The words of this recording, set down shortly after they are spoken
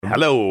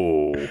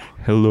Hello.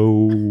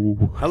 Hello.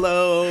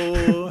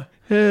 Hello.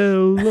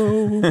 Hello.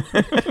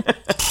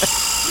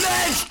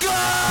 Let's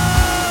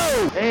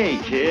go! Hey,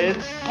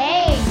 kids.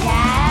 Hey,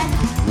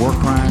 Dad. War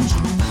crimes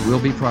will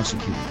be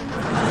prosecuted. Does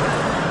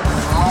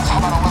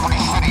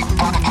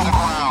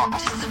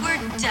the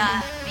word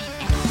duh mean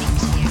anything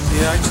to you?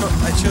 Yeah,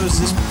 I chose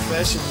this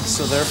profession,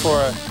 so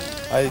therefore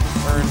I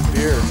earned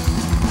beer.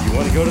 You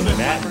want to go to the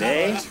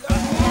matinee?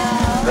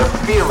 The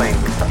feeling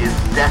is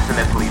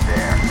definitely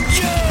there.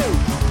 You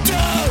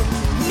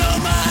don't know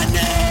my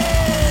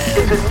name!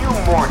 It's a new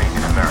morning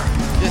in America.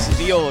 This is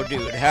the old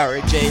dude,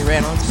 Howard J.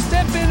 Reynolds.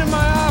 Step into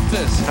my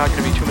office. Not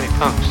going to be too many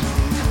punks.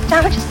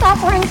 Don't you stop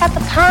worrying about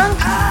the punk?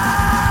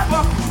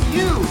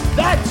 You!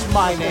 That's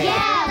my name!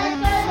 Yeah, let's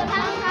go to the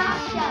punk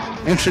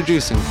rock show.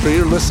 Introducing, for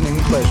your listening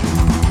pleasure.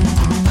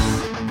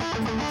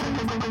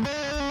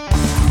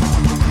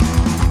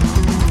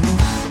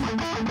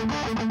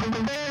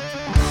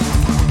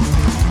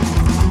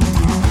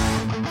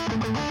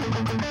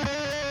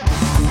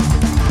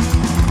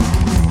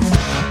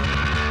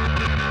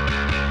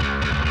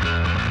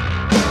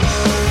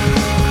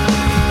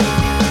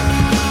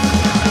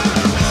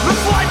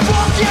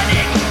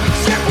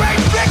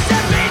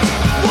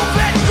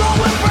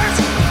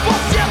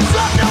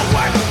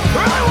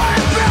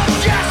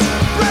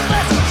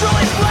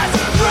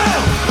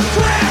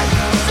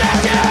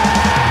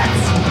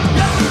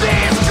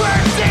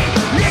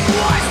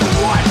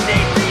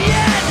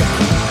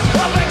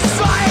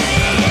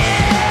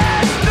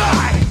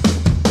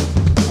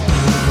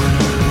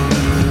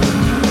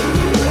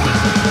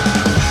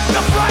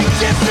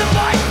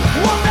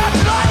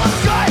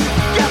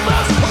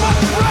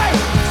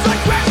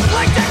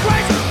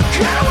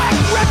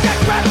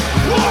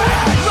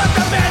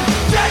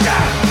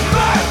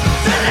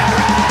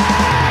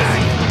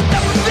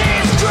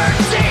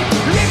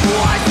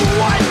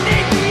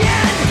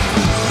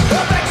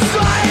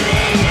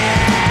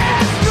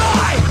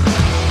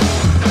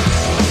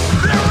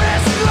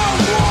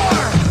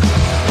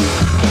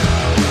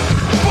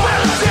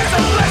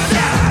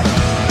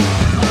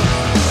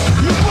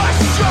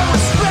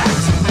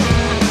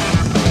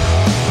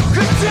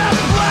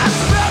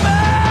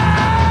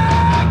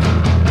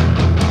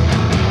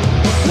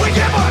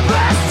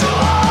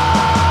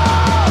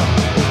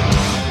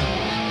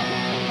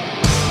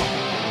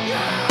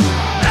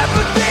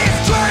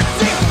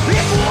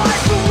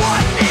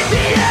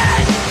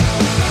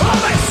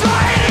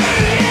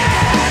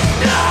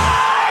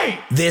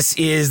 This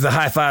is the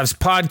High Fives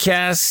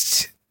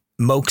podcast.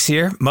 Moke's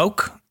here.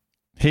 Moke?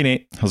 Hey,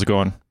 Nate. How's it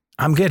going?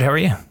 I'm good. How are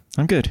you?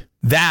 I'm good.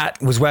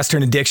 That was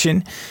Western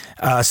Addiction,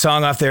 a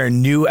song off their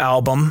new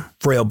album,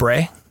 Frail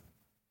Bray.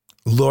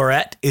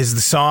 Lorette is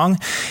the song,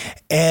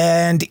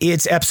 and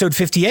it's episode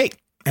 58,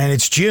 and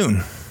it's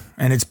June,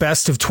 and it's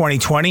best of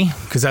 2020,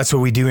 because that's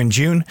what we do in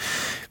June.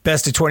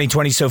 Best of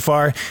 2020 so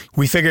far.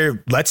 We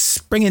figure let's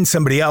bring in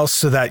somebody else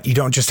so that you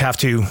don't just have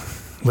to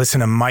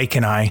listen to Mike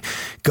and I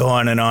go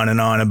on and on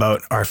and on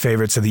about our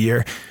favorites of the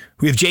year.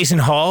 We have Jason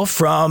Hall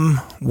from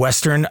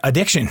Western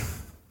Addiction.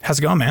 How's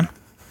it going, man?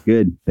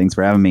 Good. Thanks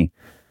for having me.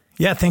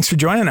 Yeah, thanks for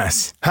joining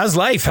us. How's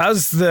life?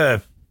 How's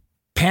the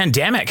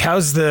pandemic?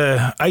 How's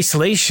the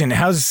isolation?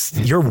 How's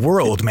your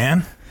world,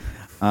 man?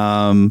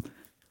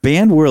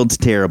 Band world's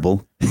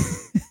terrible.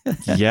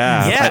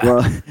 Yeah.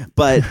 Well,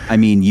 but I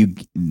mean, you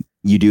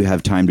do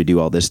have time to do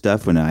all this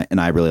stuff and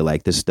I really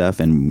like this stuff,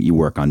 and you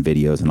work on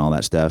videos and all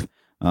that stuff.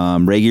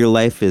 Regular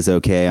life is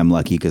okay. I'm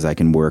lucky because I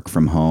can work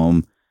from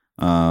home.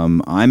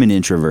 I'm an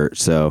introvert,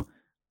 so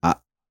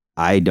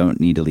I don't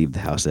need to leave the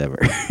house ever.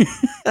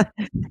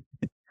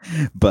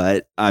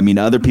 But I mean,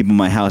 other people in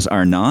my house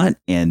are not,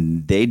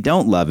 and they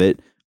don't love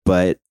it,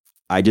 but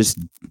I just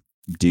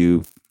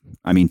do.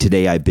 I mean,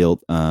 today I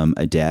built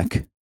a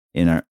deck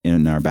in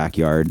our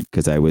backyard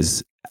because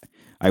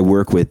I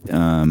work with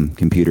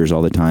computers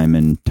all the time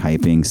and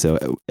typing.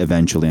 So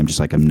eventually I'm just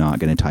like, I'm not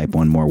going to type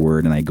one more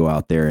word. And I go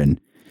out there and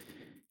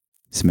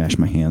smash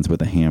my hands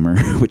with a hammer,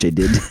 which I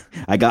did.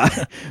 I got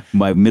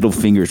my middle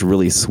finger's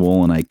really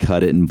swollen. I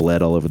cut it and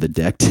bled all over the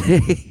deck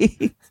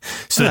today.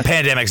 So the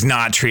pandemic's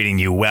not treating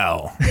you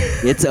well.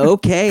 It's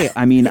okay.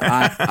 I mean,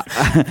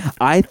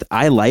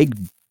 I like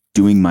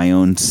doing my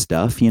own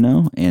stuff, you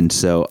know? And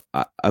so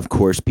of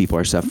course people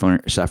are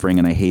suffering,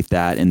 and I hate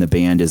that. And the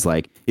band is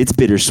like, it's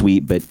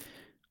bittersweet, but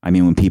I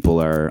mean, when people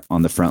are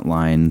on the front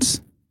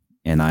lines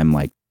and I'm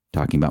like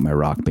talking about my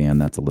rock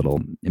band,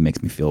 it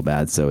makes me feel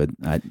bad. So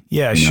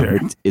sure.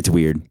 It's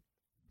weird.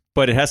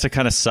 But it has to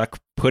kind of suck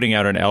putting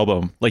out an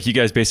album. Like, you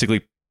guys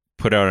basically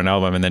put out an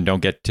album and then don't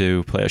get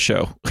to play a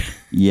show.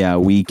 Yeah,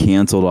 we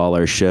canceled all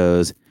our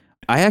shows.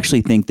 I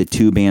actually think the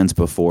two bands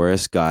before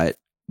us got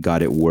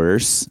it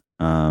worse.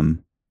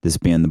 This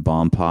band, the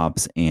Bomb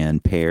Pops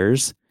and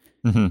Pears,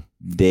 Mm-hmm.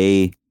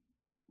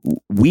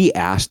 We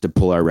asked to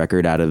pull our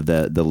record out of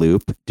the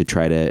loop to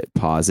try to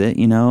pause it,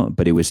 you know,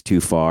 but it was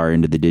too far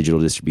into the digital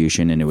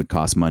distribution and it would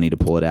cost money to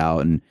pull it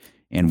out. And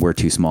we're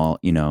too small,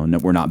 you know,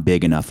 we're not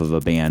big enough of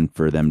a band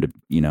for them to,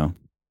 you know,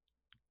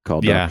 call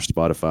Dr.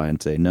 Spotify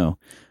and say no.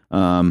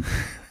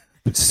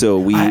 So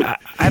we. I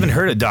haven't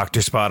heard of Dr.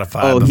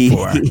 Spotify Oh,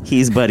 before.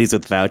 he's buddies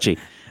with Fauci.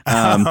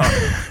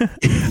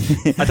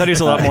 I thought he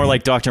was a lot more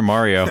like Dr.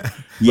 Mario.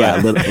 Yeah,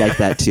 a little, like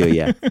that too.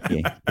 Yeah.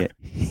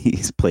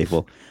 He's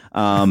playful.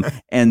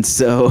 And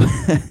so,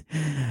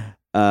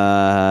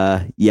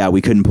 yeah,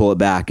 we couldn't pull it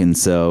back, and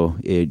so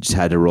it just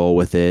had to roll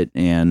with it.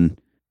 And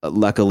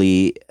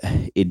luckily,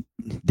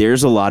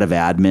 there's a lot of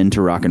admin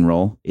to rock and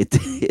roll. It's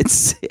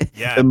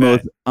the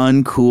most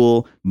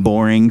uncool,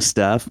 boring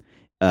stuff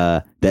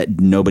that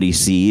nobody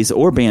sees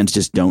or bands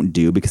just don't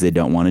do because they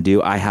don't want to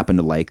do. I happen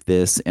to like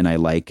this, and I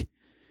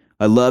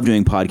love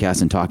doing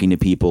podcasts and talking to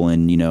people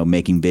and,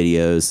 making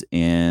videos,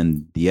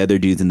 and the other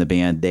dudes in the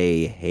band,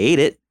 they hate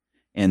it.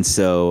 And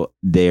so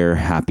they're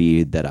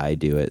happy that I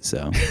do it.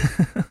 So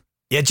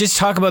yeah, just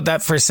talk about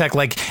that for a sec.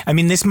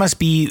 This must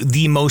be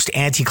the most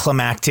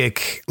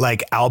anticlimactic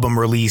album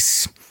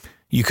release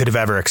you could have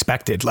ever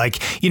expected.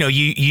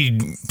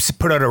 You'd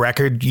put out a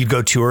record, you'd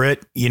go tour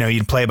it,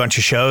 you'd play a bunch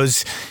of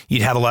shows,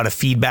 you'd have a lot of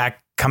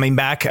feedback coming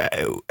back.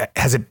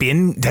 Has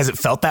it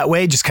felt that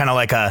way? Just kind of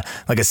like a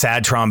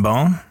sad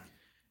trombone?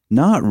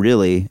 Not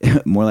really.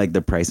 More like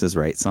the Price is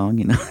Right song,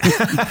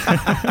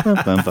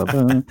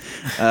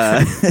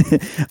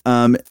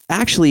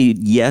 Actually,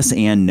 yes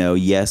and no.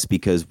 Yes,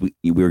 because we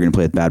were going to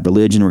play with Bad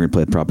Religion. We're going to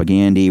play with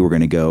Propaganda. We're going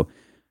to go.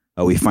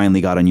 We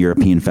finally got on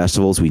European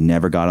festivals. We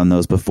never got on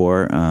those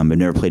before. I've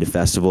never played a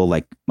festival.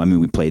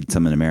 We played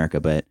some in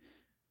America, but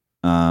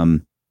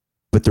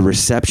the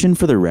reception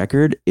for the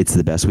record, it's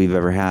the best we've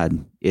ever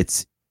had.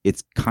 It's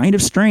kind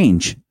of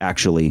strange,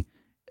 actually,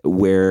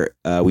 where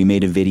we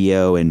made a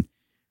video and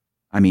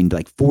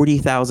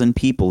 40,000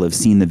 people have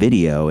seen the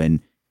video,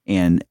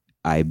 and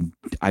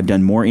I've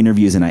done more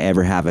interviews than I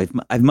ever have.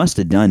 I must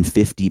have done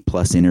 50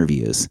 plus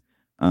interviews.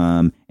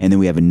 And then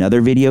we have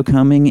another video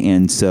coming.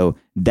 And so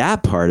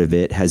that part of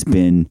it has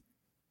been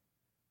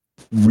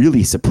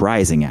really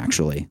surprising,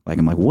 actually.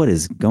 I'm like, what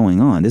is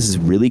going on? This is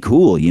really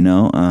cool, but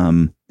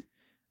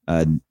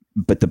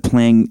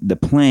the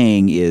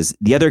playing is,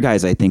 the other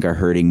guys I think are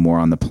hurting more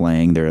on the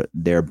playing.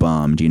 They're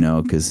bummed,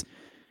 because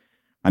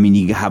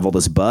you have all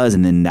this buzz,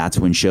 and then that's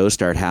when shows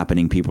start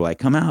happening. People are like,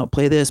 come out,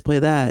 play this, play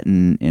that.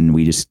 And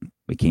we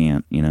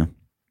can't, Yeah.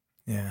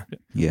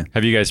 Yeah.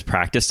 Have you guys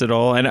practiced at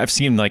all? And I've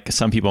seen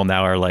some people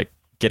now are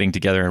getting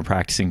together and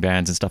practicing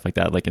bands and stuff like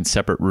that, in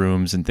separate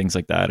rooms and things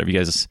like that. Have you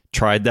guys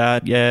tried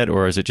that yet?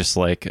 Or is it just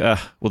we'll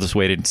just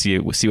wait and see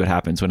what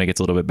happens when it gets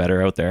a little bit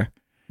better out there?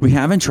 We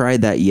haven't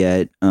tried that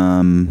yet.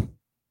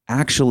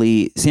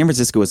 Actually, San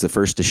Francisco was the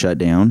first to shut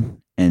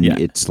down, and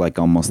it's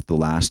almost the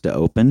last to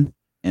open.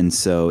 And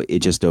so it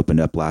just opened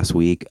up last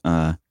week.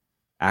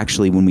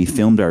 Actually, when we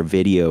filmed our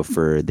video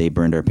for They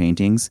Burned Our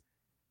Paintings,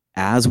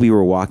 as we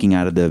were walking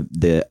out of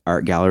the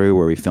art gallery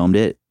where we filmed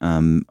it,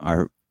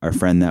 our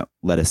friend that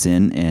let us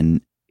in,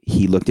 and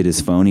he looked at his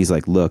phone. He's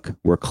like, look,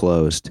 we're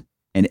closed.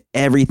 And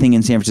everything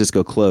in San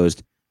Francisco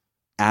closed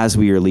as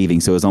we were leaving.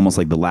 So it was almost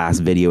like the last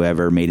video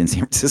ever made in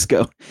San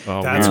Francisco.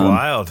 Oh, that's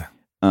wild.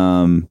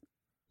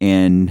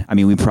 And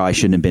we probably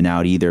shouldn't have been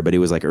out either, but it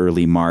was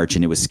early March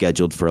and it was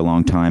scheduled for a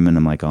long time. And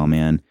I'm like, oh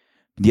man,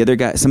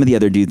 some of the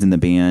other dudes in the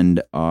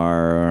band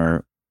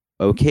are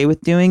okay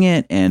with doing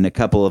it. And a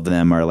couple of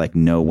them are like,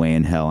 no way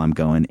in hell I'm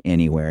going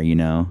anywhere,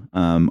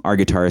 Our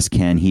guitarist,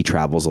 Ken, he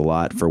travels a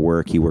lot for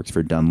work. He works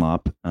for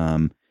Dunlop.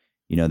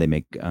 They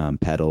make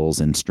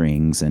pedals and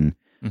strings and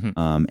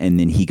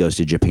then he goes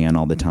to Japan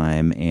all the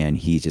time, and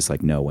he's just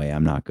like, no way,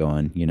 I'm not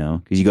going,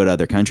 because you go to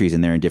other countries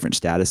and they're in different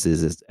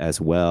statuses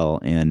as well.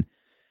 And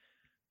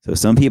so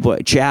some people,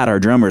 Chad, our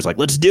drummer, is like,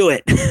 let's do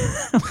it.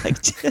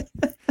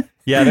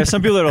 Yeah, there's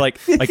some people that are like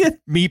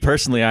me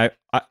personally,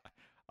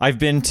 I've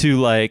been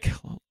to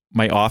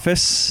my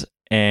office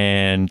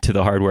and to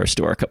the hardware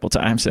store a couple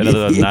times. And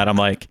other than that,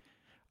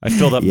 I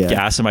filled up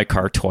gas in my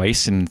car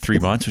twice in 3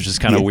 months, which is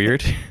kind of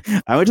weird.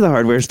 I went to the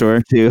hardware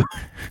store too.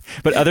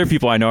 But other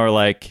people I know are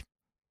like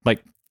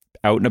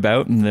out and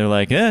about, and they're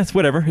like, it's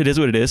whatever. It is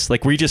what it is.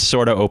 We just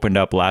sort of opened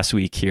up last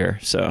week here.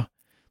 So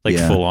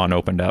full on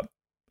opened up.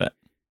 But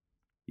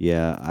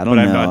yeah, I don't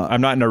know.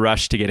 I'm not in a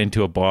rush to get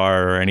into a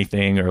bar or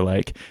anything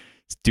or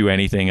do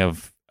anything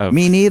of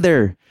me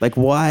neither.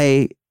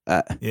 Why?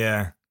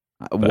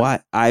 Why?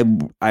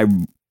 I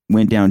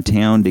went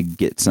downtown to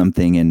get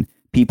something, and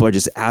people are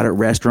just out at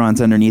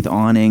restaurants underneath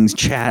awnings,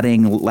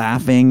 chatting,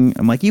 laughing.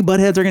 I'm like, you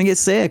buttheads are going to get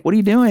sick. What are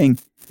you doing?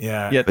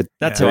 Yeah, but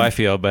that's how I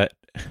feel. But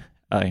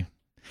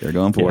they're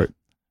going for it.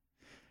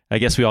 I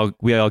guess we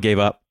all gave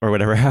up or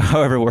whatever.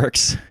 However it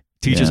works,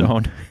 to each his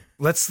own.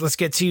 Let's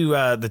get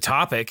to the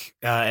topic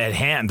at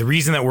hand. The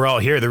reason that we're all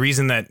here. The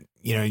reason that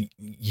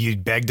you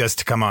begged us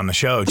to come on the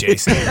show,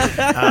 Jason.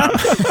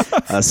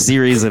 A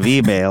series of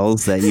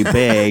emails that you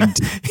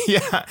begged.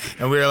 Yeah.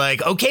 And we were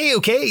like, okay. I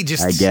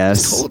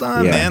guess. Just hold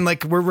on, man.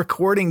 We're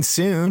recording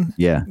soon.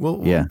 Yeah.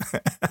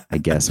 I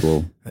guess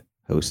we'll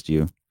host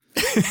you.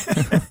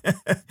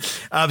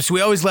 So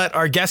we always let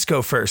our guests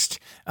go first.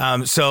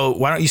 So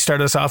why don't you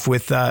start us off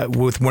with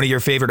one of your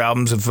favorite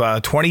albums of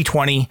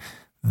 2020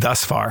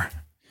 thus far?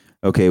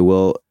 Okay.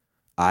 Well,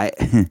 I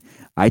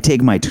I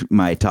take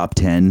my top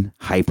 10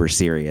 hyper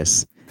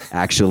serious.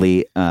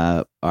 Actually,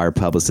 our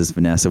publicist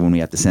Vanessa, when we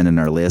have to send in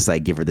our list, I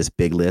give her this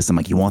big list. I'm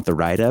like, you want the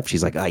write-up?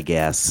 She's like, I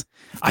guess.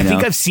 I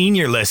think I've seen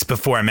your list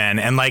before, man,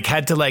 and like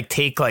had to like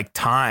take like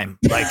time.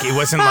 Like it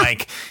wasn't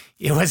like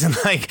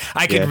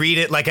I could read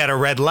it like at a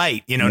red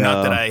light, you know,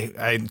 not that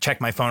I check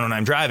my phone when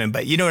I'm driving,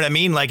 but you know what I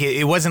mean? Like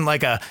it wasn't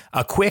like a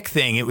quick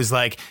thing. It was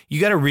like,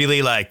 you got to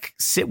really like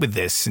sit with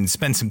this and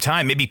spend some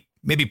time.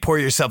 Maybe pour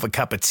yourself a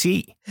cup of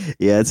tea.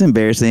 Yeah, it's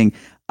embarrassing.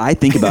 I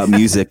think about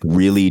music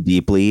really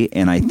deeply,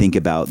 and I think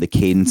about the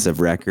cadence of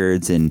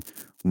records. And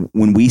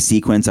when we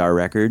sequence our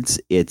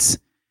records,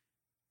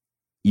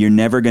 you're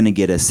never going to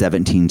get a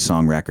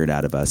 17-song record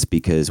out of us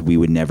because we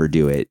would never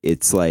do it.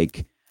 It's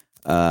like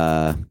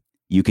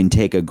you can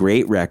take a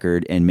great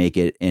record and make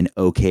it an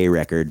okay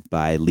record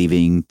by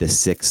leaving the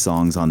 6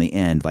 songs on the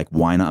end. Like,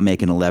 why not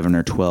make an 11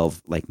 or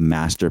 12 like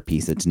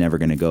masterpiece that's never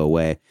going to go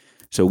away?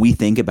 So we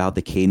think about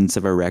the cadence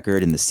of our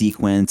record and the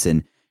sequence,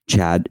 and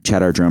Chad,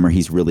 our drummer,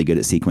 he's really good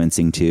at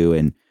sequencing too.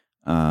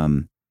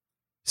 And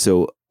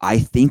so I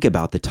think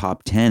about the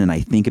top 10 and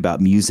I think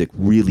about music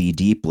really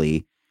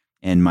deeply.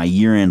 And my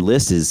year-end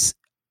list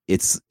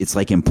it's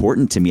like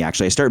important to me.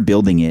 Actually, I start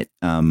building it.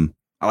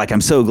 Like,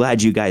 I'm so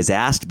glad you guys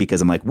asked, because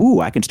I'm like,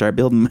 woo, I can start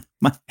building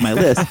my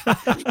list.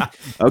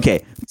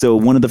 Okay. So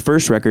one of the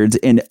first records,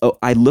 and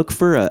I look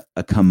for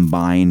a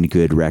combined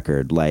good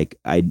record. Like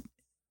I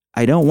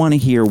don't want to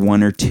hear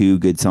 1 or 2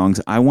 good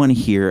songs. I want to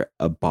hear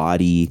a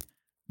body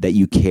that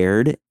you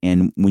cared.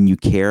 And when you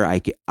care,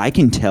 I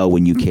can tell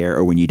when you care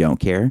or when you don't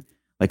care.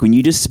 Like when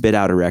you just spit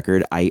out a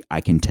record, I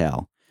can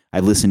tell. I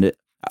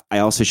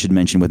also should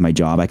mention with my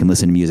job, I can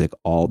listen to music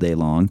all day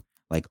long,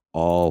 like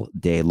all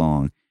day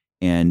long.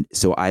 And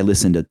so I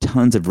listen to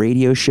tons of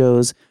radio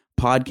shows,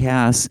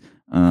 podcasts.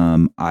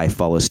 I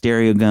follow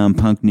Stereo Gum,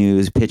 Punk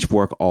News,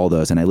 Pitchfork, all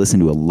those. And I listen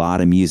to a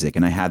lot of music,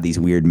 and I have these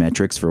weird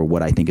metrics for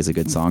what I think is a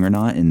good song or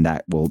not. And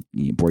that will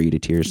bore you to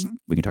tears.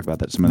 We can talk about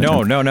that some other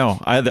time. No.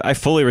 I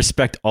fully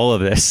respect all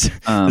of this.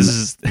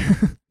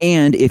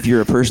 And if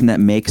you're a person that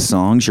makes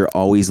songs, you're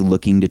always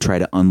looking to try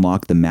to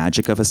unlock the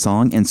magic of a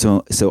song. And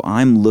so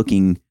I'm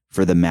looking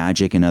for the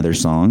magic in other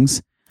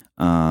songs.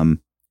 And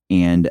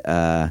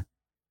I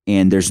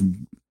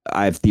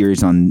have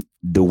theories on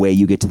the way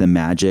you get to the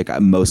magic.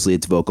 Mostly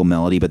it's vocal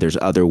melody, but there's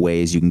other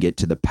ways you can get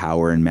to the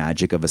power and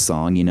magic of a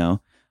song, you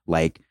know,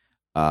 like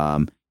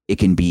it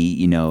can be,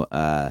 you know,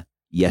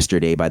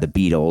 Yesterday by the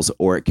Beatles,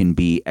 or it can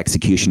be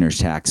Executioner's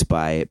Tax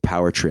by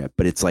Power Trip.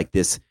 But it's like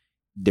this,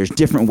 there's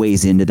different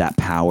ways into that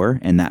power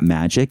and that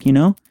magic, you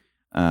know.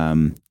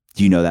 Do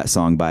you know that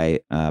song by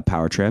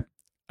Power Trip?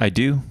 I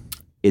do.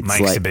 It's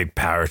Mike's a big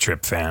Power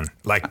Trip fan,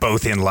 like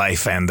both in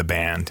life and the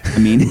band. I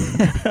mean,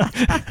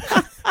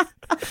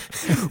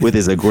 with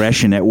his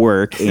aggression at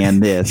work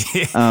and this.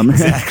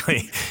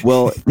 Exactly.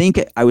 Well,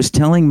 I was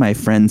telling my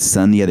friend's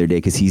son the other day,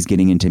 because he's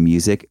getting into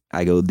music.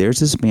 I go, there's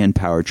this band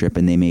Power Trip,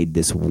 and they made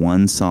this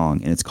one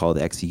song, and it's called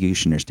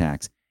Executioner's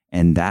Tax.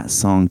 And that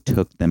song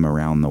took them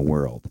around the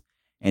world.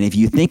 And if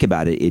you think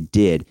about it, it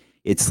did.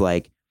 It's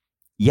like,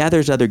 yeah,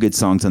 there's other good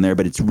songs on there,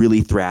 but it's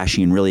really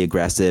thrashy and really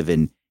aggressive,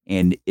 and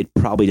it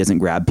probably doesn't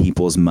grab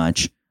people as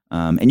much.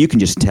 And you can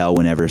just tell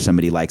whenever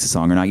somebody likes a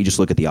song or not. You just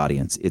look at the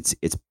audience. It's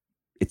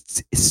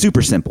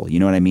super simple. You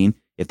know what I mean?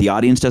 If the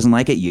audience doesn't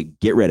like it, you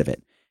get rid of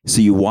it.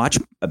 So you watch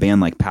a band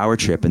like Power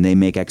Trip, and they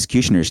make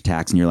Executioner's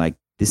Tax, and you're like,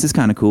 this is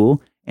kind of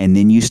cool. And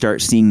then you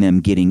start seeing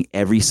them getting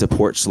every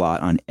support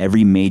slot on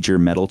every major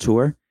metal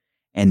tour.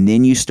 And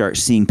then you start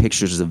seeing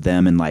pictures of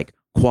them in like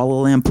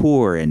Kuala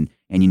Lumpur and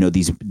you know,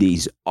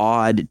 these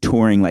odd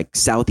touring like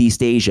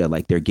Southeast Asia,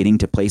 like they're getting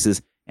to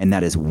places. And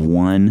that is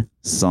one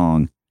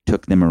song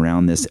took them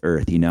around this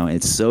earth, you know. And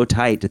it's so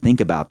tight to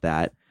think about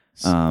that.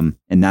 And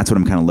that's what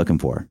I'm kind of looking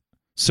for.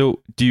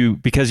 So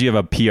because you have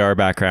a PR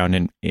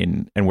background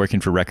in working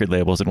for record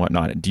labels and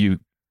whatnot, do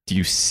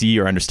you see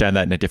or understand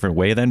that in a different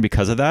way then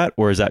because of that?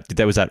 Or was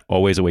that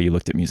always the way you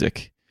looked at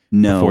music?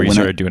 No. Before you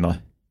started doing all?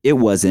 It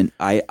wasn't.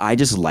 I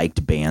just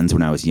liked bands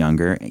when I was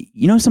younger.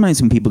 You know,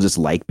 sometimes when people just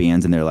like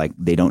bands and they're like,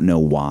 they don't know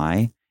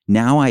why.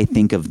 Now I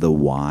think of the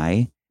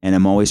why. And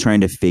I'm always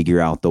trying to figure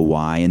out the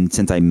why. And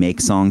since I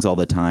make songs all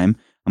the time,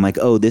 I'm like,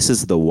 oh, this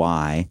is the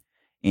why.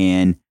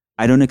 And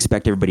I don't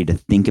expect everybody to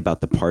think about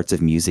the parts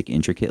of music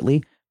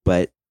intricately,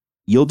 but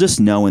you'll just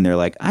know when they're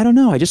like, I don't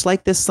know, I just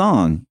like this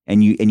song.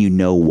 And you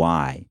know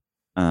why.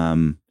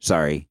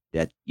 Sorry,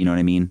 that, you know what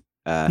I mean?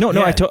 No,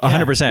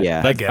 100%.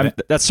 Yeah, like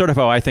that's sort of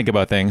how I think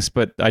about things.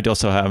 But I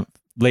also have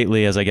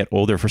lately, as I get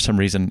older, for some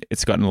reason,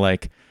 it's gotten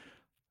like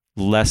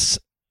less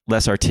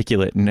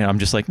articulate, and I'm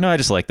just like, no, I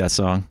just like that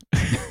song.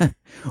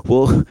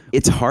 Well,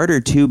 it's harder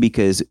too,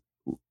 because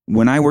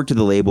when I worked at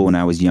the label when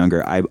I was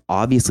younger, I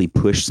obviously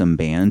pushed some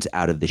bands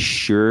out of the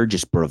sheer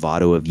just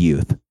bravado of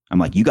youth. I'm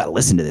like, you got to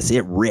listen to this.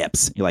 It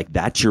rips. You're like,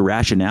 that's your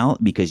rationale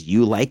because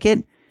you like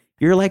it?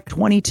 You're like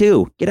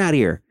 22. Get out of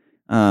here.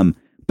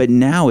 But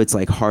now it's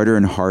like harder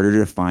and harder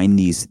to find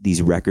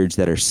these records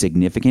that are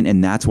significant.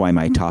 And that's why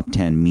my top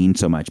 10 mean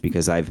so much,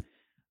 because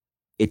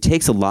it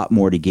takes a lot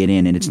more to get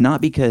in. And it's not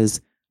because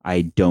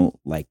I don't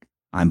like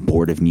I'm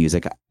bored of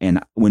music.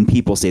 And when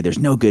people say there's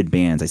no good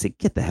bands, I say,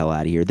 get the hell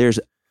out of here. There's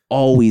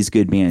always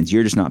good bands.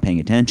 You're just not paying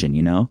attention,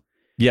 you know?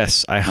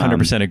 Yes, I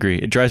 100% agree.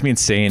 It drives me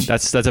insane.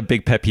 That's a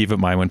big pet peeve of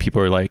mine when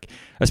people are like,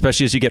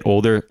 especially as you get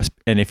older,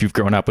 and if you've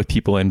grown up with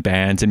people in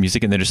bands and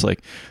music, and they're just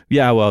like,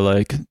 yeah, well,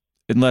 like,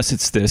 unless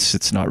it's this,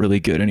 it's not really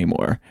good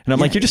anymore. And I'm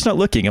like, you're just not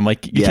looking. I'm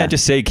like, you can't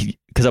just say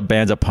because a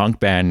band's a punk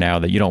band now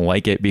that you don't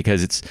like it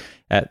because it's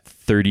at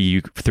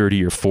 30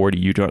 or 40,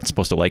 you're not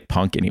supposed to like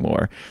punk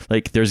anymore.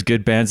 Like, there's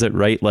good bands that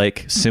write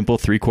like simple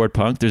 3-chord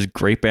punk. There's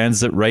great bands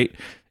that write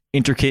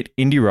intricate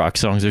indie rock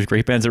songs. There's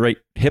great bands that write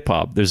hip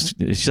hop. You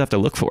just have to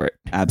look for it.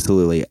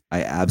 Absolutely.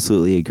 I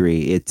absolutely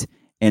agree.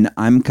 And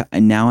I'm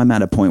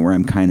at a point where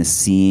I'm kind of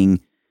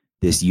seeing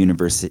this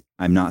universe.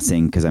 I'm not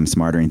saying because I'm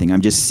smart or anything.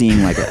 I'm just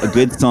seeing like a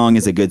good song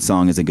is a good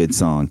song is a good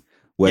song,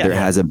 whether it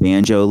has a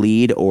banjo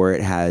lead or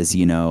it has,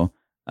 you know,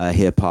 a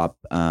hip hop,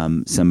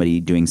 somebody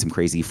doing some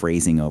crazy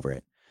phrasing over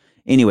it.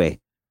 Anyway,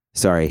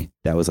 sorry,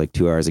 that was like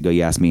 2 hours ago.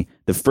 You asked me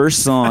the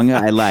first song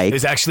I like. It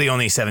was actually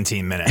only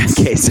 17 minutes.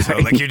 Okay,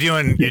 sorry. So like you're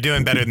doing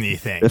better than you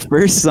think. The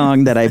first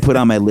song that I put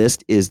on my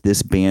list is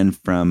this band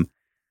from,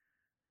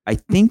 I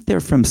think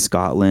they're from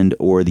Scotland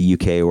or the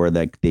UK, or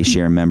like they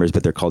share members,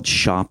 but they're called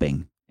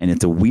Shopping. And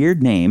it's a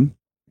weird name.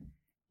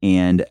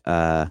 And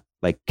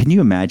like, can you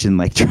imagine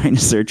like trying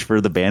to search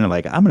for the band and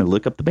like, I'm going to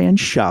look up the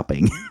band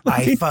Shopping.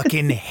 I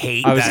fucking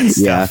hate that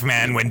stuff,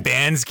 man. When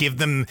bands give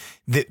them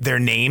their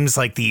names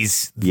like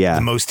these, the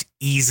most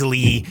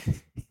easily,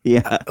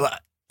 you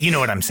know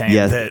what I'm saying?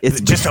 Yeah,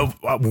 it's just a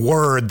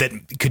word that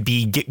could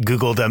be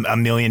Googled a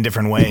million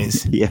different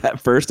ways. Yeah. At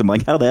first I'm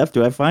like, how the F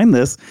do I find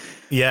this?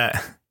 Yeah.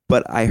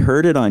 But I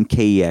heard it on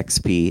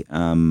KEXP.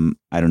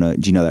 I don't know.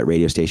 Do you know that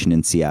radio station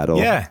in Seattle?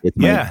 Yeah. It's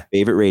my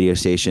favorite radio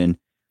station.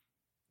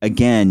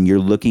 Again, you're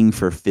looking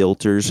for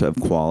filters of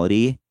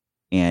quality.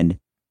 And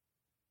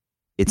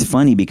it's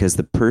funny because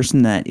the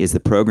person that is the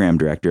program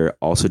director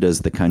also does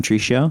the country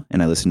show.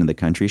 And I listen to the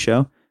country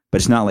show, but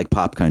it's not like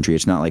pop country.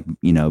 It's not like,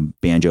 you know,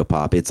 banjo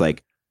pop. It's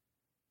like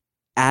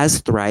as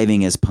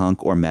thriving as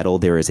punk or metal,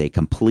 there is a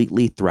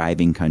completely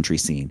thriving country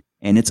scene.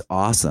 And it's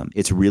awesome.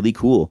 It's really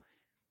cool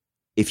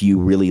if you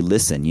really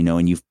listen, you know,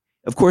 and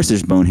of course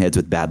there's boneheads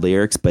with bad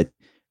lyrics, but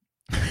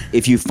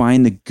if you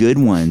find the good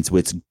ones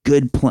with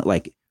good,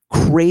 like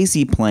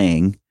crazy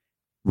playing,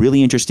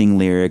 really interesting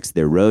lyrics,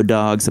 they're road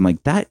dogs. I'm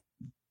like,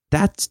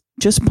 that's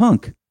just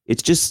punk.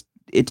 It's just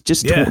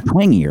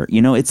twangier,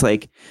 you know, it's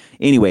like,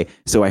 anyway,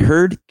 so I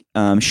heard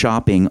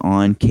Shopping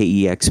on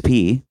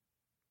KEXP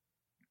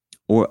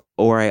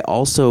or I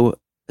also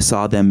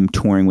saw them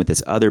touring with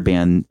this other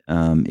band.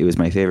 It was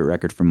my favorite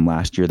record from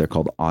last year. They're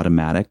called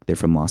Automatic. They're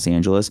from Los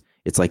Angeles.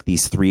 It's like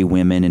these 3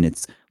 women and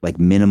it's like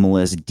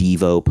minimalist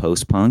Devo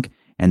post-punk.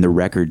 And the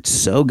record's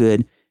so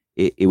good.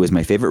 It was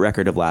my favorite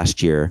record of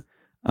last year.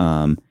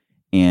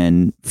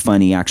 And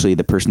funny, actually,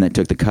 the person that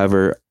took the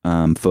cover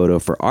photo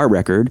for our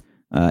record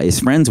is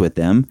friends with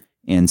them.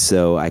 And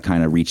so I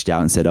kind of reached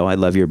out and said, oh, I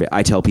love your band.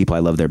 I tell people I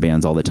love their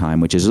bands all the time,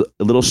 which is a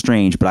little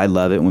strange, but I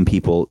love it when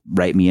people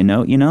write me a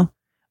note, you know?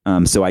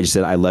 So I just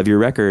said, I love your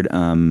record.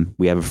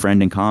 We have a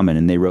friend in common,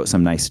 and they wrote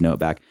some nice note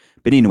back.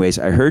 But anyways,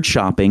 I heard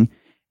Shopping,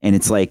 and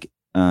it's like,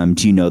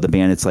 do you know the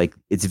band? It's like,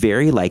 it's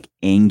very like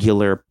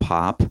angular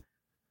pop.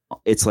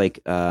 It's like,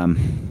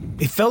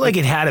 it felt like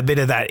it had a bit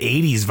of that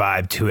 80s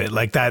vibe to it,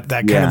 like that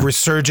kind of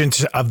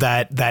resurgence of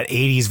that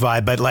 80s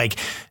vibe, but like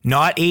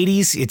not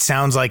 80s. It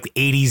sounds like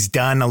 80s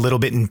done a little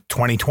bit in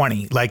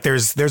 2020. Like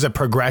there's a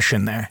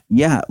progression there.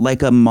 Yeah,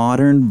 like a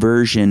modern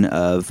version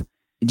of.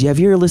 Have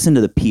you ever listened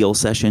to the Peel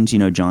sessions? You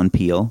know John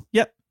Peel?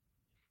 Yep.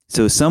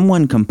 So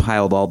someone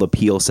compiled all the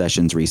Peel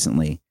sessions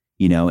recently,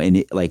 you know,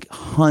 and like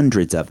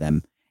hundreds of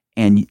them.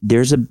 And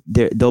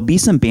there'll be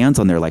some bands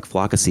on there like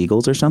Flock of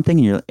Seagulls or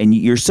something. And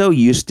you're so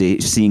used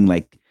to seeing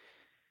like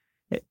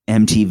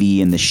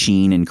MTV and the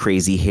sheen and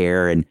crazy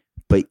hair.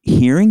 But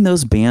hearing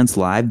those bands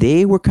live,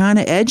 they were kind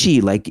of edgy.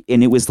 Like,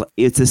 and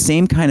it's the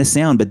same kind of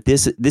sound, but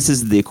this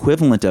is the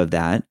equivalent of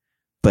that,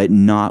 but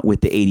not with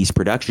the 80s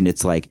production.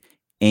 It's like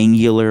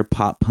angular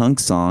pop punk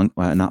song.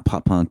 Well, not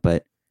pop punk,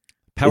 but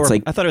power. It's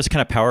like, I thought it was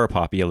kind of power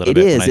poppy a little it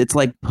bit. It is. It's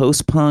like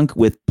post punk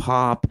with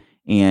pop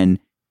and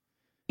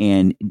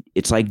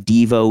it's like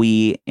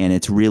Devo-y, and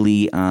it's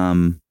really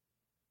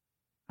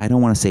I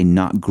don't want to say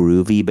not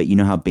groovy, but you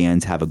know how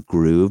bands have a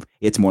groove.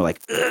 It's more like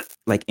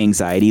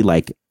Anxiety,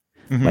 like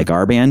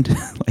our band,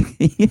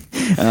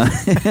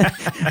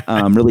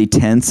 really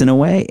tense in a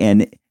way.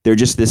 And they're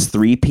just this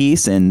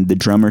 3-piece, and the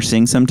drummer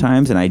sings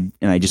sometimes, and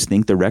I just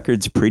think the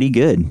record's pretty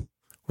good.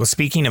 Well,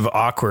 speaking of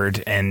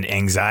awkward and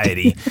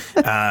anxiety,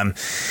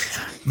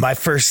 my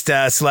first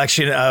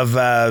selection of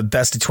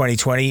Best of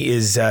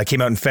 2020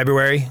 came out in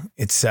February.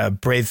 It's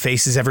Brave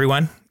Faces,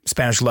 Everyone,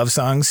 Spanish Love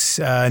Songs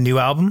new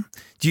album.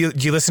 Do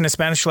you listen to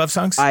Spanish Love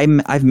Songs?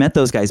 I've met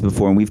those guys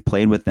before, and we've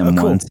played with them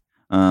once.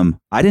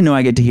 I didn't know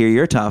I get to hear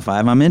your top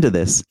 5. I'm into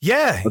this.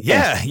 Yeah.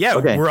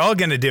 Okay. We're all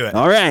going to do it.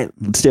 All right,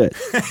 let's do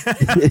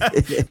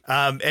it.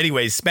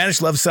 Anyways,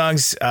 Spanish love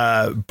songs,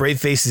 Brave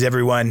Faces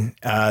Everyone.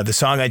 The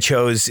song I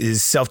chose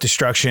is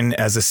Self-Destruction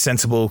as a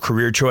sensible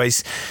career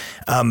choice.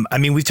 I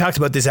mean, we've talked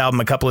about this album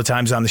a couple of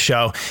times on the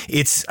show.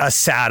 It's a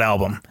sad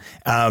album,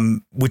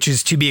 which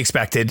is to be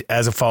expected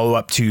as a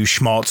follow-up to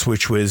Schmaltz,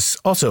 which was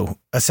also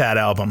a sad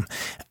album.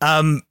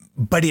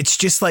 But it's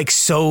just like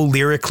so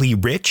lyrically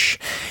rich.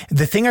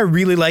 The thing I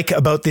really like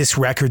about this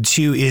record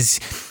too is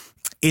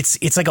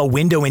it's like a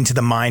window into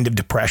the mind of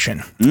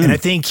depression. And I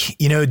think,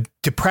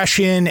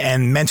 depression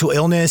and mental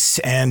illness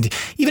and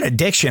even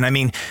addiction, I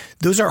mean,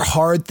 those are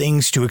hard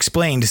things to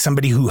explain to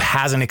somebody who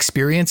hasn't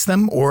experienced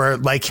them, or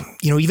like,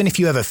 even if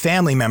you have a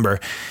family member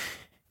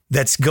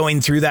that's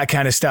going through that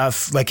kind of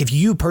stuff, like if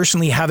you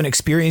personally haven't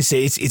experienced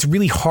it, it's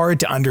really hard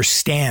to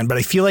understand. But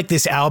I feel like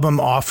this album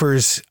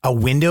offers a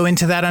window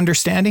into that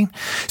understanding.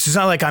 So it's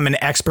not like I'm an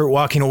expert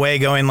walking away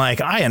going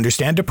like, I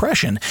understand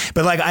depression,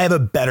 but like I have a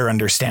better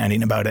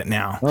understanding about it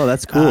now. Oh,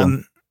 that's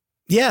cool.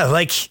 Yeah,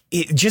 like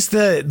just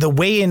the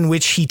way in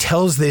which he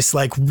tells this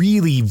like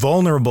really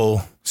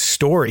vulnerable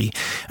story.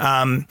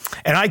 And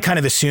I kind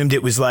of assumed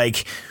it was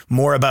like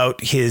more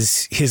about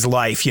his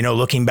life,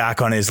 looking back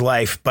on his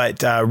life.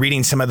 But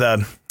reading some of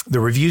the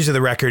reviews of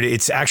the record,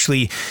 it's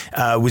actually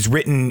was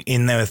written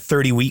in the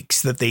 30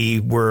 weeks that they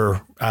were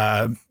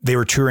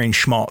touring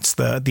Schmaltz,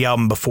 the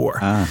album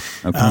before.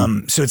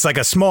 Okay. So it's like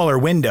a smaller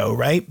window,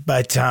 right?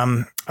 But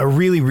I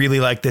really, really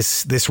like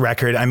this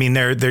record. I mean,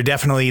 they're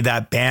definitely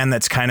that band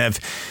that's kind of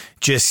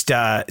just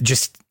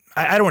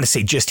I don't want to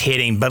say just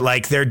hitting, but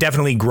like they're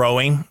definitely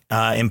growing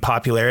in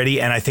popularity.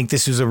 And I think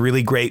this was a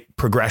really great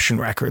progression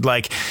record.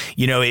 Like,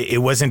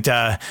 it wasn't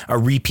a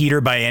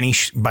repeater by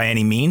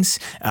any means.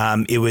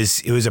 It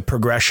was a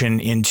progression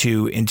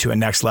into a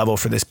next level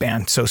for this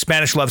band. So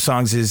Spanish Love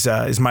Songs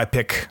is my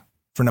pick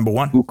for number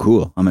 1. Ooh,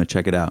 cool. I'm going to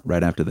check it out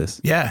right after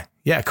this. Yeah.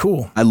 Yeah.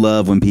 Cool. I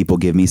love when people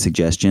give me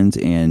suggestions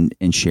and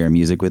share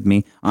music with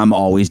me. I'm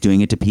always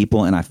doing it to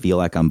people and I feel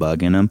like I'm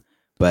bugging them.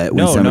 But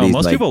when somebody's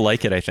most like, people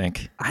like it, I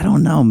think. I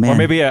don't know, man. Or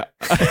maybe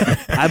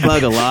I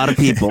bug a lot of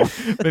people.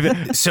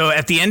 So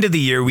at the end of the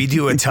year, we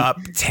do a top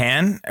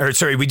 10,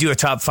 we do a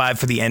top 5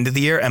 for the end of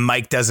the year, and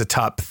Mike does a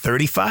top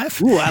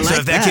 35. Ooh, I like so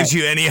if that gives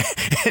you any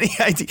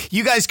idea,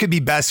 you guys could be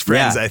best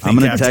friends. Yeah, I think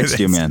I'm gonna text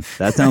you, man.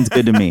 That sounds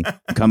good to me.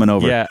 I'm coming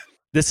over. Yeah,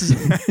 this is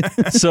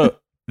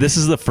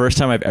the first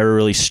time I've ever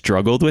really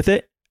struggled with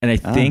it, and I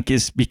think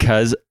is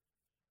because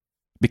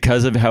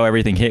of how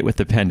everything hit with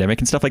the pandemic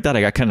and stuff like that.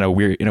 I got kind of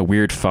in a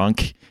weird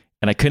funk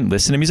and I couldn't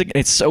listen to music. And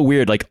it's so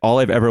weird. Like all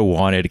I've ever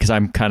wanted, because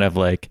I'm kind of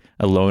like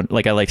alone,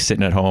 like I like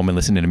sitting at home and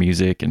listening to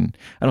music and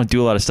I don't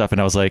do a lot of stuff. And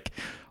I was like,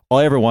 all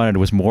I ever wanted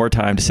was more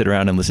time to sit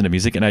around and listen to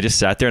music. And I just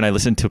sat there and I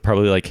listened to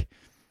probably like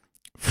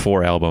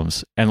 4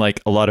 albums and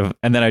like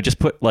and then I just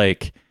put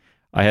like,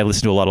 I had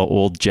listened to a lot of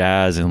old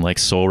jazz and like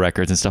soul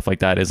records and stuff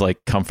like that as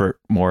like comfort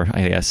more,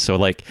 I guess. So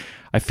like,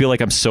 I feel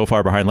like I'm so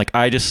far behind. Like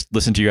I just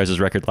listened to you guys'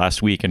 record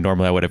last week and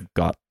normally I would have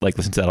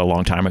listened to that a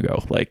long time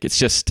ago. Like it's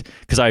just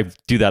because I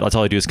do that. That's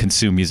all I do is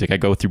consume music. I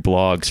go through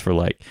blogs for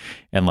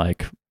and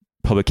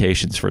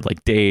publications for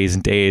like days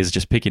and days,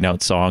 just picking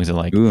out songs and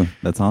like. Ooh,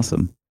 that's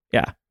awesome.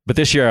 Yeah. But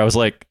this year I was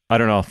like, I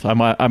don't know,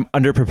 I'm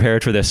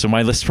underprepared for this. So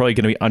my list's probably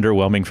going to be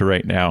underwhelming for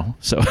right now.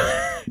 So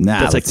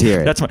let's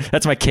hear it.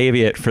 That's my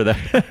caveat for the.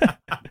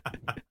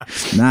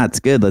 It's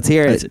good. Let's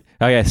hear it.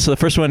 Okay. So the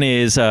first one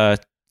is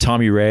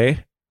Tommy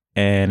Ray.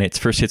 And its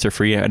first hits are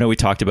free. I know we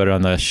talked about it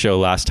on the show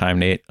last time,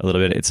 Nate, a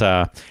little bit. It's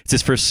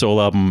his first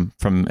solo album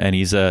and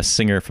he's a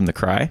singer from The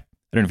Cry. I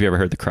don't know if you ever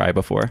heard The Cry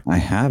before. I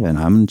haven't.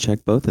 I'm going to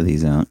check both of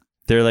these out.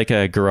 They're like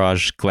a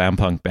garage glam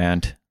punk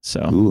band. So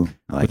Ooh,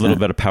 I like with a little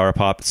bit of power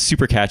pop,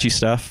 super catchy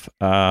stuff.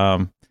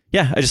 I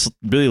just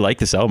really like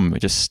this album.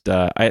 It just,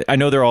 I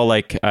know they're all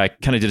like, I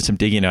kind of did some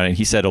digging on it. And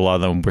he said a lot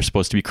of them were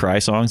supposed to be Cry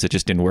songs. It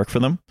just didn't work for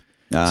them.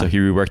 So he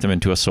reworked them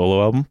into a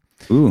solo album.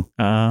 Ooh.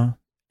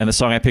 And the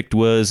song I picked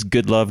was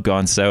Good Love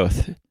Gone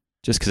South,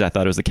 just because I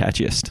thought it was the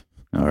catchiest.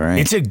 All right.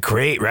 It's a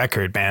great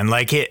record, man.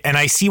 Like it, and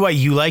I see why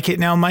you like it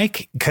now,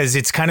 Mike, because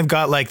it's kind of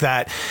got like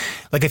that.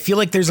 Like I feel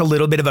like there's a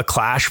little bit of a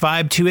Clash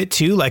vibe to it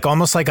too, like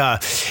almost like a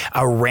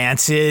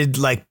Rancid,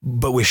 like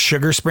but with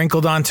sugar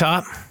sprinkled on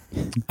top.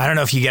 I don't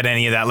know if you get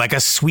any of that, like a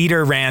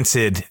sweeter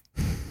Rancid.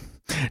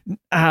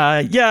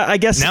 Yeah, I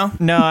guess. No,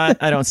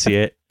 I don't see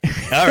it.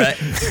 All right,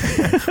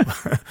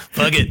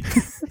 plug it.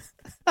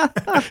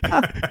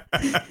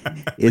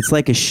 It's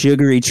like a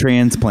sugary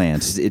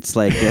transplant. It's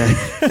like,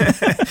 I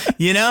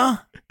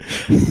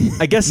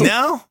guess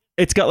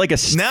it's got like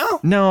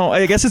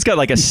I guess it's got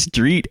like a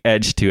street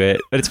edge to it,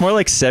 but it's more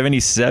like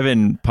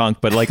 77 punk,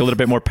 but like a little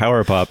bit more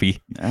power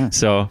poppy. Yeah.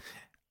 So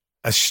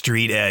a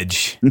street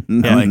edge. I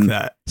like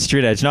that.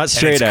 Street edge, not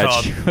straight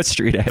edge. What's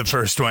street edge? The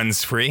first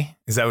one's free.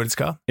 Is that what it's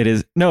called? It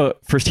is. No,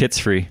 first hit's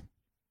free.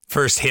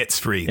 First hit's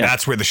free. Yeah.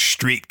 That's where the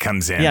street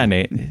comes in. Yeah,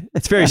 Nate.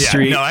 It's very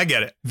street. No, I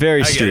get it.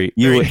 Very street.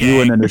 You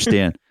wouldn't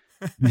understand.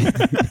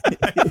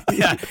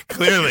 Yeah,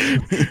 clearly.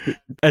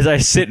 As I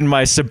sit in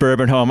my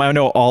suburban home, I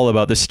know all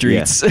about the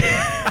streets.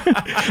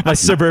 Yeah. My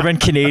suburban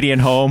Canadian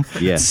home.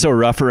 Yeah. It's so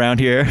rough around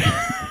here.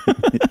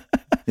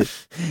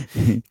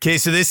 Okay,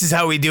 so this is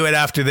how we do it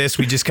after this.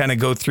 We just kind of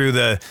go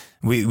through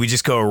we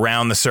just go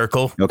around the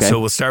circle. Okay. So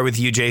we'll start with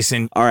you,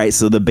 Jason. All right.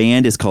 So the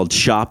band is called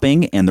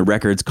Shopping, and the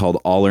record's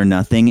called All or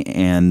Nothing.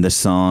 And the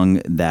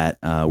song that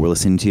we're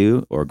listening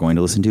to or going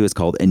to listen to is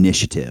called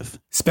Initiative.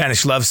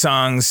 Spanish love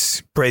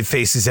songs, Brave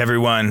Faces,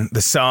 everyone.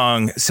 The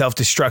song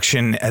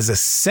Self-Destruction as a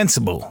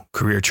sensible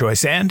career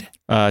choice. And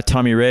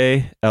Tommy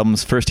Ray,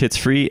 album's First Hits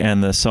Free,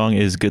 and the song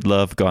is Good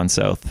Love Gone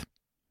South.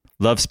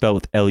 Love spelled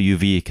with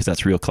L-U-V because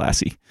that's real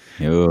classy.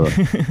 Oh,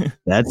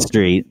 that's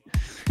straight.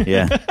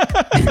 Yeah.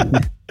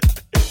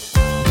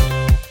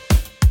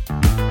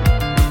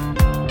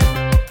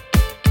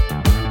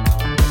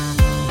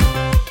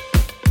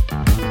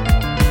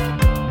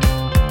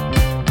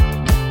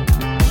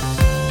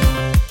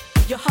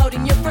 You're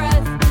holding your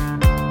breath.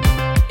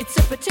 It's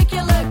a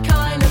particular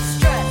kind of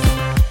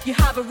stress. You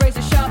have a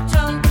razor sharp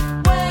tongue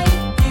when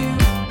you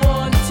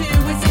want to.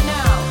 Is it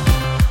now?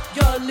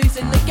 You're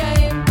losing the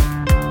game.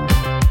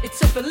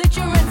 It's a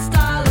belligerent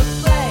style of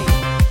play,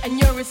 and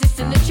you're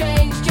resisting the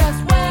change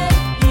just when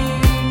you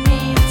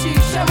need to.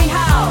 Show me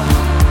how.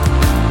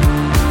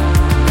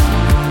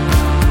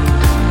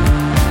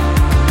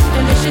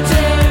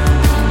 Initiative.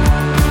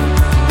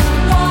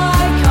 Why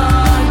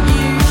can't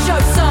you show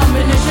some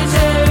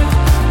initiative?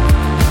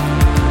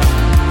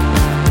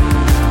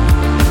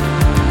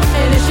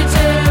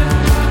 Initiative.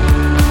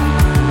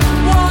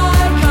 Why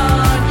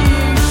can't you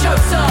show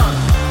some?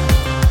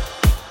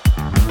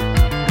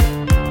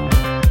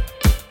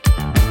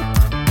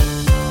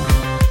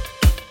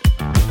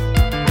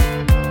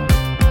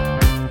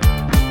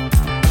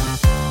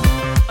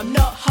 I'm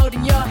not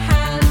holding your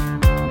hand.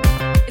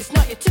 It's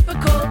not your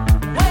typical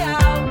way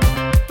out.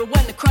 But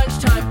when the crunch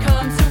time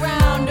comes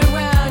around, you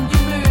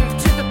move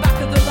to the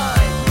back of the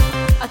line.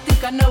 I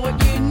think I know what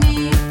you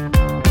need.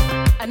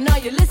 And now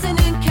you're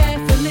listening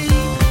carefully.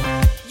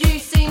 You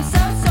seem so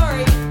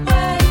sorry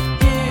when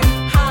you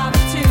have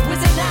to.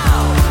 Is it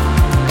now?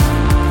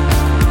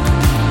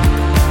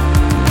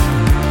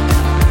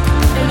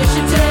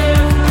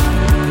 Initiative.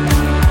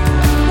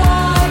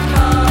 Why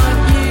can't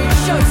you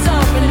show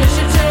some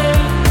initiative?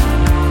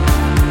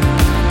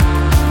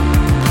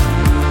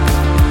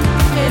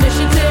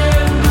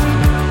 Initiative.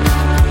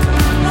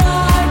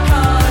 Why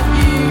can't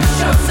you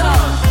show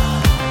some?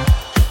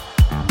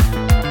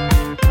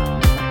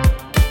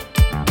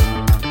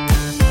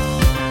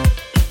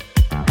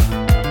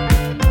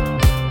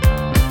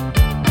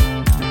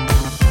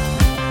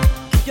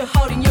 You're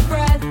holding your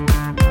breath.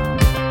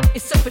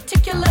 It's a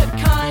particular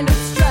kind of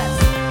stress.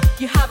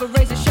 You have a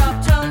razor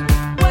sharp tongue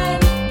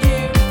when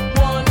you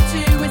want to.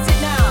 Is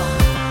it now?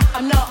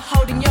 I'm not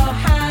holding your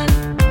hand.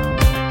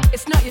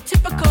 It's not your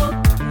typical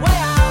way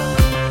out.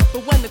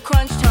 But when the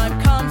crunch time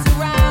comes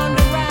around,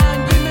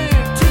 you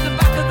move to the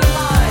back of the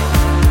line.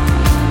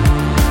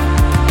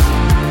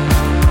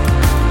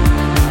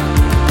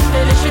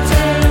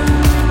 Initiative.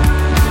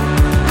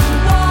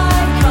 Why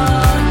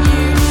can't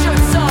you show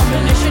some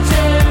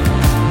initiative?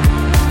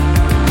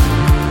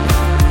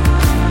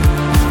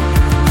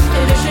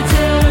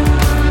 Initiative.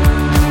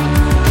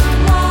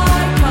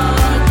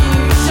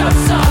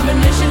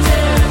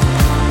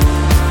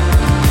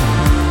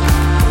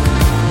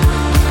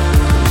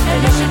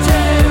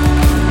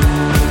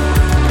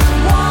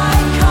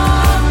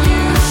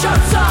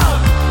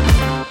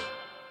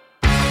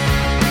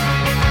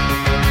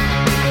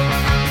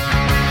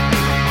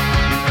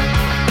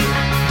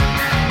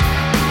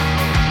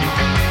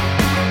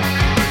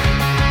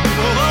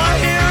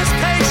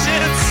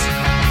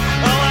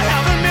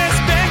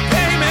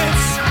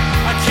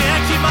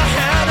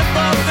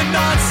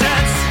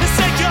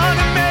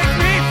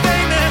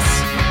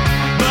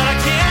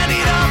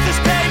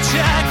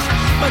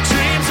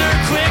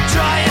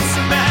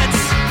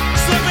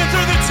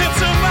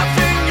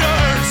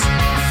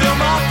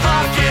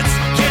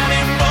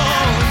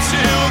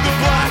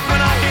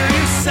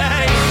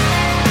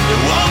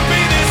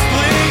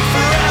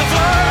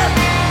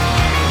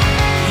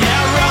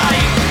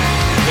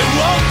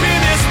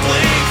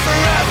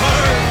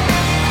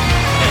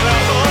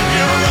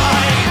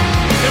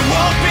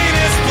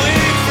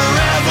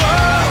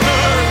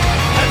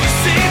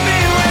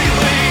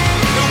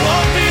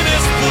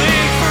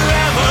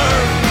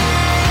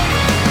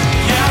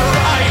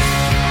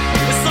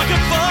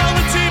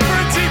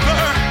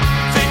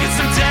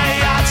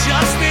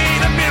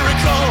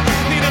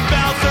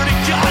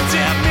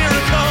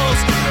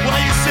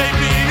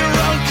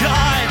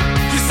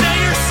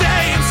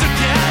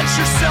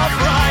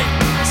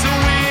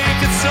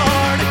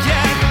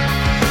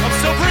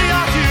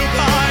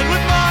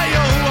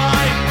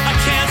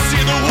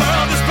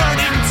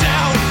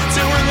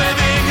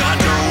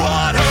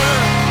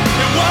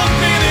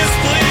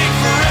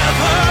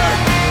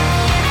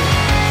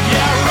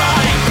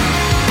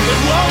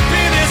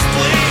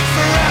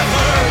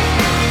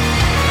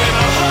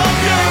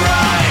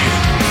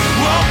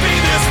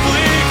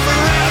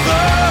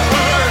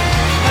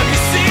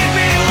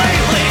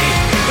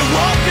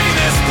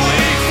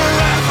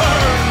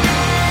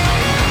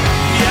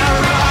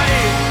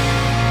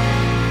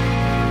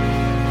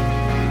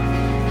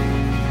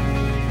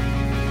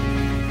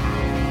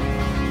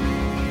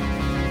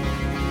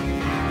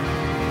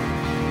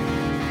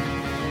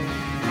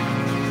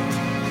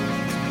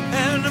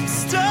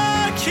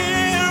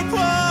 keep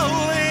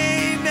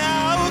pulling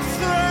out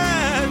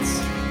threads.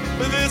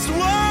 This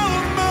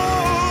won't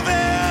move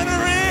in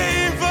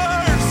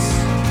reverse.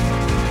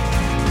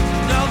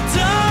 I'll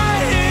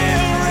die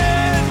here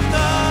in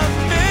the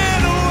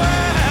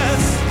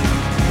Midwest.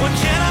 What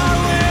can I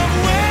live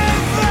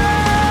with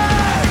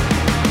that?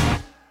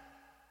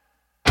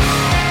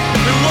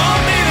 It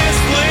won't be this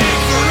bleak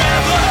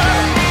forever.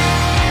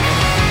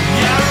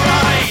 Yeah,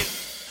 right.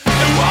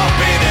 It won't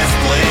be this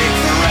bleak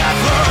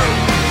forever.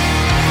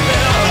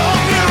 And I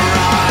hope you're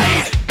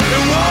right.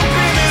 It won't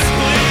be this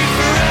bleak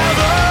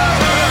forever.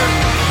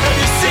 Have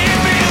you seen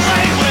me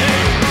lately?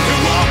 It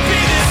won't be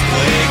this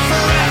bleak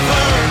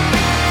forever.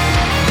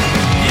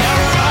 Yeah,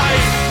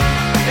 right.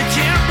 It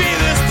can't be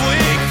this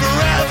bleak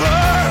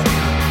forever.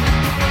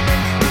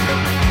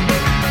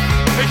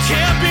 It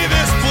can't be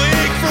this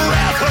bleak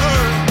forever.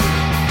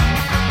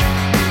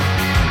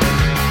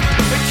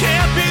 It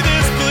can't be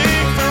this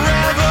bleak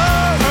forever.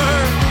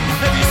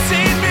 Have you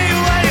seen me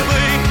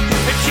lately?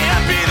 It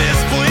can't be this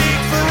bleak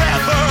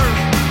forever.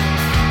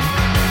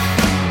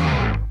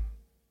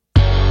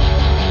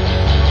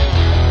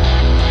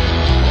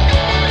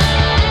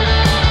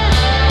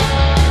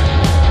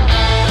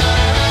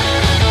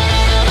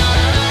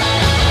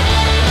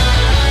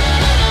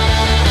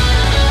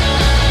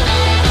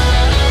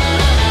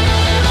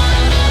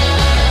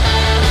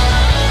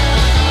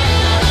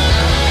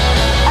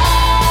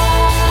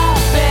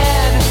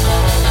 Been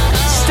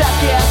stuck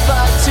here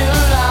for too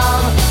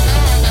long,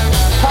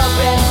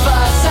 hoping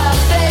for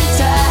something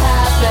to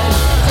happen,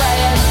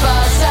 praying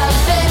for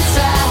something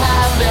to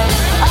happen.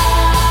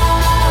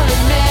 I'll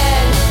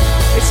admit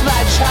it's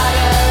much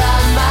harder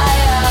on my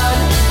own.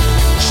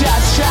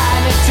 Just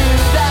trying to do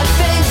the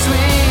things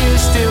we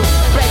used to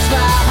breaks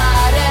my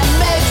heart and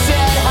makes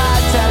it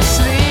hard to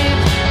sleep.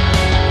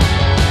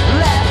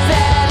 Less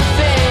than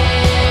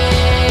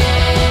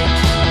think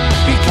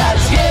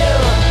because you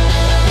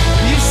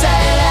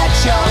say that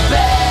you're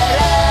better.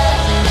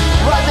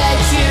 What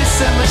makes you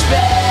so much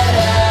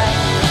better?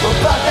 We're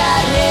both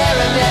out here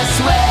in this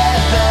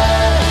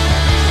weather.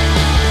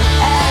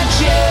 And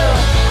you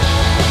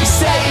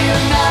say you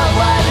know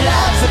what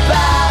love's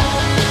about.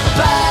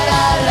 But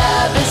our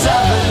love is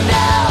over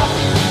now.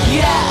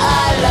 Yeah,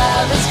 our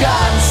love has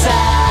gone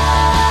south.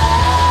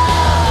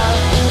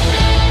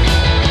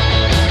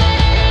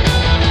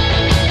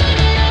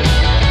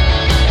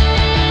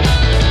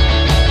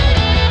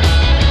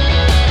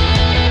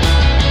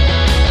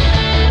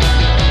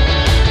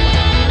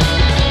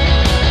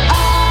 I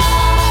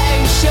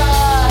ain't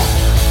sure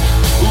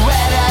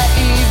where to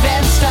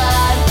even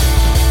start.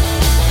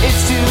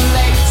 It's too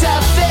late to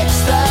fix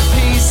the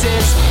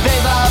pieces.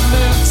 They've all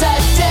moved to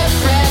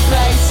different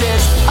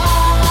places.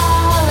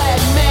 I'll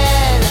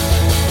admit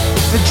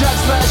the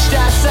drugs pushed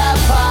us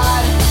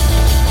apart,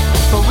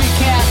 but we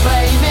can't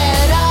blame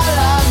it all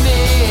on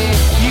me.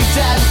 You've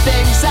done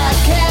things I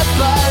can't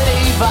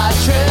believe are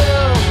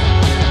true.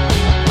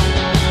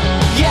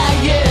 Yeah,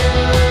 you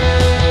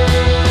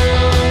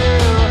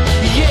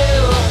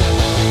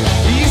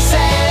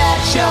say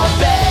that you're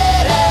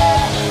better.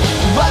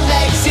 What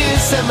makes you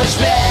so much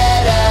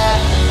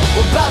better?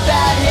 We're both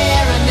out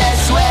here in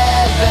this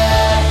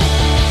weather.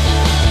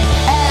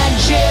 And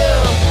you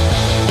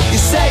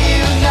say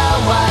you know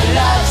what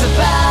love's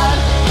about.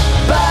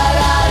 But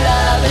our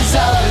love is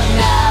over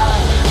now.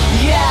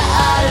 Yeah,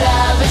 our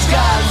love has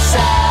gone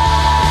south.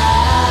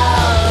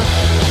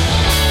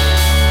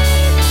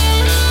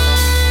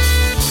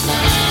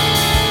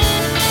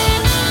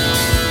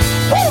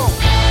 Woo!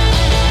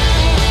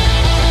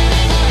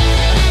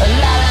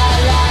 La la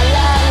la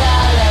la la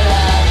la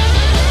la.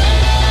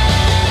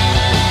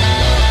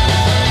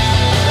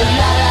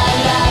 La la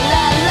la la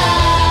la la.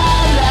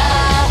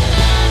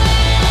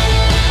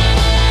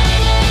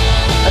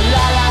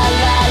 La la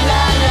la la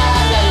la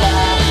la la.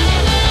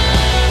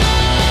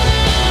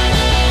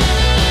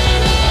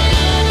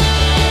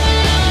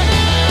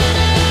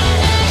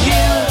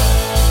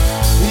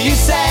 You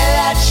say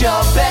that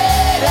you're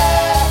better.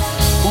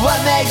 What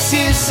makes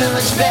you so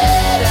much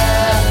better?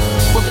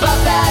 We're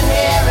both out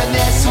here in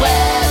this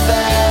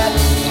weather.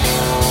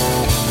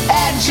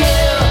 And you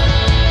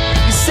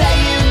say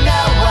you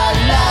know what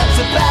love's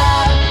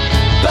about.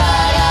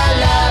 But our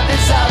love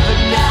is over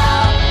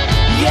now.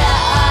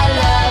 Yeah, our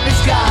love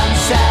is gone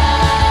south.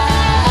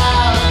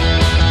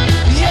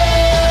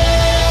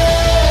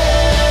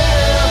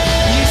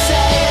 You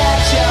say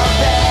that you're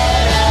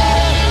better.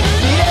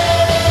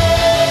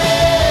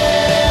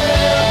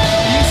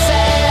 You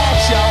say that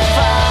you're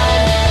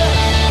fine.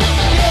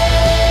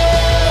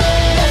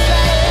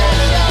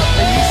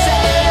 You say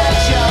that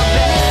you're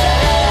better.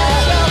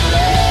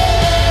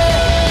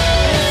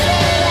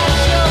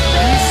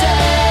 You say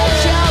that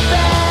you're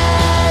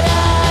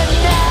better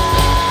now.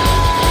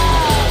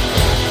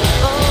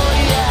 Oh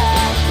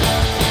yeah.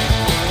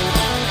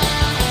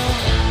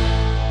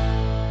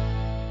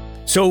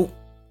 So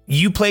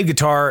you played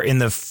guitar in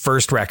the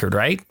first record,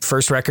 right?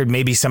 First record,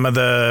 maybe some of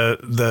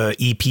the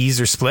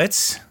EPs or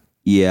splits.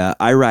 Yeah,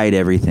 I write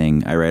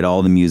everything. I write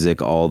all the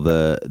music, all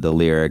the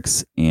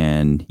lyrics,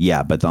 and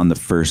yeah. But on the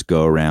first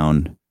go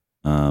around,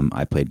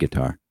 I played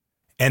guitar.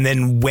 And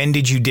then when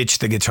did you ditch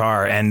the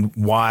guitar, and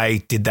why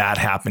did that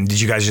happen? Did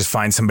you guys just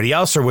find somebody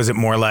else, or was it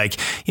more like,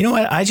 you know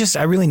what,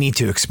 I really need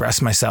to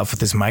express myself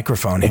with this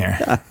microphone here?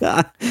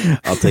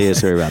 I'll tell you a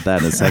story about that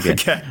in a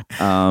second. Okay.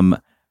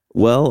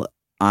 Well,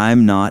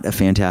 I'm not a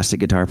fantastic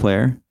guitar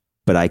player,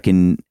 but I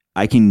can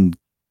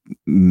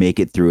make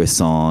it through a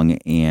song,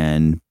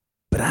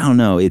 but I don't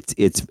know.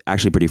 It's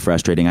actually pretty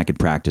frustrating. I could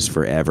practice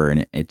forever,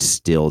 and it's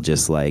still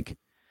just like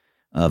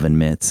oven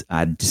mitts.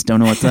 I just don't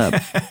know what's up.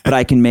 But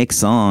I can make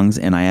songs,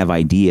 and I have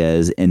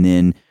ideas. And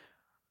then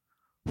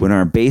when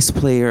our bass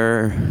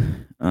player,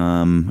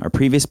 our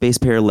previous bass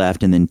player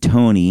left, and then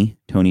Tony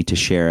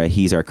Teixeira,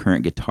 he's our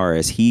current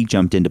guitarist. He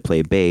jumped in to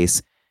play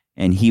bass,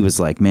 and he was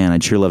like, "Man,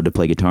 I'd sure love to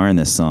play guitar in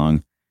this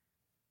song."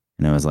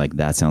 And I was like,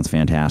 "That sounds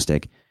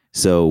fantastic."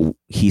 So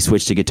he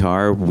switched to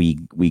guitar. We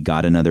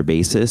got another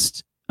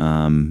bassist,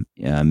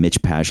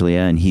 Mitch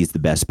Paglia, and he's the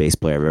best bass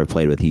player I've ever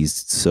played with. He's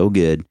so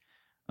good.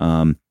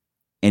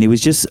 And it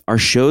was just, our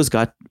shows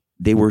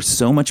they were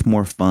so much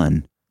more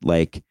fun.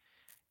 Like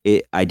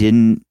I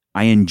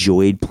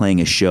enjoyed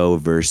playing a show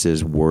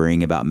versus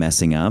worrying about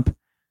messing up.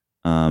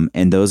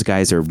 And those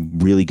guys are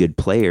really good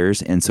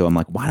players. And so I'm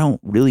like, why don't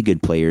really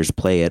good players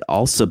play it?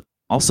 I'll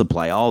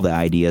supply all the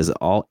ideas,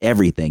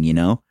 everything, you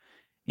know,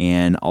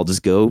 and I'll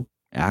just go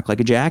act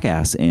like a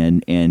jackass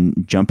and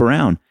jump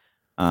around.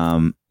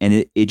 And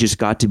it just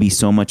got to be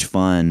so much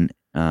fun,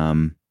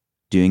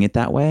 doing it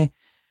that way.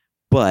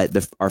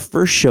 But our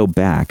first show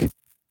back,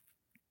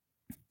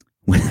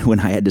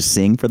 when I had to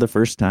sing for the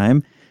first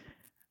time,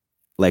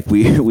 like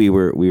we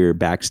were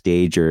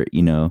backstage, or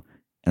you know,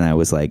 and I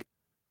was like,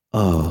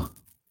 "Oh,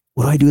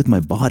 what do I do with my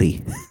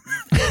body?"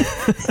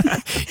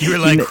 You were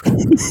like,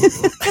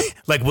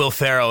 like Will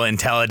Ferrell in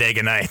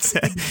Talladega Nights.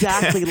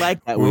 Exactly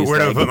like that. Where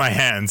do I put my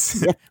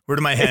hands? Yeah. Where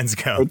do my hands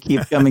go? They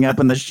keep coming up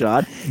in the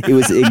shot. It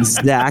was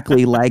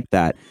exactly like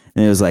that,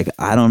 and it was like,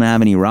 I don't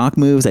have any rock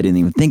moves. I didn't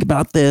even think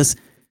about this.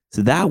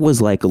 So that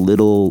was like a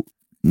little,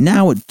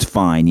 now it's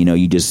fine. You know,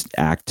 you just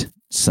act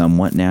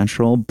somewhat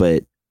natural.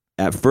 But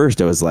at first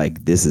I was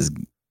like, this is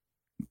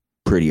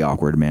pretty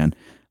awkward, man.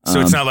 So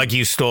it's not like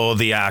you stole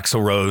the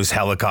Axl Rose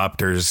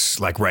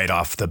Helicopters like right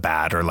off the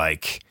bat, or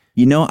like,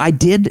 you know, I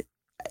did,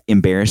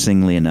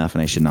 embarrassingly enough,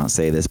 and I should not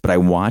say this, but I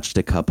watched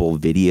a couple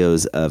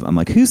videos I'm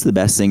like, who's the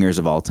best singers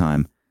of all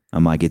time?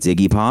 I'm like, it's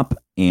Iggy Pop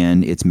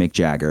and it's Mick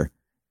Jagger.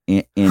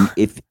 And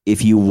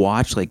if you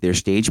watch like their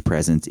stage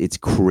presence, it's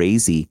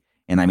crazy.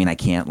 And I mean, I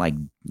can't like,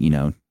 you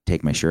know,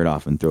 take my shirt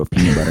off and throw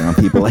peanut butter on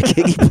people like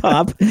Iggy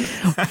Pop,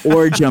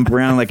 or jump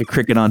around like a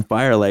cricket on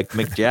fire like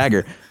Mick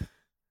Jagger.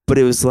 But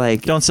it was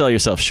like, don't sell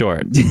yourself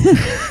short.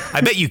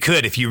 I bet you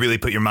could if you really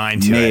put your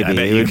mind to it. I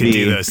bet you could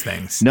do those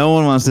things. No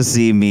one wants to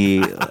see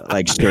me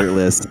like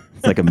shirtless.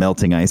 It's like a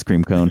melting ice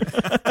cream cone.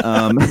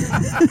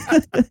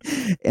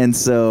 And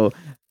so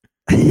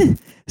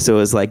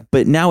it's like,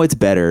 but now it's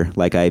better.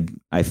 Like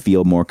I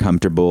feel more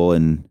comfortable,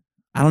 and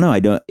I don't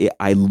know.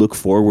 I look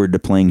forward to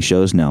playing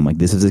shows now. I'm like,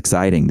 this is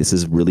exciting. This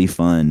is really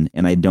fun.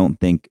 And I don't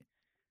think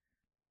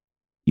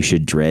you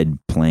should dread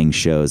playing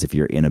shows if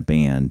you're in a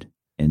band.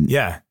 And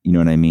yeah, you know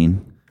what I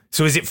mean?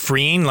 So is it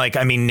freeing? Like,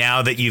 I mean,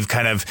 now that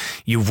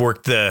you've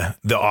worked the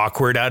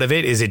awkward out of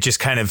it, is it just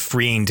kind of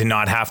freeing to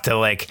not have to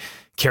like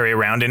carry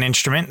around an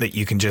instrument, that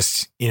you can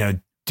just, you know,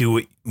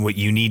 do what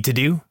you need to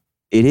do?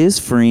 It is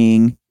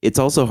freeing. It's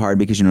also hard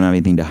because you don't have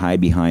anything to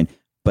hide behind.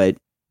 But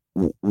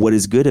what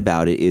is good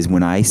about it is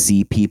when I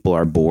see people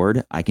are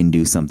bored, I can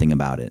do something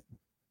about it.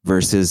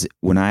 Versus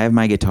when I have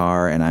my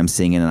guitar and I'm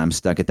singing and I'm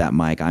stuck at that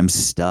mic, I'm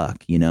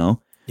stuck, you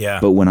know? Yeah.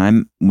 But when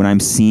I'm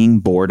seeing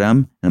boredom,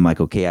 and I'm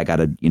like, okay, I got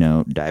to, you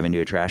know, dive into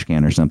a trash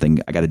can or something.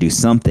 I got to do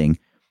something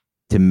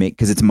to make,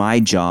 because it's my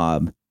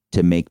job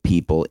to make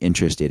people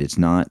interested. It's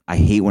not, I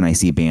hate when I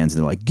see bands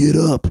and they're like, get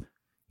up,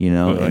 you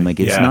know, and like,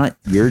 it's not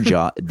your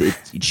job.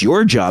 It's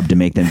your job to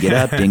make them get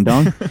up, ding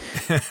dong.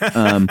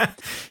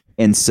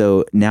 And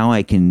so now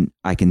I can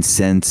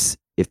sense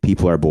if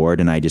people are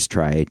bored, and I just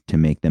try to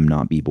make them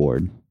not be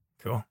bored.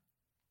 Cool.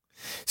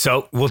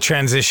 So we'll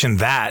transition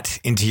that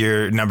into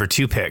your number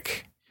 2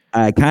 pick.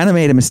 I kind of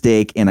made a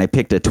mistake, and I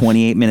picked a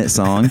 28-minute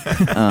song.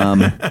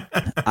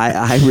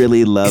 I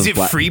really love. Is it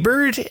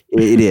Freebird?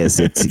 It is.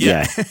 It's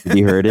yeah.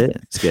 You heard it.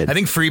 It's good. I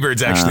think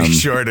Freebird's actually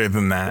shorter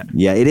than that.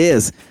 Yeah, it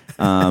is.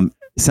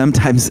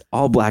 Sometimes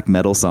all black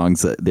metal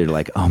songs, they're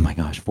like, oh my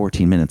gosh,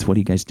 14 minutes. What are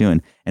you guys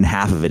doing? And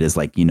half of it is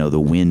like, you know,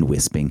 the wind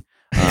wisping.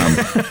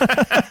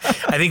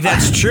 I think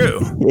that's true.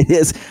 It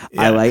is.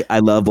 Yeah. I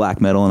love black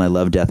metal and I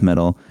love death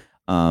metal.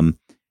 And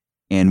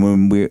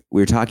when we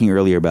were talking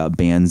earlier about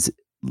bands,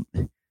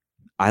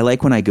 I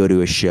like when I go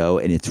to a show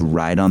and it's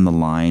right on the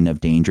line of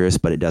dangerous,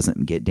 but it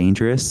doesn't get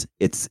dangerous.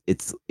 It's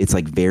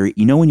like very,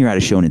 you know, when you're at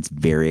a show and it's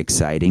very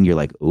exciting, you're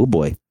like, oh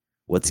boy,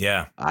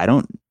 I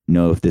don't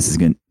know if this is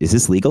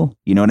this legal?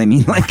 You know what I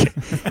mean? Like,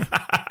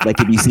 like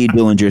if you see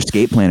Dillinger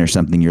Escape Plan or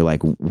something, you're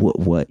like,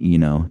 what, you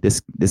know,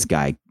 this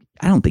guy,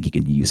 I don't think you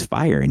can use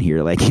fire in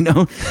here, like,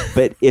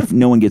 but if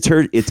no one gets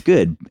hurt, it's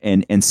good.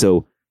 And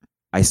so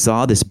I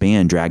saw this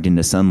band, Dragged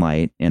Into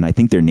Sunlight, and I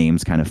think their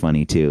name's kind of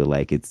funny too.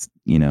 Like it's,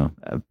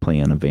 a play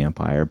on a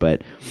vampire,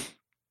 but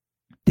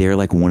they're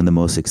like one of the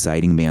most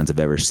exciting bands I've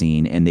ever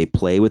seen. And they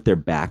play with their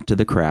back to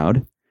the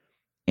crowd,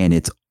 and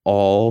it's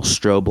all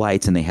strobe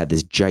lights, and they had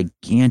this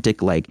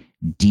gigantic like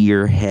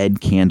deer head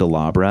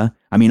candelabra.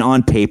 I mean,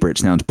 on paper, it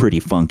sounds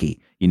pretty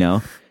funky,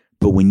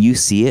 but when you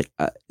see it,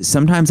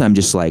 sometimes I'm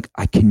just like,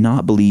 I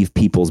cannot believe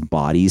people's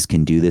bodies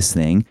can do this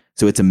thing.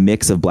 So it's a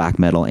mix of black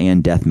metal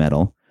and death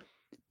metal,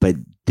 but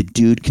the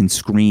dude can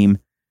scream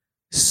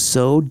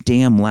so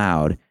damn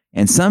loud.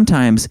 And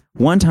sometimes,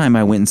 one time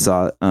I went and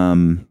saw,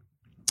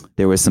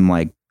 there was some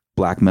like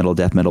black metal,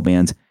 death metal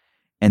bands,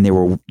 and they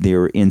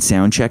were in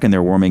sound check and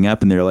they're warming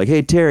up, and they're like,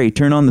 "Hey Terry,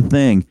 turn on the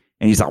thing,"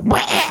 and he's like,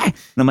 "Wah!" And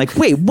I'm like,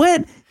 "Wait,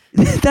 what?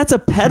 That's a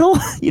pedal?"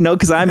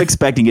 Because I'm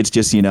expecting it's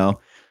just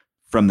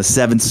from the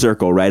seventh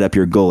circle right up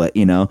your gullet,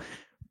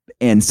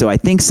 And so I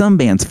think some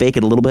bands fake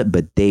it a little bit,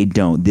 but they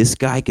don't. This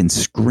guy can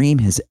scream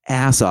his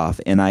ass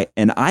off, and I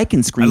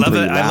can scream pretty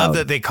loud. I love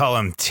that they call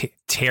him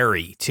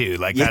Terry too.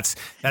 Like that's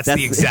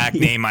the exact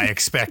name I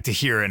expect to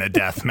hear in a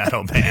death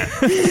metal band.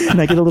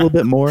 And I get a little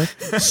bit more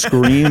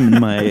scream in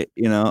my,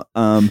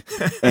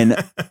 and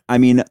I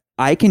mean,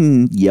 I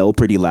can yell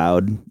pretty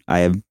loud.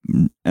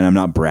 And I'm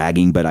not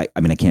bragging, but I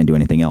can't do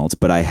anything else,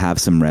 but I have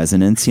some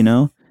resonance,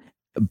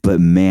 But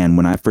man,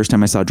 when first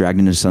time I saw Dragged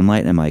Into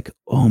Sunlight, I'm like,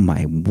 oh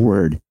my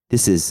word,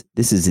 this is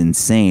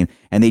insane.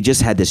 And they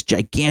just had this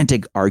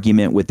gigantic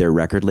argument with their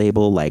record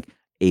label, like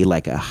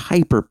a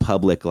hyper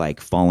public, like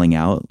falling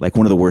out, like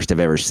one of the worst I've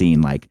ever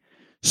seen, like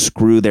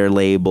screw their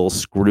label,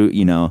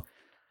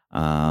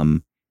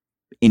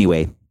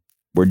 anyway,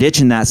 we're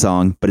ditching that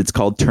song, but it's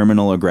called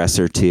Terminal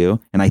Aggressor 2.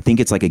 And I think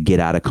it's like a get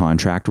out of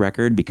contract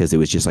record because it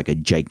was just like a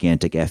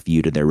gigantic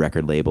FU to their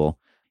record label.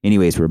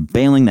 Anyways, we're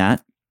bailing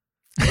that.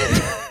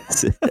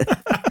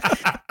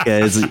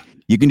 Because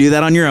you can do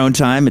that on your own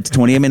time. It's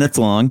 28 minutes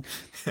long.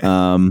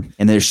 And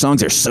their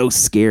songs are so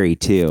scary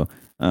too.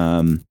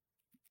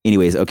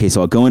 Anyways, okay,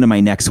 so I'll go into my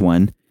next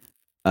one.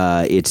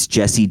 It's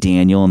Jesse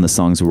Daniel, and the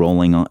song's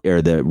Rolling On,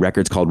 or the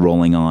record's called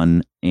Rolling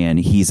On, and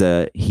he's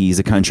a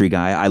country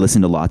guy. I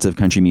listen to lots of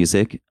country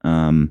music,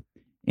 and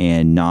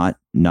not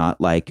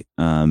like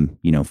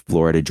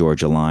Florida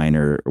Georgia Line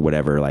or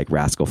whatever, like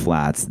Rascal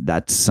Flatts.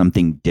 That's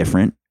something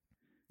different.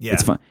 Yeah.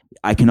 It's fun.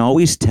 I can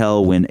always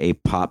tell when a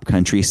pop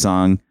country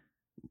song,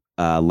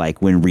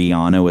 like when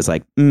Rihanna was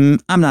like, I'm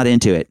not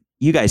into it.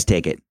 You guys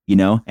take it,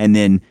 and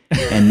then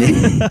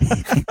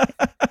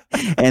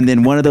and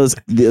then one of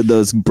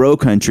those bro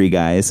country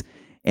guys,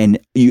 and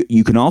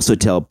you can also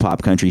tell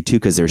pop country too,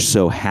 because they're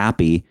so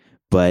happy.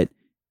 But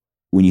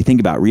when you think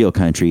about real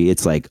country,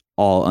 it's like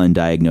all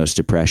undiagnosed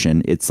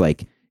depression. It's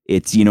like,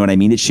 it's, you know what I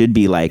mean? It should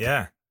be like,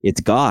 it's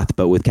goth,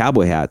 but with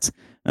cowboy hats.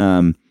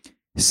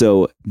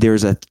 So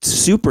there's a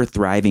super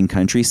thriving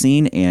country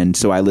scene. And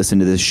so I listen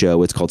to this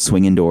show. It's called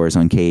Swinging Doors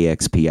on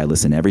KEXP. I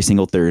listen every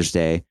single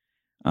Thursday.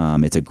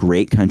 It's a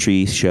great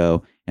country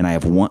show. And I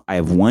have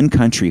one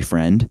country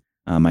friend,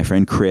 my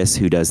friend Chris,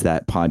 who does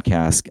that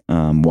podcast,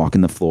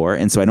 Walking the Floor.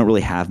 And so I don't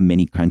really have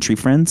many country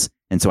friends.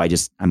 And so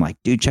I'm like,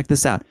 dude, check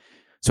this out.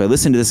 So I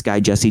listened to this guy,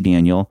 Jesse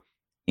Daniel,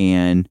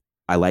 and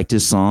I liked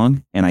his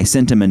song. And I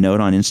sent him a note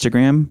on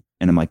Instagram,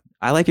 and I'm like,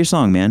 I like your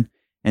song, man.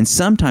 And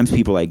sometimes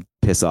people like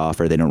piss off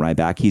or they don't write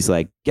back. He's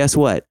like, guess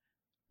what?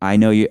 I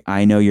know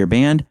your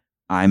band.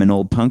 I'm an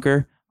old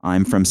punker.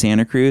 I'm from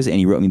Santa Cruz. And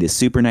he wrote me this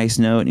super nice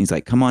note. And he's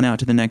like, come on out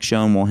to the next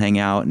show and we'll hang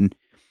out.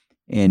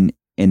 And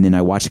then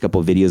I watched a couple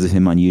of videos of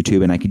him on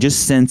YouTube, and I could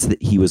just sense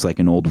that he was like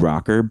an old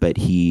rocker, but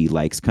he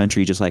likes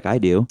country just like I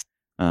do.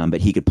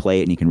 But he could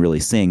play it and he can really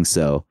sing.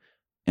 So,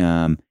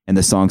 and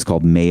the song's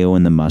called Mayo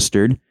and the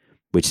Mustard,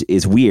 which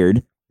is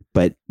weird,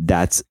 but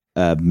that's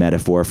a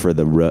metaphor for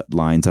the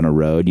lines on a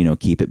road,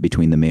 keep it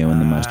between the mayo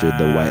and the mustard,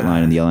 the white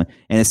line and the yellow line.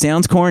 And it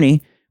sounds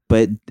corny,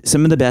 but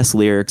some of the best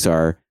lyrics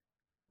are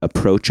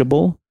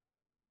approachable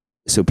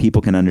so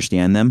people can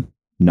understand them,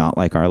 not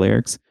like our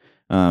lyrics.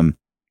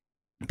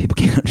 People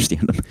can't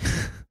understand them.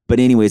 But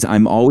anyways,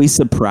 I'm always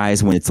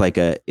surprised when it's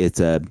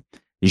a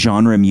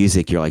genre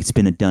music. You're like, it's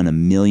been done a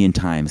million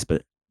times,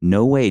 but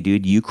no way,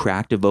 dude, you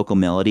cracked a vocal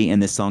melody,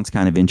 and this song's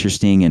kind of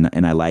interesting,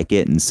 and I like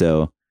it. And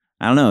so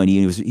I don't know. And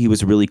he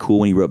was really cool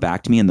when he wrote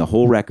back to me, and the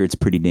whole record's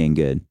pretty dang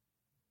good.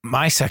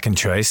 My second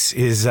choice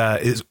is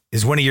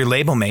one of your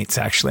label mates,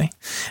 actually.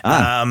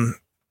 It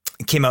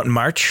came out in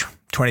March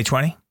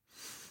 2020.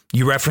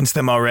 You referenced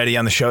them already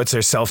on the show. It's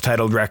their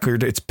self-titled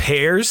record. It's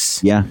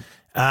Pairs. Yeah.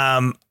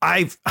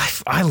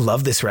 I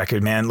love this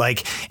record, man.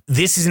 Like,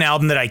 this is an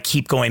album that I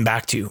keep going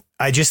back to.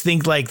 I just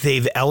think like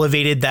they've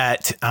elevated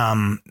that.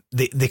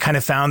 They kind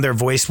of found their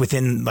voice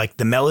within like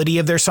the melody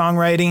of their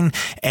songwriting,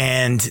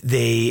 and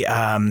they,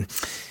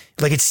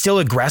 like, it's still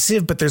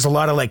aggressive, but there's a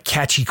lot of like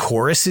catchy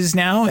choruses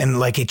now. And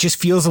like, it just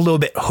feels a little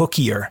bit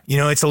hookier,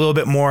 it's a little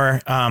bit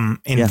more,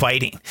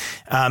 inviting.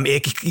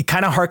 It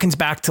kind of harkens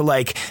back to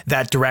like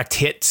that Direct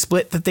Hit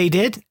split that they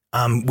did.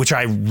 which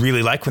I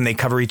really like when they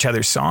cover each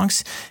other's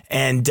songs.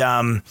 And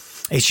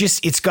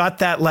it's got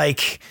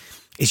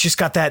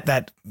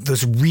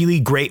those really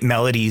great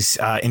melodies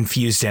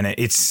infused in it.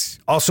 It's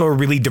also a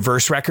really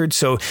diverse record,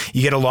 so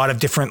you get a lot of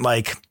different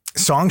like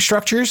song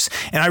structures,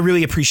 and I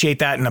really appreciate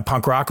that in a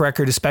punk rock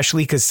record,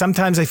 especially because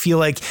sometimes I feel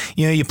like,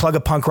 you know, you plug a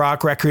punk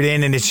rock record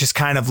in and it's just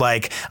kind of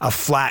like a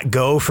flat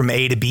go from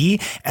A to B,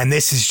 and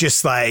this is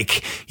just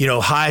like, you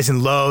know, highs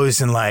and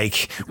lows and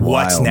like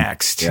what's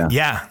next.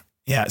 Yeah.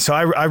 So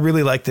I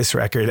really like this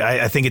record.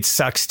 I think it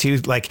sucks too.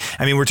 Like,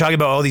 I mean, we're talking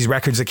about all these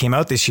records that came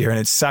out this year, and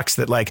it sucks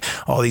that like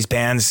all these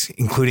bands,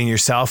 including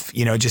yourself,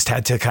 you know, just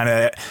had to kind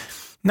of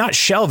not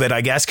shelve it,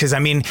 I guess. Cause I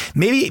mean,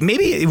 maybe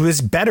it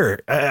was better.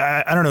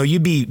 I don't know.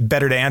 You'd be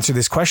better to answer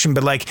this question,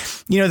 but like,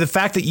 you know, the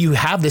fact that you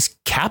have this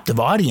captive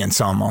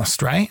audience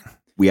almost, right?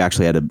 We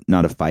actually had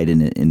not a fight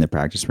in the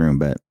practice room,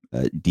 but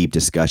a deep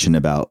discussion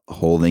about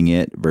holding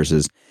it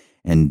versus,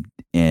 and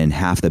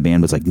half the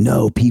band was like,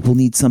 no, people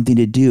need something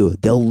to do.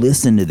 They'll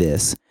listen to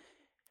this.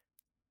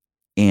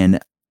 And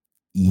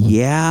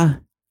yeah,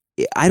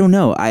 I don't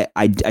know.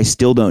 I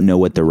still don't know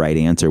what the right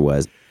answer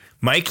was.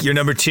 Mike, your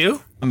number 2?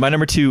 My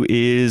number 2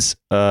 is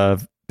a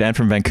band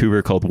from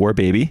Vancouver called War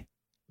Baby.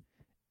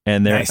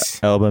 And their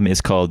album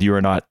is called You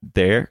Are Not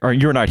There, or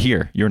You're Not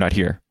Here. You're Not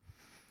Here.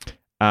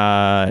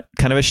 Kind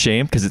of a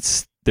shame because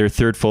it's their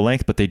third full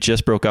length, but they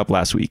just broke up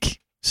last week.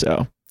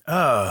 So,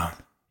 they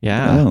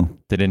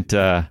didn't,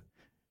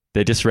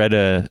 they just read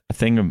a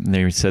thing. And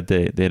they said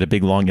they had a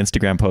big long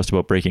Instagram post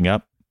about breaking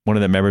up. One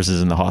of the members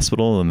is in the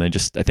hospital, and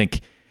this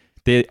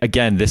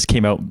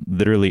came out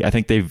literally, I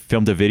think they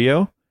filmed a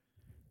video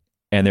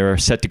and they were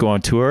set to go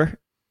on tour,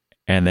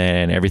 and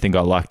then everything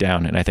got locked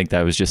down. And I think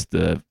that was just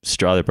the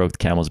straw that broke the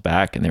camel's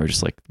back, and they were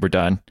just like, we're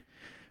done.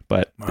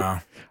 But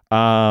I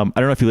don't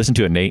know if you listened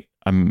to it, Nate.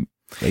 I'm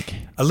like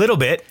a little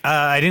bit.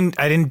 I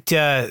didn't,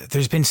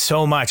 there's been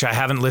so much. I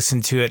haven't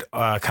listened to it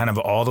kind of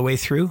all the way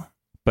through.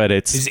 But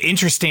it's an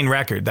interesting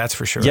record, that's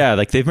for sure. Yeah,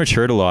 like they've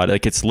matured a lot.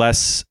 Like it's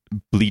less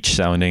Bleach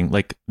sounding.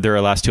 Like their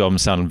last 2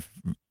 albums sound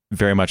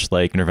very much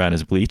like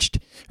Nirvana's Bleach.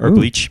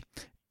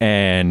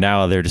 And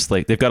now they're just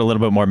like, they've got a little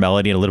bit more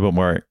melody and a little bit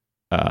more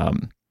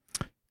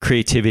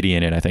creativity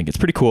in it. I think it's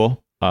pretty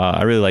cool.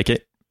 I really like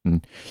it.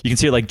 And you can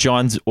see like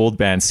John's old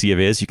band Sea of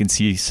Is. You can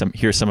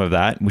hear some of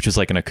that, which is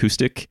like an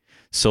acoustic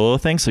solo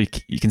thing. So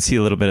you can see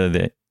a little bit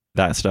of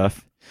that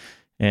stuff.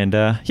 And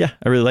I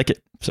really like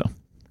it. So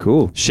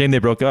cool. Shame they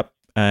broke up.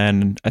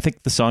 And I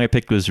think the song I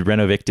picked was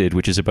Renovicted,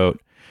 which is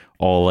about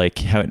all like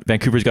how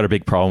Vancouver's got a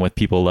big problem with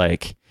people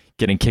like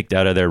getting kicked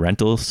out of their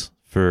rentals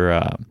for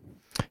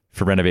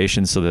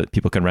renovations so that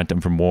people can rent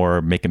them for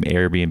more, make them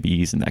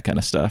Airbnbs and that kind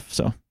of stuff.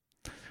 So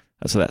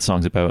that's what that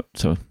song's about.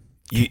 So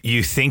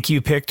you think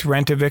you picked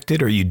Rent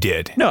Evicted, or you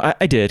did? No,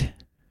 I did.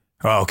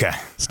 Oh, okay.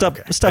 Stop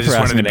I just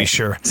wanted to be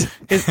sure.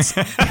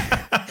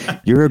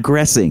 You're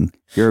aggressing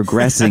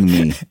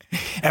me.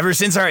 Ever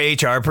since our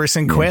HR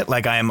person quit,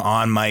 like I am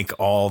on Mike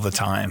all the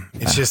time.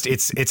 It's just,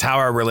 it's how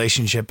our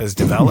relationship has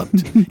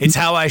developed. It's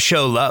how I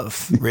show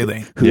love,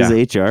 really. Who's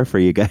HR for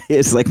you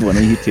guys? Like one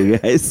of you two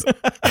guys.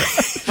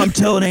 I'm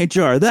telling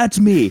HR, that's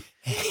me.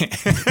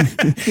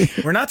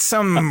 We're not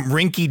some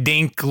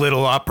rinky-dink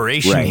little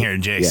operation here,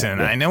 Jason.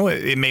 Yeah. I know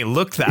it may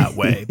look that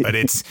way, but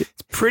it's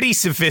pretty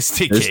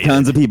sophisticated. There's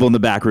tons of people in the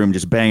back room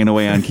just banging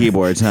away on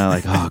keyboards. And I'm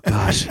like, oh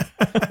gosh,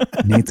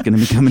 Nate's going to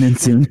be coming in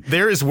soon.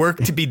 There is work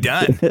to be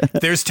done.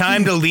 There's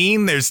time to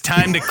lean. There's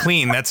time to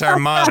clean. That's our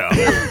motto.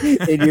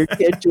 In your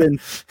kitchen.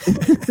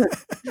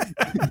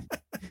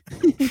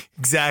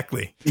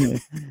 Exactly. Yeah.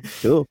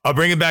 Cool. I'll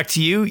bring it back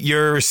to you.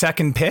 Your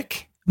second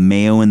pick?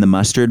 Mayo and the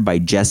Mustard by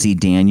Jesse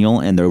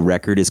Daniel, and the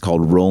record is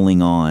called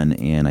Rolling On,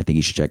 and I think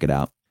you should check it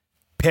out.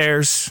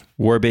 Pairs.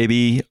 War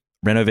Baby,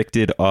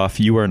 Renovicted off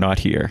You Are Not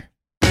Here.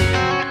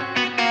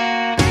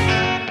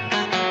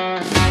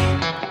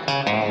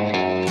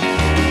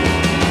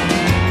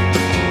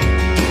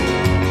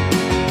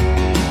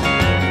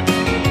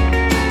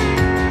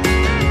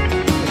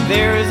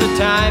 There was a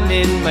time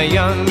in my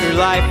younger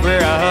life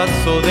where I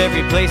hustled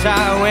every place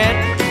I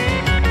went.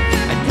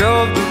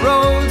 Drove the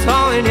roads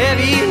hauling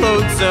heavy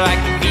loads so I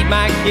could feed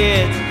my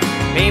kids,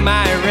 pay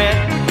my rent.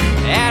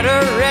 At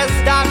a rest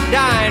stop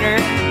diner,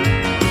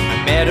 I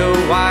met a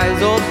wise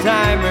old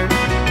timer.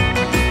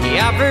 He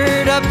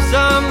offered up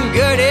some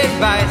good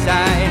advice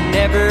I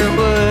never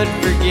would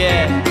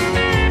forget.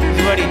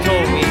 Here's what he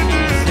told me.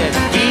 He said,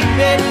 keep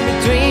it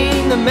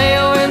between the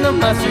mayo and the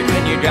mustard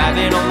when you're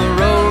driving on the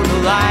road to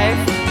life.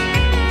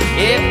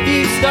 If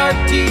you start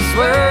to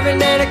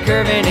swerving and a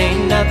curving,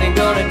 ain't nothing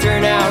gonna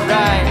turn out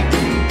right.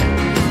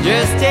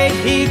 Just take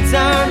heed,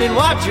 son, and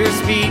watch your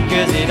speed,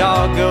 cause it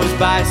all goes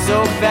by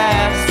so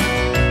fast.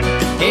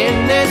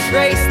 In this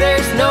race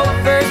there's no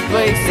first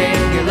place,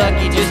 and you're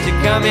lucky just to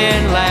come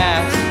in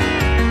last.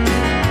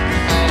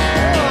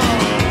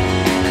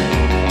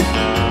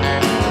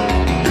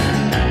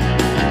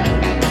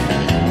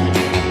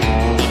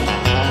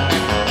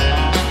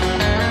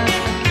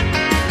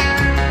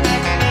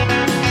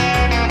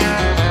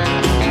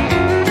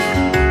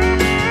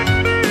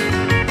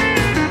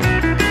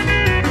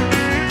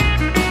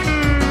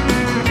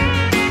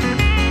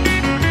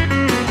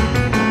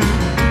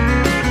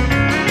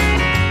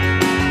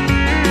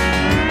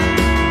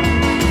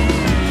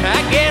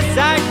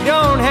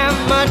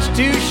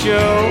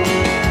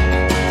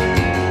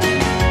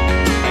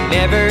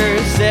 never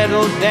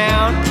settled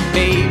down.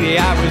 Baby,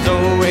 I was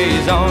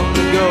always on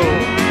the go.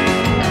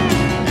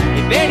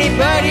 If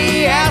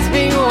anybody asks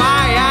me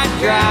why I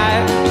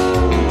drive,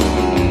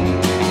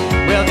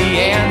 well, the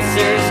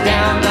answer's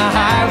down the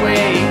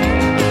highway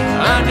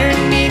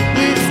underneath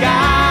blue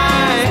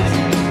skies.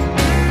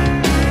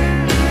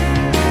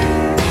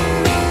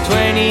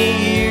 20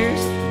 years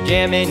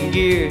jamming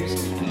gears,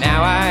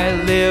 now I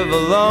live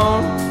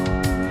alone.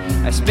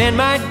 I spend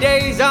my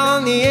days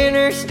on the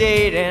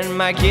interstate, and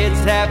my kids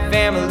have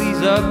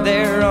families of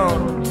their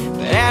own.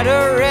 But at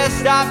a rest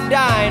stop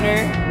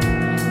diner,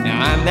 now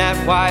I'm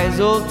that wise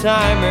old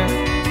timer,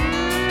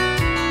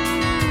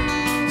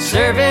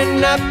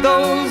 serving up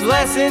those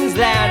lessons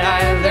that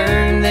I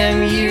learned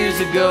them years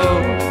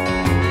ago.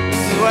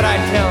 This is what I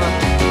tell them: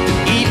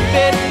 eat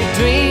fit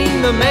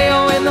between the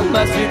mayo and the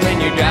mustard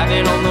when you're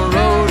driving on the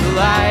road of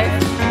life.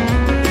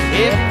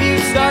 If you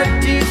start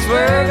to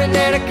swerve and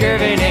then a curve,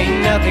 it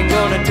ain't nothing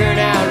gonna turn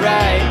out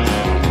right.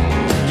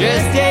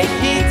 Just take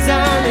heed,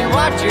 son, and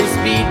watch your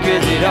speed,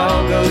 'cause it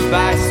all goes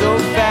by so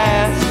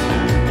fast.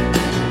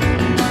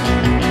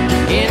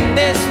 In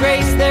this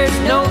race there's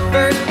no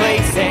first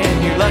place,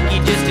 and you're lucky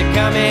just to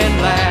come in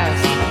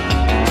last.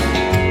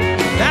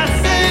 I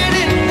said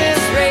in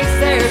this race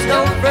there's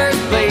no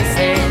first place,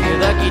 and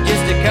you're lucky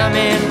just to come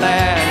in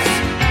last.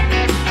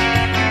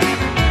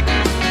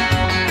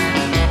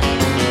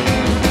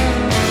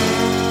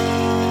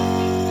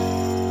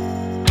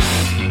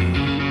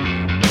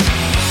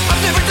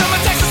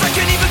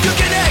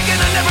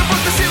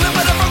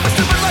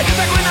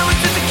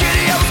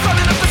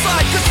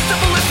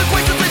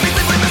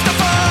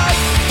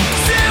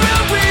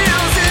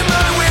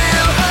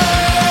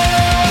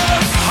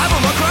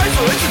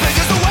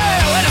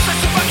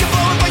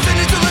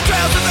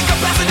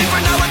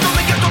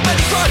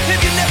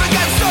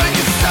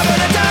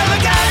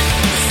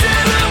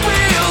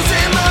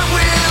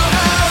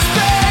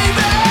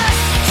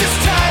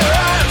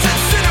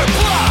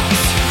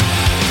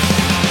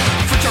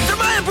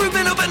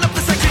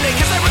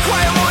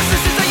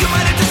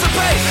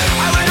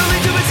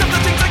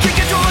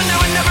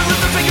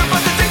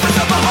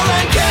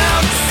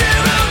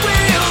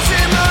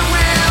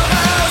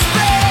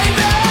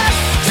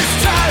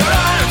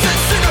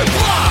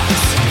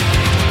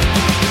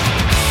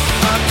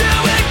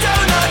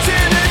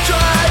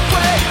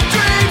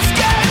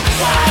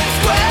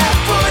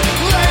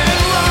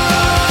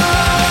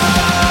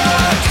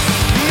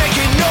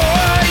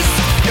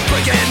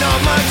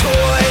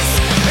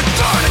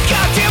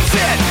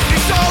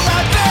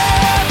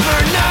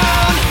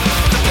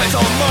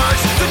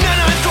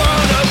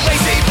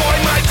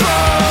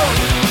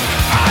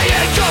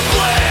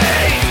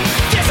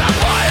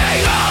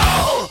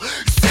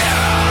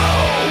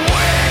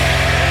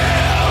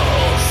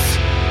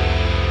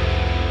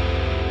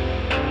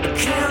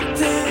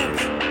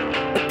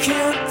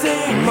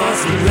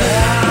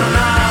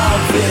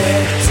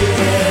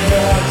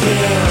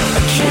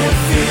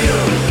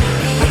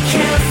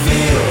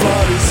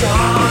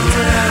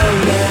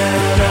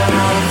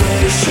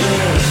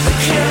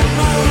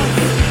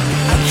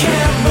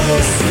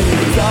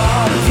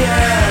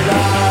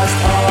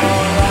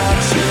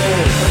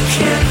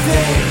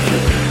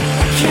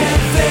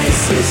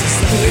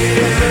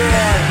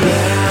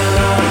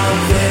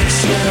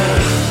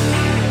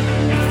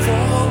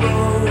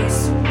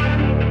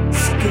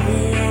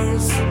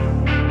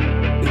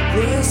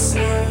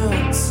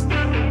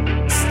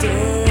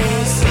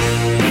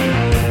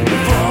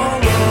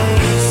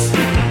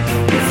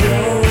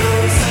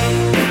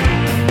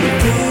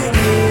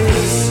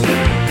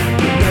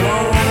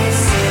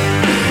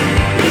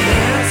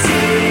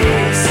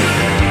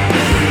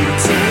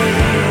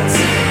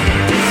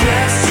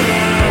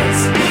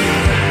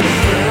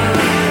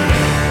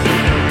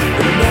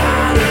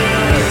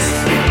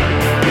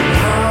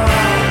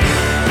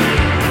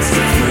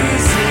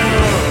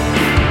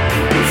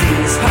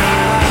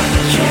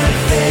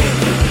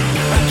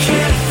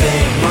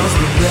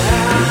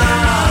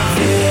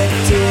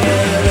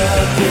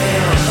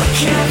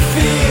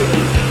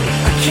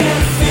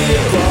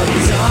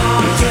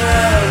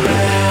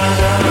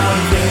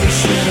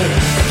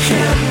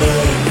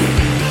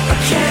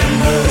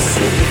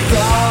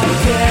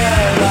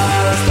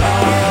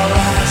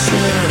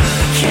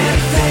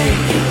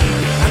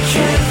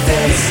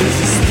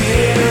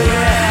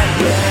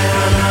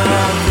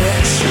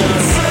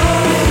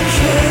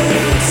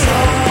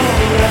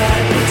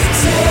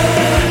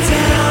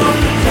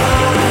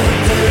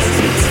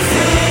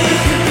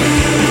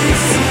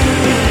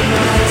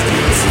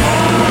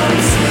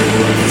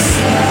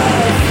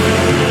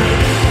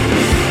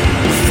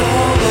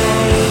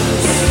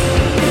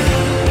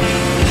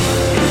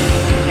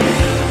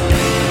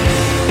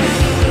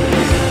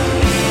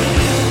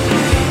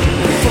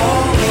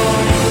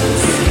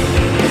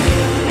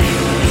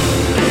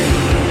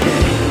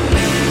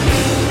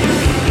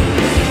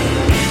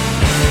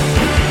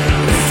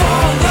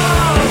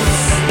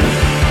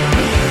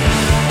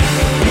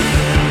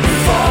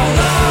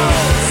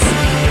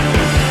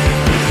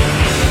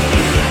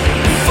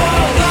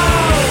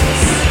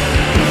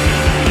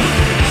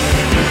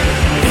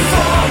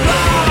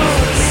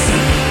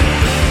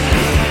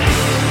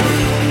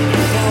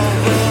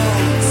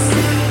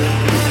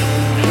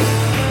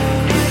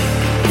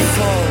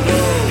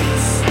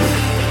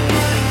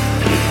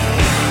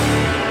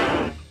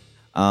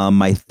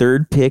 My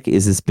third pick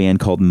is this band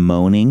called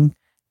Moaning,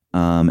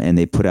 and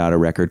they put out a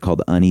record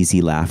called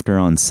Uneasy Laughter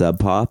on Sub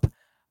Pop.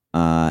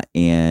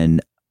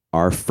 And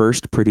our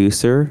first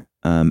producer,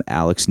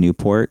 Alex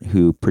Newport,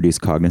 who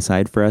produced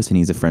Cognicide for us, and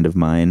he's a friend of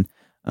mine.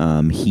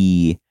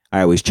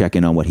 I always check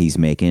in on what he's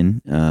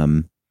making.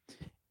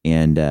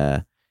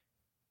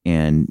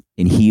 And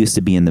he used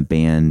to be in the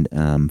band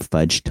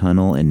Fudge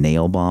Tunnel and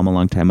Nail Bomb a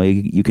long time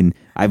ago.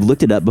 I've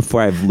looked it up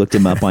before. I've looked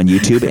him up on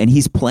YouTube, and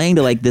he's playing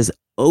to like this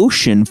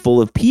ocean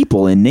full of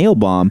people in Nail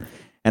Bomb.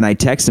 And I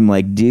text him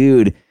like,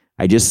 dude,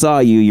 I just saw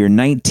you. You're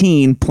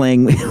 19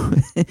 playing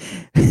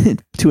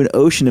to an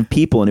ocean of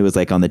people, and it was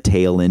like on the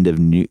tail end of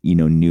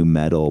new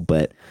metal.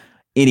 But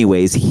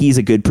anyways, he's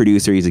a good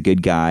producer. He's a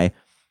good guy.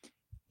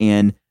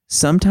 And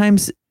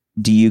sometimes,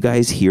 do you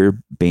guys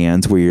hear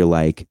bands where you're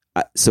like,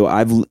 so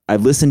I've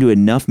listened to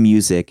enough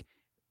music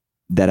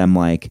that I'm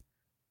like,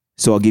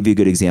 so I'll give you a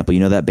good example. You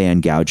know that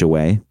band Gouge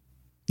Away?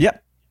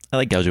 Yep, I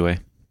like Gouge Away.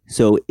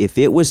 So if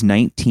it was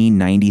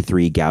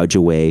 1993, Gouge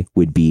Away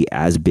would be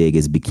as big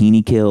as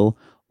Bikini Kill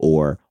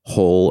or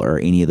Hole or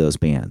any of those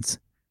bands,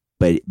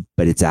 but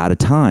it's out of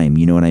time.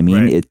 You know what I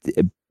mean?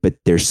 Right. But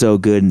they're so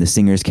good, and the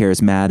singer's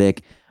charismatic.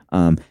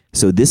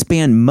 So this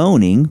band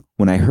Moaning,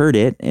 when I heard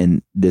it,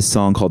 and this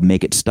song called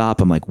Make It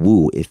Stop, I'm like,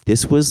 woo! If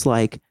this was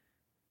like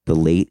the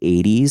late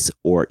 80s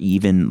or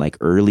even like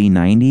early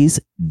 90s,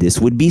 this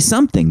would be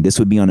something. This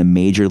would be on a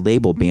major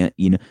label band,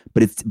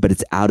 but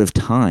it's out of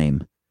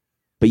time.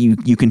 But you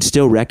can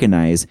still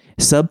recognize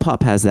Sub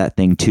Pop has that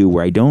thing too,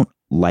 where I don't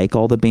like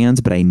all the bands,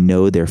 but I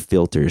know their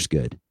filter's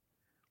good.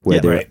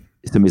 Where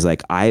somebody's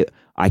like, I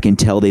can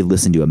tell they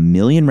listen to a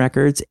million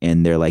records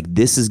and they're like,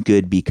 this is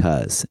good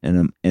because,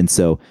 and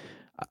so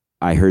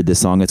I heard this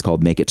song, it's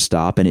called Make It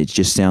Stop, and it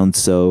just sounds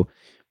so,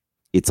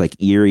 it's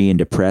like eerie and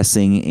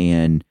depressing,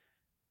 and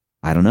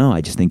I don't know.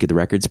 I just think the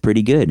record's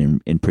pretty good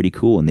and pretty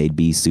cool, and they'd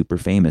be super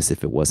famous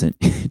if it wasn't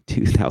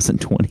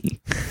 2020.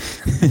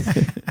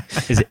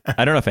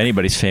 I don't know if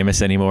anybody's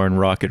famous anymore in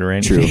rock or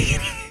anything.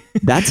 True.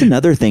 That's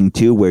another thing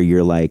too, where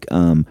you're like,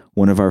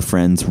 one of our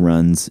friends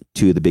runs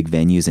two of the big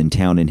venues in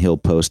town, and he'll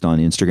post on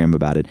Instagram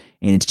about it,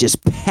 and it's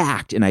just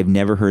packed, and I've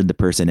never heard the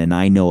person, and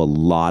I know a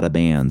lot of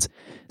bands.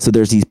 So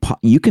there's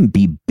you can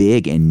be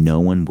big and no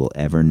one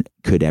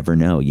could ever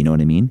know. You know what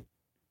I mean?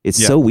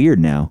 It's so weird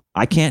now.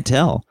 I can't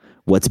tell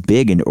what's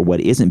big or what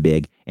isn't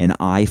big, and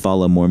I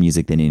follow more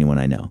music than anyone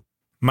I know.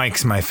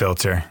 Mike's my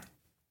filter.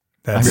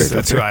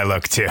 That's who I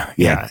look to.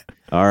 Yeah.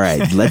 All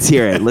right, let's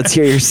hear it. Let's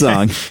hear your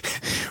song.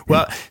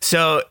 Well,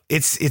 so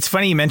it's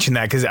funny you mentioned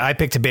that, because I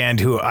picked a band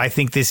who I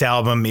think this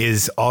album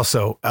is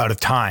also out of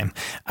time.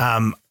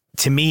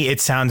 To me, it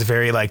sounds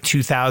very like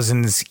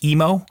 2000s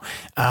emo.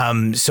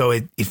 So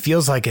it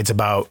feels like it's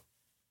about,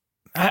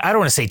 I don't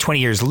want to say 20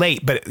 years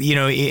late, but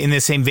in the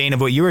same vein of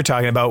what you were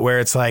talking about, where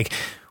it's like,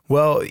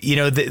 well,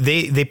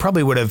 they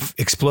probably would have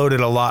exploded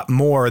a lot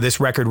more. This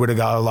record would have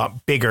got a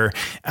lot bigger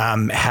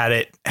had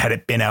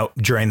it been out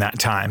during that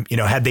time.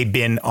 Had they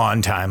been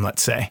on time,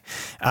 let's say.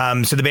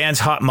 So the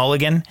band's Hot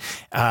Mulligan.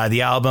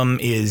 The album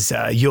is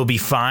You'll Be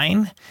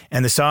Fine,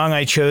 and the song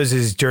I chose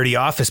is Dirty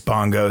Office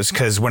Bongos,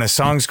 because when a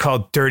song's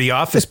called Dirty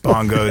Office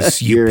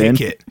Bongos, you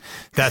pick it.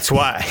 That's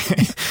why.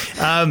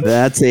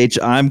 That's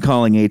I'm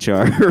calling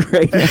HR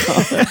right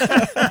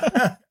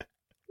now.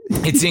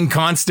 It's in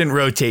constant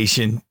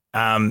rotation.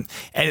 And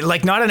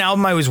like not an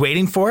album I was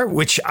waiting for,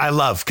 which I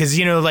love, because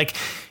like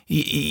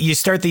you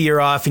start the year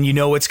off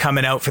and what's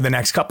coming out for the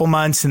next couple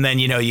months, and then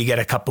you get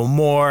a couple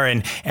more,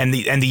 and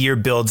the year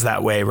builds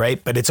that way,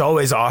 right? But it's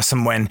always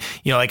awesome when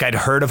like I'd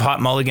heard of Hot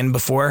Mulligan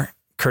before,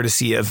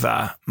 courtesy of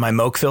my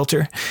Moke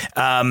filter,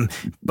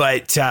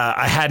 but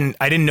I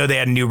didn't know they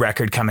had a new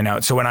record coming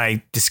out. So when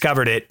I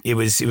discovered it, it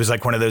was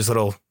like one of those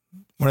little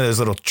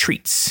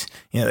treats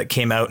that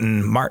came out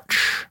in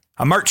March,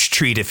 a March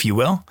treat, if you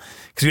will.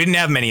 Because we didn't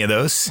have many of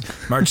those.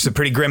 March is a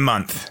pretty grim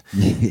month.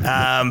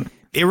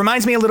 It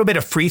reminds me a little bit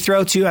of Free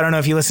Throw, too. I don't know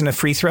if you listen to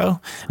Free Throw.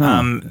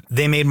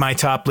 They made my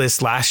top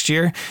list last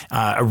year.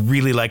 I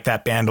really like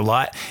that band a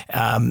lot.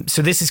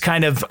 So this is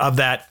kind of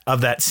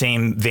that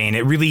same vein.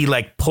 It really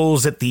like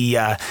pulls at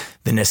the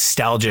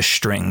nostalgia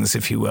strings,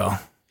 if you will.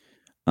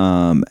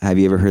 Have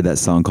you ever heard that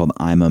song called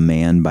I'm a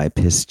Man by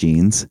Piss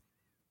Jeans?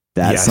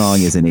 That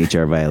song is an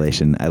HR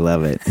violation. I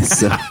love it. It's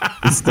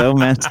so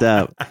messed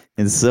up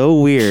and so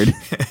weird.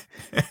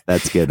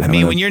 That's good. I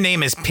mean, when your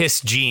name is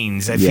Piss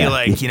Jeans, I feel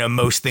like,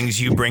 most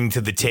things you bring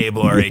to the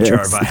table are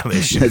HR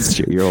violations. That's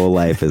true. Your whole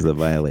life is a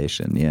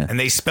violation. Yeah. And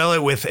they spell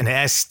it with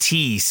an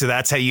ST. So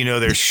that's how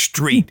they're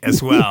street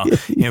as well.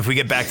 If we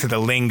get back to the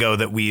lingo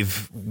that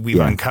we've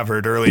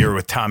uncovered earlier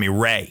with Tommy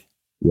Ray.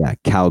 Yeah.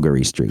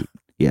 Calgary Street.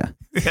 Yeah.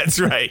 That's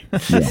right.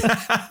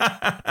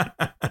 Yeah.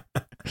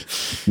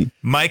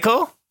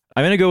 Michael?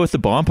 I'm going to go with the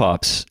Bomb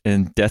Pops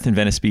in Death in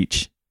Venice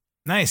Beach.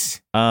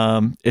 Nice.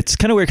 It's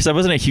kind of weird because I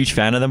wasn't a huge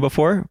fan of them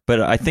before,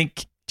 but I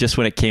think just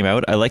when it came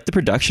out, I liked the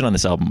production on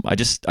this album. I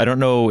don't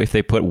know if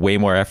they put way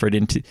more effort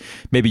into,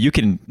 maybe you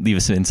can leave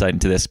us some insight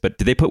into this, but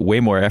did they put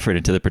way more effort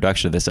into the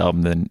production of this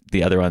album than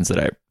the other ones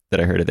that that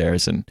I heard of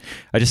theirs, and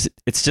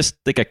it's just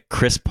like a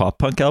crisp pop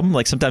punk album.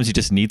 Like sometimes you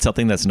just need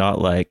something that's not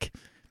like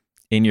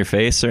in your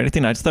face or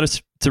anything. I just thought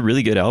it's a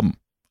really good album.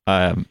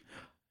 I don't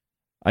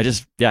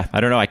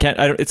know.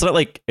 It's not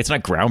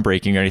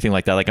groundbreaking or anything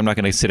like that. Like I'm not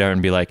going to sit down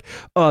and be like,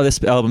 oh,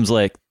 this album's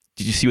like,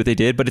 did you see what they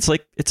did? But it's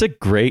like,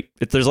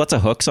 there's lots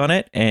of hooks on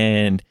it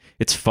and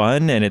it's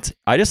fun. And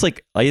I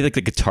like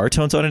the guitar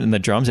tones on it and the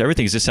drums,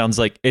 everything just sounds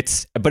like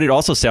but it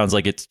also sounds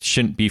like it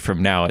shouldn't be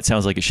from now. It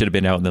sounds like it should have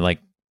been out in the like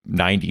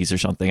 90s or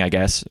something, I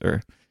guess,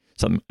 or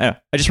something. I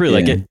just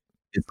really like it.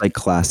 It's like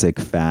Classic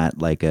Fat,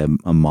 like a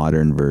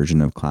modern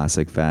version of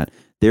Classic Fat.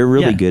 They're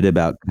really good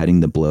about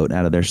cutting the bloat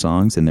out of their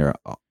songs, and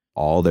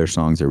all their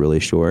songs are really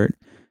short.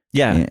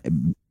 Yeah,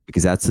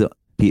 because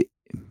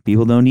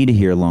people don't need to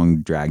hear long,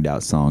 dragged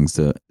out songs.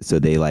 So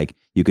they like,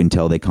 you can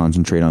tell they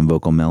concentrate on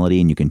vocal melody,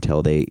 and you can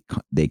tell they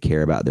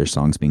care about their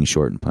songs being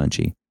short and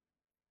punchy.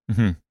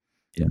 Mm-hmm.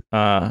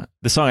 Yeah.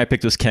 The song I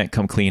picked was "Can't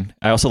Come Clean."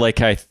 I also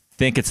like. I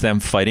think it's them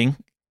fighting.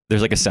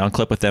 There's like a sound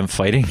clip with them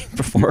fighting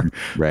before.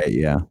 Right.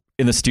 Yeah.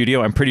 In the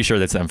studio, I'm pretty sure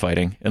that's them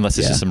fighting, unless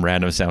it's just some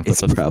random sound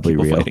clip of probably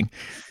people real. fighting.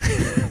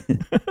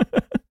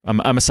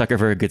 I'm a sucker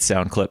for a good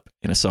sound clip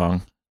in a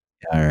song.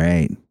 All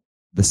right.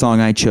 The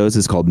song I chose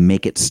is called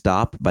 "Make It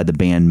Stop" by the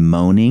band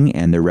Moaning,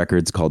 and their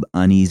record's called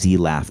 "Uneasy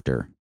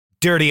Laughter."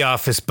 Dirty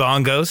Office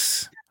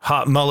Bongos,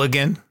 Hot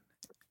Mulligan,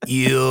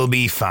 you'll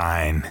be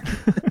fine.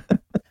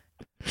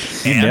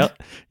 You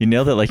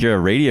nailed it like you're a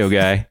radio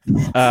guy.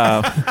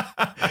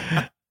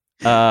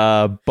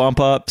 Bump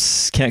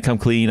Ups, Can't Come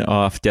Clean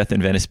off Death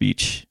in Venice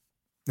Beach.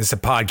 It's a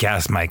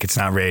podcast, Mike. It's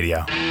not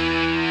radio.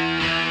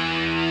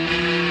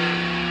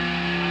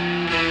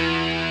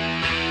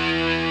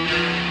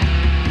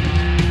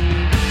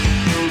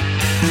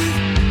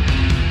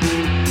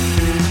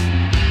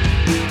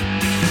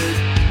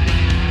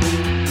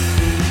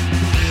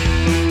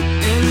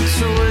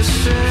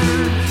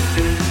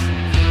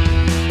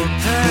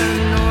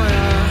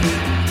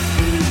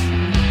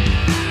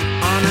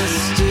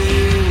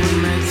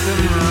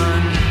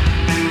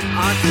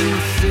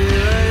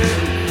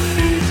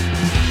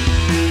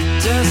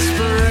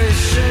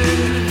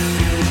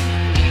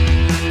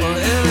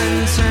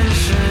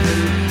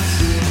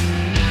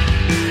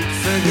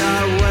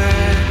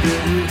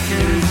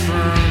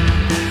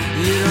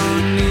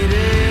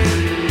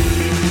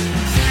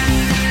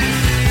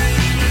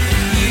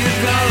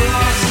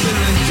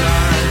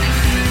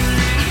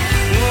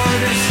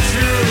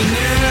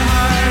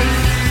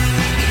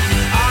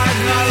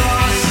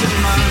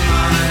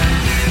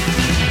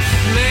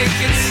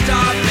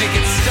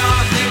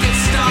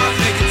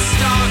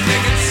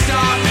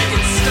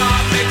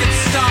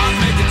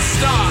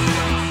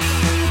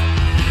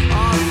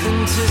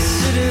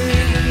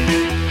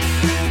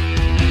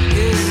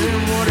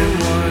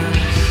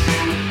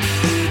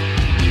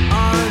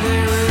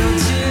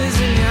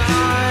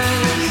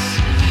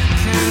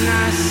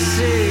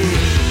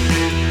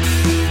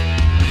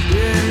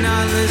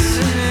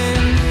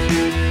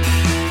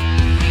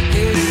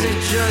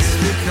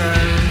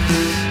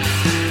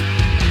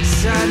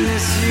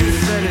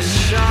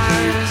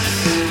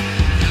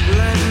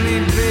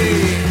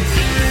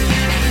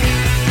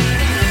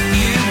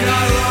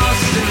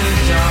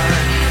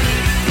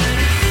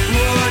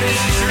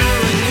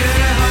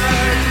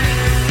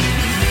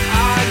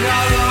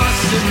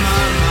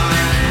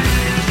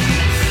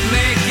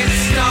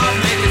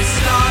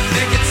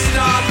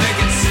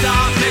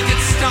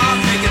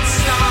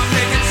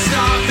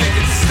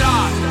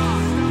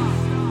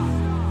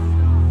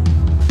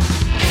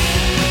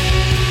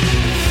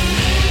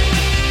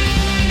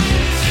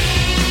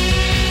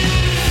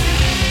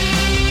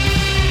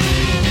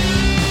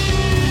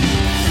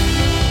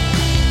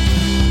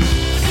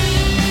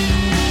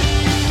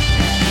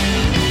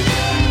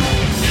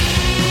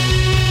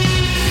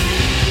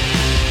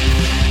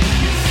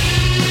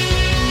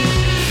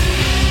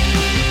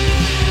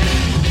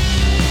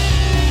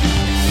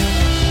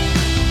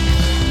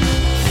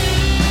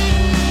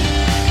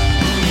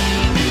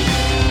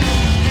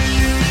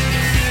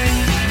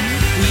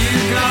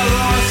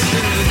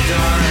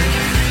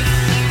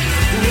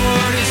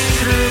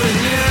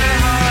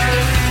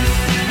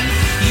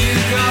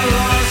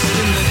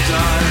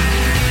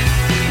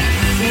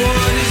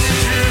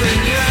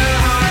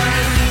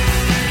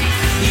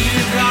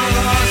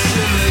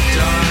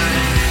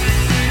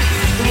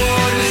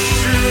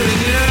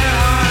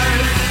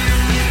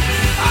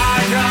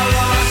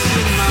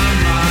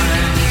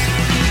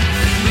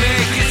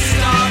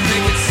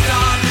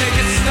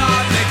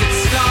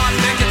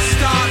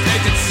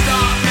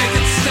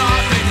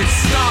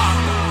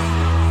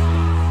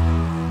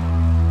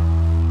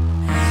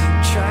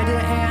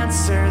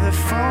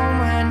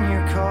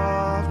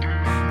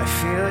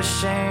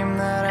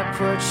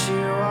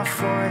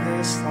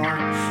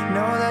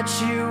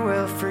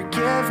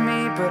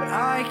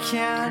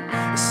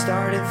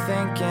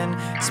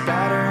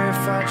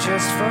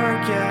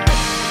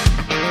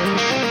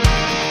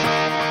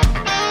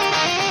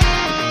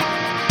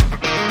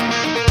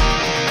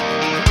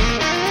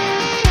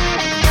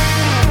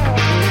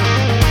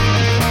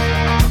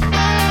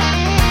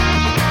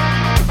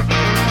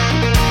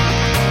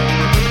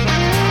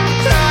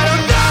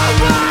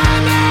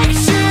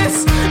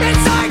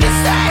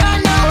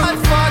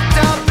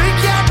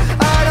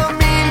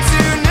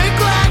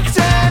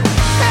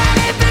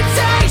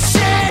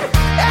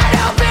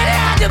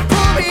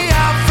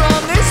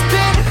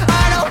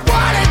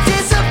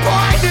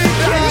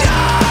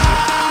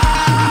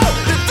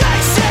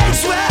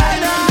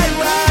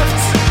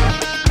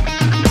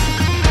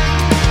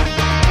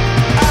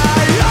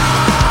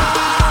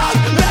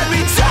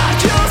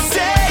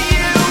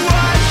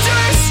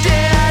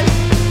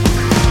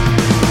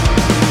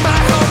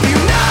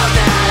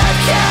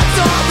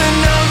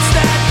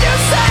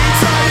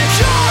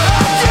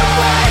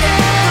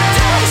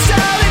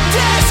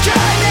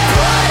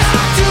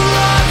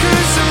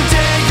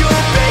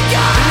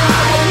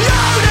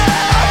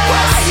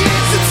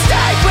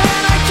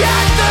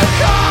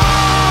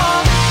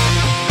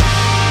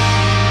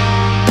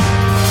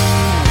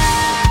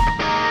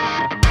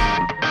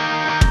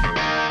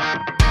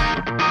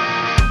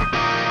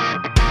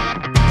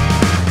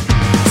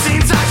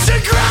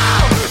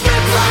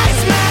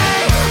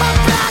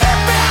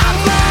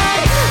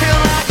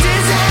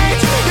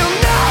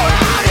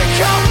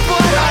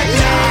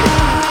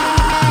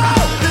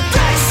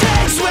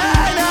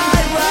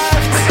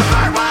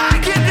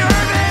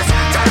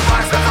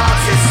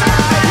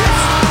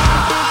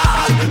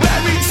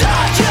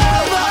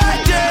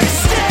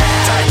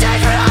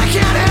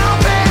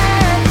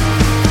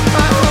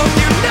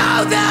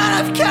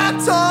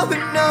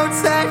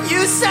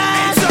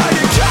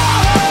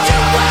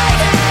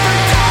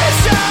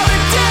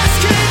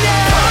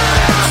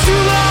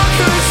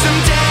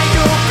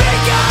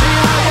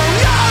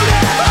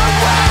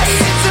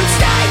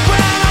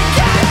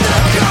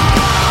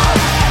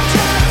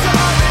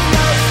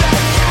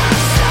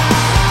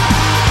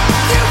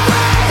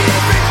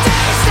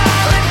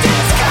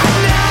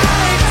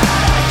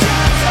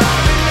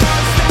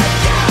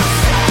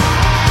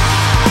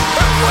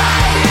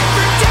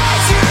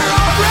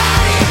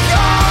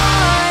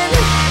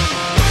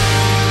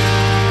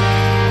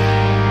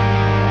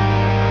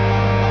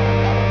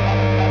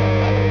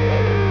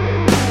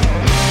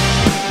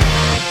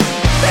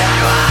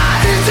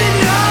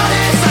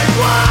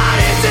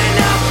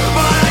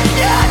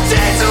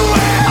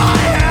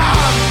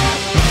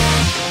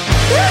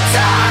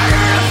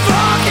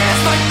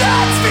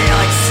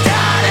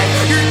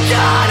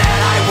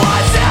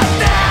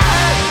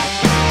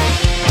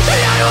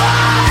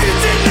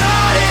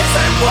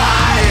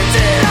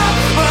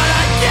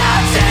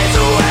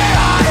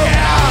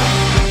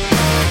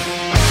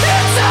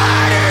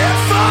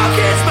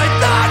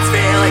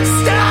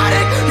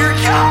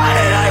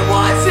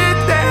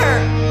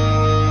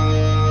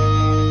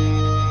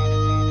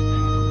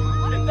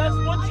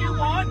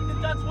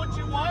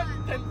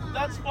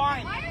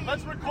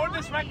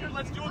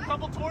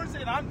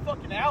 I'm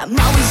fucking out. I'm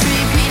always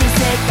repeating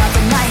sick thoughts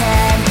in my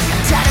head.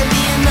 I'm tired of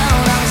being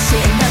alone, all the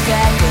shit in the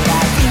bed. But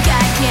I think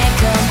I can't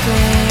come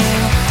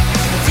clean.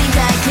 I think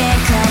I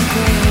can't come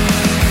clean.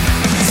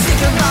 Sick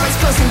of always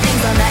posting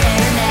things on the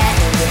internet.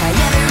 And if I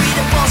ever read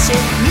a bullshit,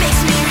 it makes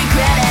me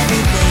regret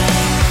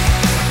everything.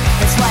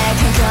 That's why I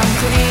can't come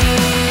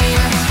clean.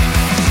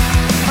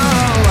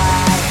 Oh,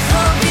 I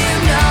hope you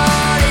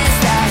notice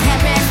the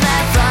handprints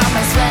left from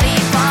my sweaty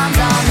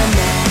palms on the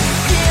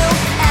menu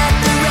at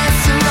the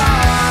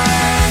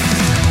restaurant.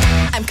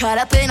 I'm caught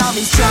up in all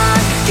these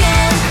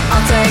drunken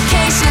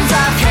altercations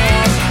of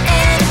hand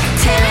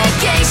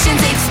interrogations,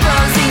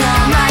 exposing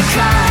all my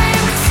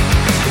crimes.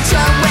 But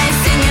you're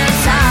wasting your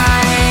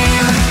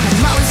time.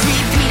 I'm always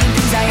repeating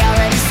things I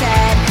already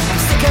said. I'm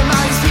sick of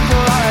all these people,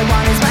 all I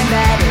want is my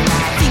bed. And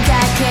I think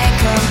I can't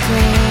come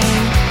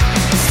clean.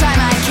 This time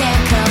I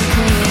can't come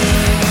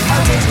clean.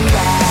 Oh, did you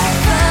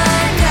ever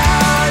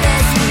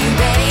notice me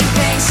waiting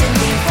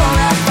patiently for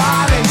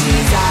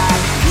apologies? I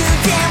knew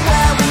damn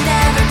well would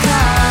never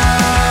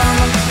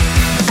come.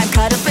 I'm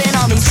caught up in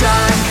all these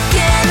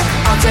drunken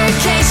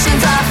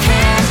altercations of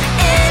hand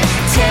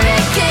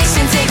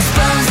interrogations,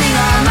 exposing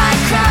all my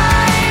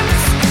crimes.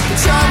 But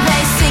you're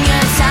wasting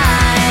your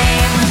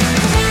time.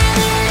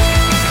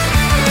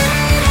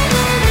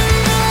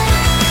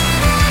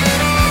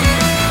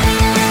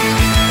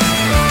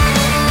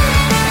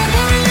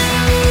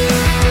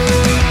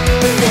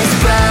 With this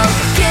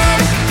broken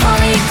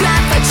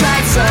polygraph, I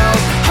tried so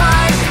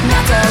hard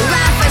not to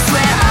laugh. I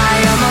swear I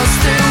almost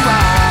threw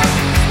up.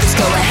 Just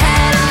go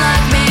ahead and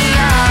lock me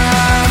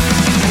up.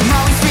 I'm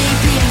always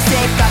repeating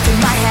safe thoughts in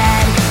my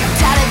head. I'm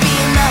tired of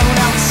being alone,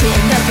 all the shit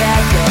in the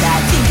bed. But I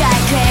think I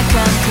can't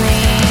come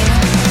clean.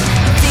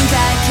 I think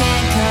I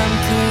can't come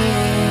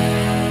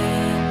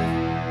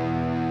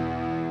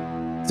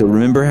clean. So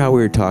remember how we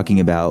were talking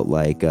about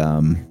like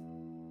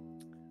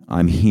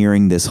I'm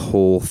hearing this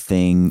whole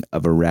thing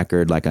of a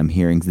record, like I'm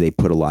hearing they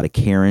put a lot of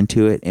care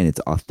into it and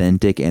it's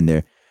authentic,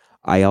 and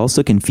I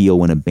also can feel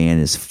when a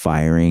band is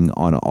firing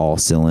on all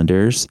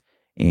cylinders,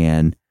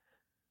 and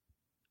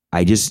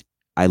I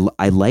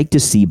like to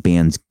see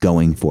bands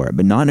going for it,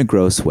 but not in a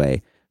gross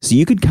way. So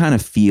you could kind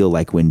of feel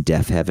like when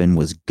Deaf Heaven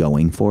was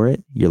going for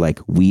it, you're like,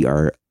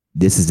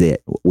 this is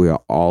it. We're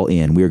all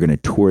in. We're going to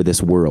tour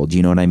this world.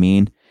 You know what I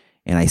mean?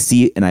 And I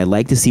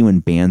like to see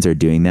when bands are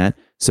doing that.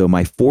 So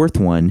my fourth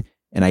one,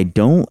 and I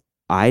don't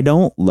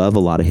love a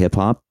lot of hip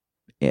hop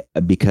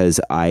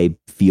because I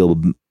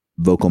feel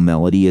vocal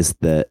melody is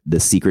the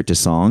secret to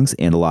songs,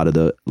 and a lot of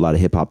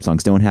hip hop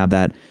songs don't have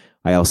that.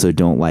 I also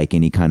don't like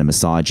any kind of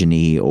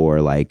misogyny or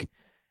like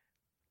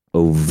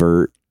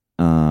overt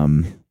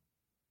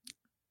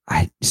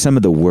some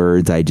of the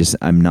words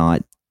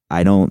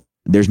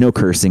there's no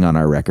cursing on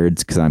our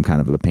records because I'm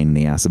kind of a pain in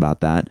the ass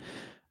about that.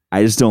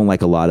 I just don't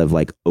like a lot of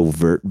like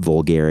overt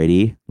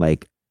vulgarity,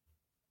 like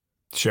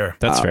Sure.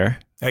 That's fair.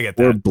 I get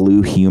that. or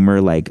blue humor.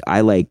 Like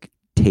I like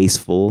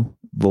tasteful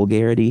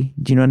vulgarity.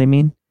 Do you know what I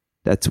mean?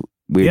 That's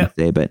weird to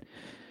say, but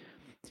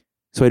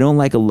so I don't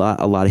like a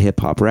lot of hip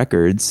hop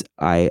records.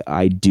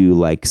 I do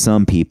like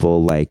some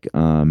people like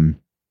I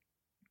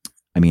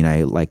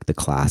like the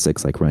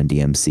classics like Run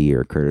DMC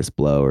or Curtis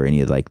Blow or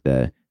any of like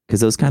because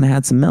those kind of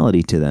had some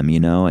melody to them, you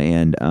know,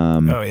 and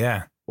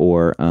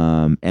or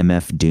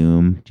MF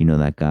Doom. Do you know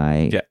that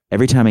guy? Yeah.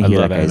 Every time I hear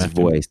that guy's MF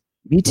Doom. voice,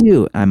 me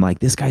too. I'm like,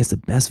 this guy's the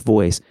best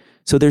voice.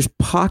 So there's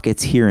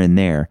pockets here and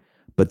there,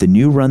 but the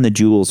new Run the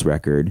Jewels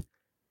record,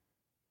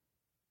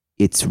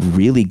 it's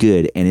really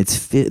good, and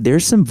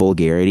there's some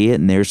vulgarity in it,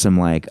 and there's some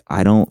like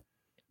no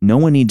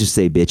one needs to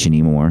say bitch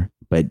anymore,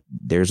 but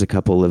there's a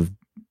couple of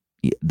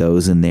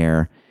those in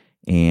there,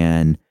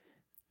 and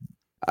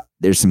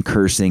there's some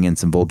cursing and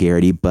some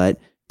vulgarity,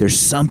 but there's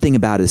something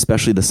about it,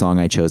 especially the song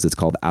I chose. It's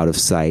called Out of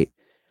Sight.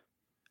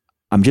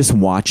 I'm just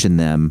watching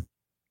them,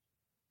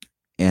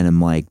 and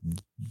I'm like,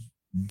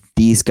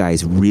 these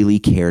guys really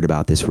cared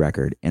about this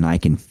record, and I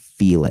can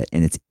feel it,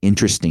 and it's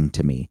interesting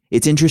to me.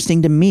 It's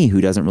interesting to me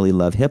who doesn't really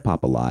love hip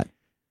hop a lot.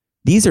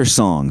 These are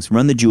songs.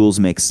 Run the Jewels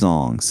makes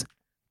songs,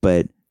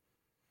 but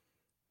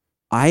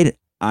I'm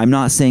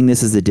not saying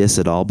this is a diss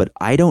at all, but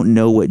I don't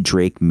know what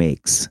Drake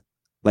makes.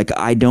 Like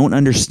I don't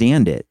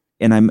understand it,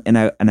 and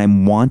I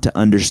want to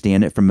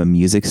understand it from a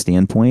music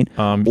standpoint.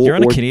 You're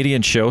on a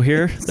Canadian show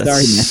here.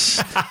 Sorry,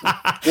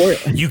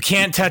 man. You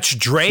can't touch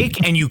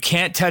Drake and you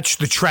can't touch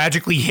the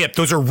Tragically Hip.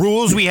 Those are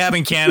rules we have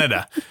in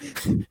Canada.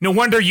 No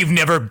wonder you've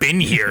never been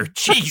here.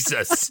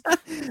 Jesus.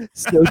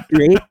 So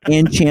Drake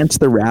and Chance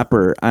the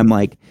Rapper, I'm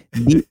like,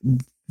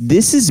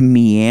 this is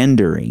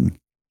meandering.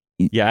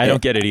 Yeah, I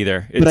don't get it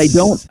either. But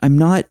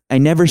I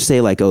never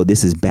say like, oh,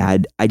 this is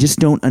bad. I just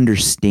don't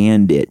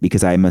understand it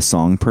because I'm a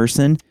song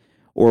person.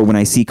 Or when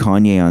I see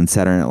Kanye on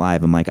Saturday Night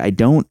Live, I'm like,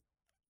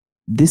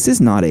 this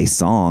is not a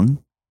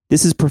song.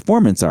 This is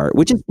performance art,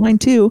 which is fine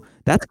too.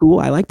 That's cool.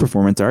 I like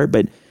performance art,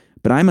 but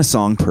I'm a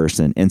song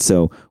person. And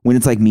so when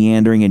it's like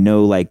meandering and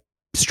no like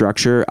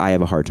structure, I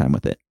have a hard time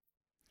with it.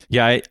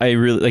 Yeah, I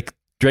really like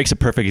Drake's a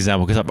perfect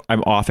example because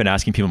I'm often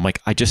asking people, I'm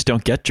like, I just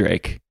don't get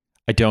Drake.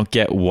 I don't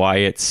get why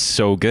it's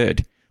so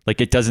good.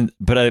 Like it doesn't,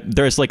 but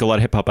there's like a lot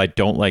of hip hop I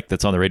don't like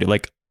that's on the radio.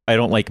 Like I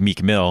don't like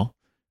Meek Mill,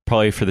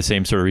 probably for the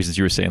same sort of reasons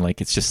you were saying.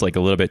 Like it's just like a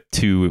little bit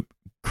too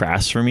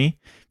crass for me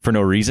for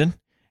no reason,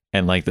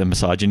 and like the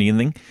misogyny and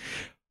thing.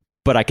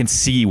 But I can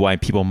see why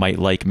people might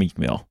like Meek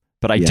Mill.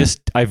 But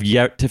I've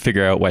yet to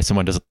figure out why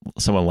someone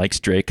likes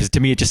Drake, because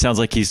to me it just sounds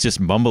like he's just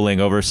mumbling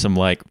over some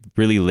like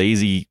really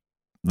lazy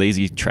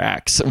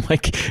tracks. I'm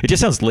like, it just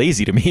sounds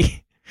lazy to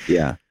me.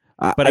 Yeah,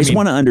 but I just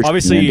want to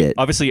understand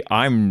obviously,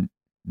 I'm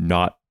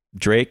not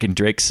Drake, and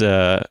Drake's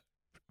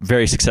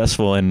very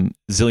successful, and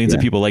zillions of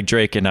people like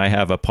Drake, and I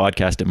have a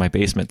podcast in my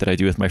basement that I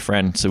do with my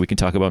friend, so we can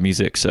talk about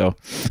music. So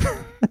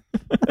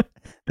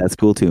that's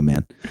cool too,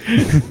 man.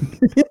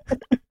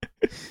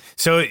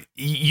 So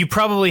you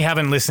probably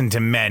haven't listened to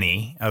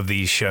many of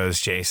these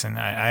shows, Jason.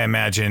 I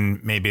imagine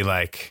maybe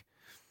like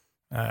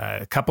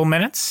a couple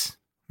minutes,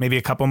 maybe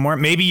a couple more.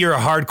 Maybe you're a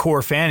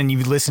hardcore fan and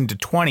you've listened to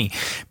 20.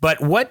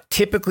 But what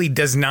typically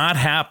does not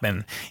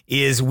happen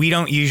is we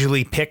don't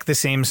usually pick the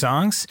same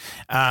songs,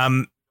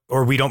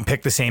 or we don't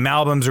pick the same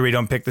albums, or we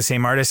don't pick the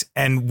same artists,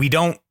 and we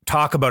don't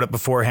talk about it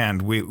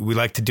beforehand. We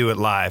like to do it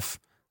live.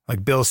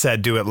 Like Bill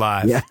said, do it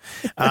live. Yeah.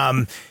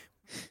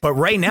 But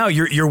right now,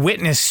 you're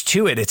witness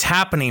to it. It's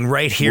happening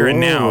right here and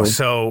now.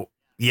 So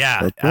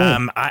yeah,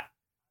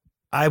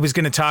 I was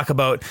going to talk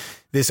about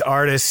this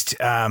artist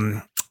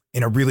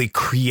in a really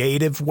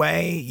creative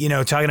way. You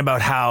know, talking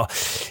about how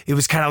it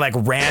was kind of like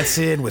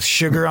Rancid with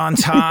sugar on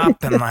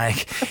top, and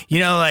like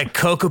like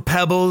Cocoa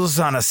Pebbles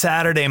on a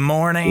Saturday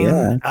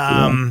morning.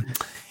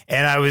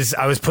 And I was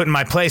put in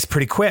my place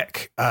pretty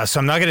quick. So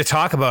I'm not going to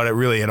talk about it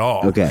really at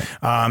all. Okay.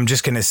 I'm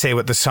just going to say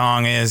what the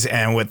song is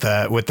and what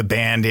the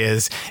band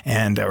is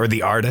or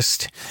the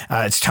artist.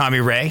 It's Tommy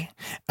Ray,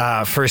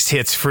 First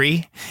Hits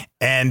Free.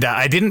 And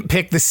I didn't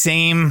pick the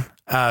same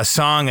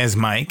song as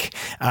Mike.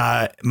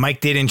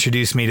 Mike did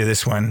introduce me to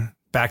this one.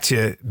 Back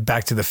to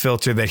the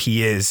filter that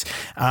he is.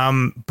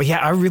 But yeah,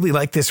 I really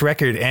like this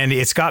record, and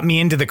it's got me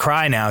into the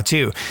cry now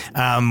too,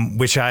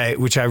 which I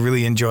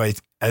really enjoy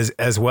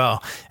as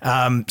well.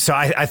 So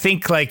I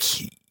think like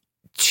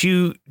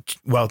two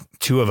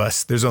of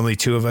us, there's only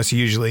two of us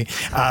usually,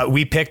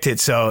 we picked it.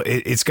 So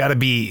it's going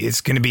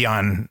to be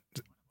on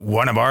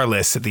one of our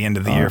lists at the end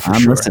of the year for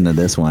I'm sure. listening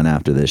to this one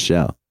after this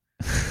show.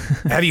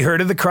 Have you heard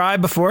of The Cry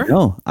before?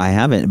 No, I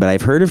haven't, but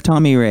I've heard of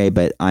Tommy Ray,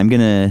 but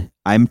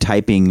I'm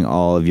typing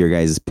all of your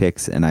guys'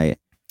 picks, and I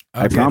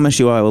promise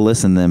you I will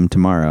listen to them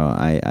tomorrow.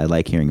 I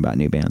like hearing about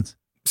new bands.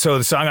 So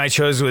the song I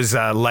chose was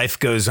Life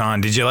Goes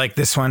On. Did you like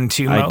this one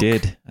too, Mo?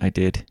 I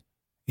did.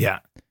 Yeah.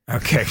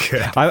 Okay,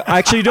 good. I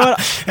actually, you know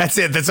what? That's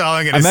it. That's all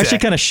I'm going to say. I'm actually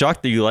kind of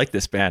shocked that you like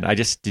this band. I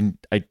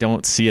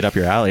don't see it up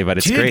your alley, but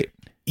it's great.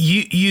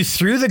 You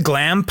threw the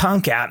glam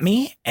punk at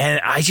me, and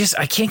I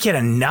can't get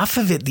enough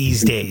of it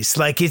these days.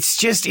 Like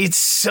it's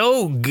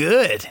so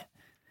good.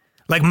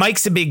 Like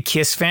Mike's a big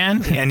Kiss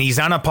fan, and he's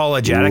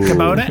unapologetic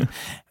about it.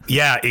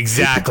 Yeah,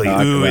 exactly.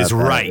 Ooh is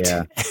right.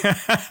 Yeah.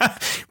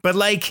 But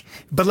like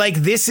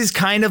this is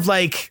kind of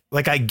like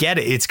I get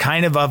it. It's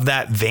kind of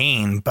that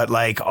vein, but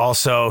like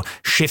also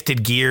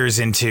shifted gears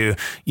into,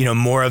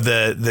 more of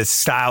the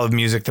style of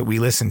music that we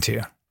listen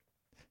to.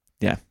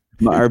 Yeah.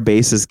 Our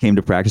bassist came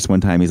to practice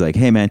one time. He's like,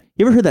 "Hey man,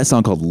 you ever heard that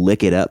song called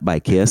Lick It Up by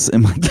Kiss?"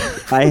 I'm like,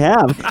 "I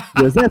have."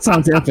 He goes, "That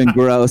sounds effing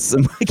gross."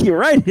 I'm like, "You're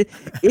right.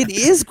 It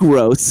is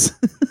gross."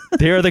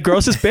 They are the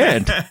grossest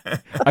band.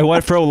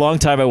 For a long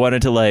time, I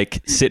wanted to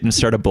like sit and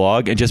start a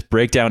blog and just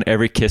break down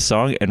every Kiss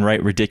song and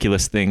write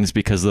ridiculous things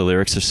because the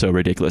lyrics are so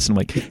ridiculous. I'm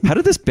like, how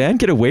did this band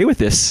get away with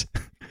this?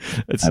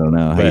 I don't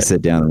know. How you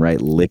sit down and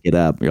write Lick It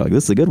Up. You're like,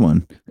 this is a good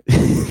one.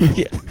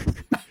 Yeah.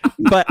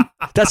 But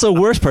that's the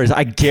worst part is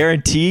I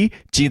guarantee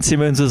Gene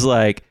Simmons was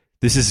like,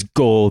 this is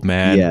gold,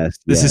 man. Yes,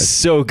 this is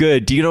so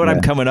good. Do you know what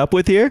I'm coming up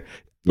with here?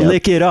 Yep.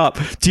 Lick it up.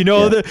 Do you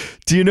know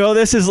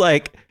this is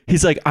like,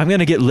 he's like, I'm going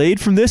to get laid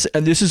from this,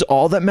 and this is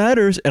all that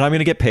matters, and I'm going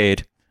to get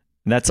paid.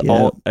 And that's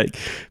all,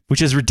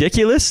 which is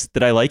ridiculous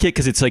that I like it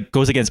because it's like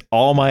goes against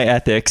all my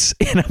ethics.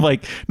 And I'm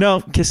like,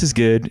 no, Kiss is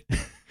good.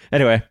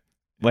 Anyway,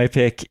 my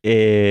pick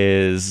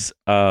is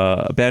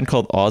a band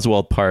called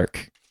Oswald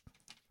Park.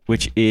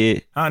 Which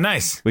is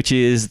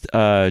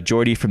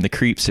Geordie from the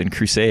Creeps and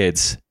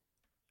Crusades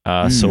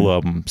solo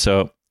album.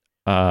 So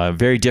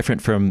very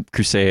different from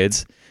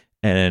Crusades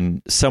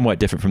and somewhat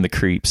different from the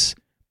Creeps.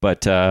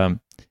 But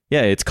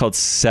it's called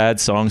Sad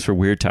Songs for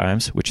Weird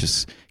Times, which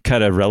is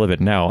kind of relevant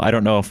now. I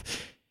don't know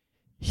if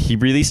he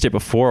released it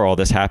before all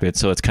this happened,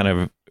 so it's kind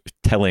of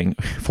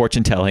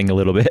fortune telling a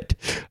little bit.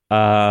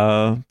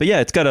 But yeah,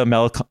 it's got a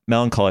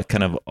melancholic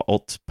kind of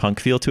alt punk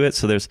feel to it.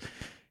 So there's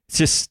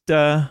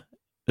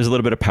a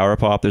little bit of power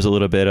pop. There's a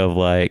little bit of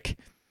like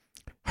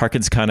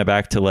harkens kind of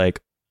back to like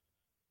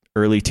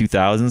early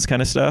 2000s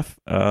kind of stuff.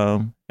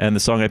 And the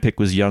song I picked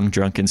was Young,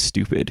 Drunk, and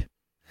Stupid.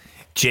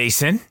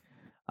 Jason?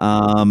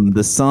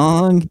 The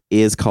song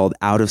is called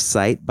Out of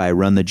Sight by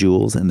Run the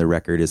Jewels, and the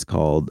record is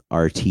called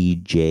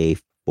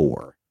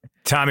RTJ4.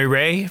 Tommy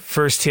Ray,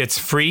 First Hits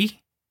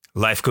Free,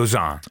 Life Goes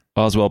On.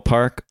 Oswald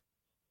Park,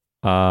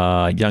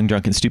 Young,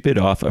 Drunk, and Stupid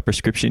off A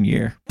Prescription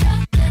Year.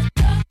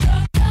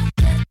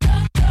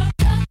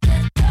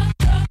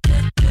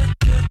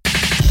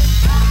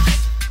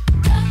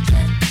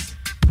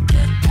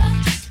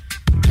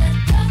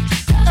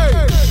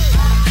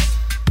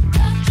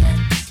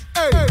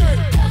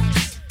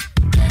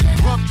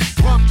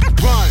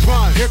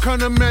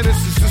 kind of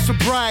menaces to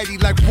sobriety.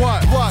 Like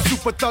what?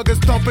 Super thuggers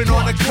dumping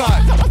on the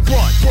cut.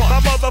 Run.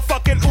 My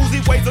motherfucking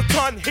Uzi weighs a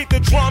ton. Hit the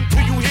drum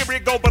till you hear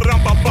it go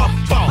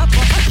ba-dum-bum-bum-bum.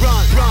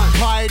 Run.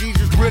 Piety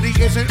just really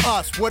isn't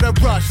us. With a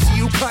rush, see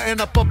you cutting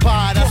up a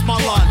pie. That's my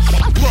lunch.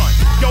 Run.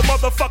 Yo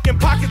motherfucking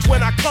pockets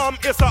when I come.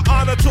 It's an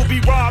honor to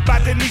be robbed by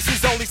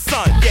Denise's only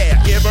son.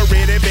 Yeah, ever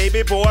ready,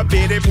 baby boy,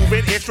 bit it,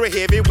 moving extra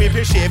heavy,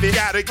 whipping Chevy.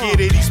 Gotta get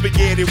it, eat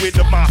spaghetti with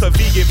the monster.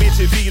 Vegan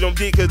bitches feed them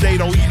dick cause they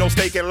don't eat no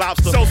steak and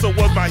lobster. Sosa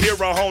was my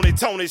hero, Honey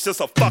Tony's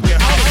just a fucking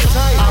host.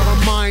 Out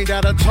of mind,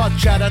 at a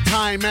touch at a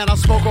time. Man, I'll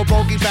smoke a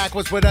bogey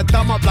backwards with a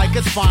thumb up like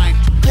it's fine.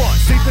 Run.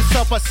 Sleep is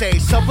supper, say,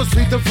 supper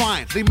sweet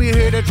divine. Leave me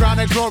here to drown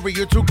in glory,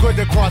 you're too good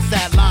to cross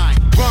that line.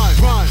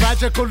 Run.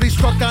 Tragically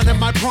struck down in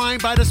my prime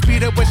by the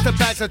speed at which the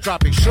bags are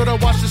dropping.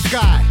 Should've watched the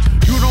sky.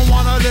 You don't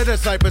wanna live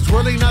this life, it's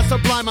really not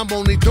sublime. I'm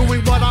only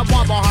doing what I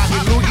want,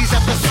 Mojave loogies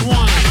at the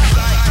swine.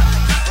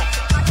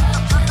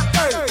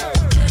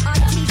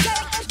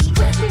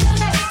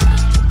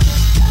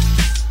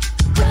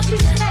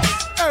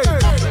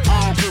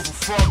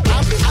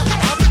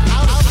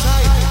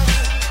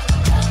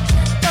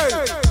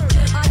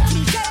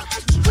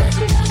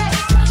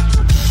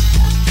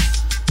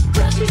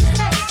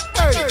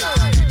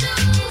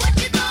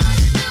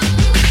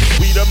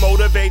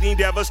 Motivating,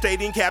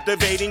 devastating,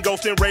 captivating,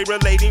 ghosting, ray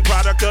relating,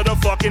 product of the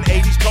fucking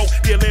 80s, coke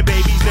dealing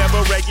babies,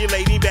 never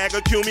regulating, bag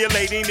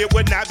accumulating. It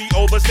would not be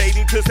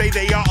overstating to say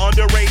they are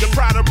underrated.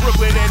 Proud of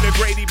Brooklyn and the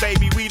Grady,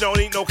 baby. We don't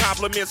need no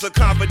compliments or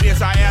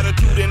confidence. Our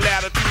attitude and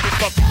latitude is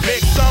fucking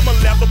big. Summer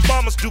leather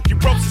bombers, Dookie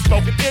ropes is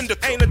smoking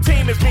indica. Ain't a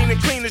team as mean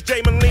and clean as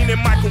Jay Moline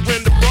and Michael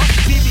Renderbrook.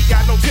 TV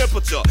got no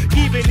temperature,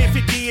 even if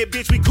it did,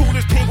 bitch. We cool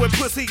as penguin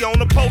pussy on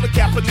the Polar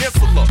Cap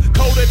Peninsula.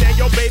 Colder than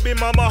your baby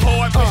mama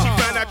heart when she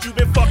found out you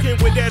been fucking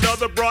with that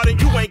other broad and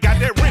you ain't got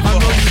that ring. I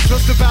know you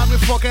just about me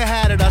fucking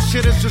had it. Our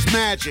shit is just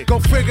magic. Go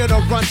figure the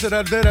run to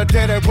the little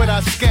dead it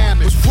without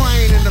scamming. Was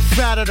flying in the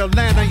fat of the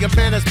land on your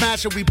man is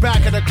mashing. We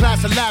back in the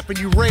class of lapping.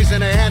 You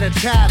raising a hand and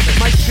tapping.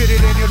 Might shit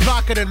it in your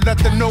locker and let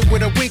them know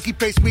with a winky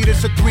face. Meet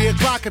us at 3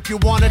 o'clock if you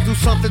wanna do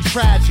something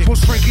tragic. We'll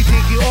shrinky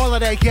dinky, all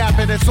of that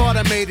yapping. It's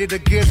automated. The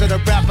gears of the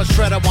rapper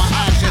shredder want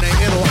action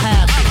and it'll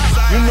happen.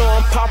 You know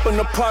I'm popping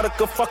the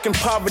product of fucking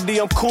poverty.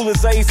 I'm cool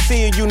as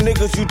AC and you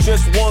niggas, you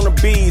just wanna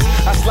bees.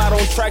 I slide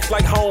on tracks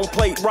like home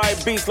plate,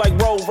 ride beats like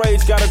road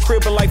rage, got a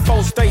crib in like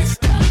 4 states.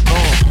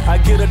 I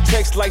get a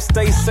text like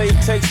stay safe,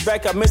 text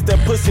back, I miss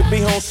that pussy,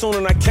 be home soon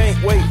and I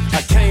can't wait.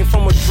 I came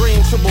from a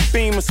dream, triple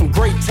beam and some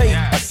great tape.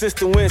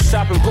 Assistant went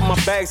shopping, put my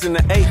bags in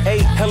the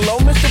 8-8. Hello,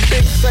 Mr.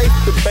 Big Safe,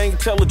 the bank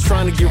teller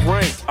trying to get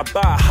ranked. I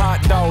buy a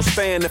hot dog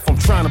stand if I'm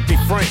trying to be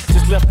frank.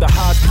 Just left the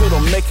hospital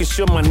making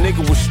sure my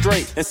nigga was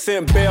straight. And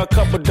sent Bear a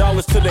couple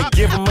dollars till they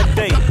give him a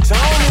date.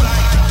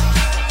 Tony!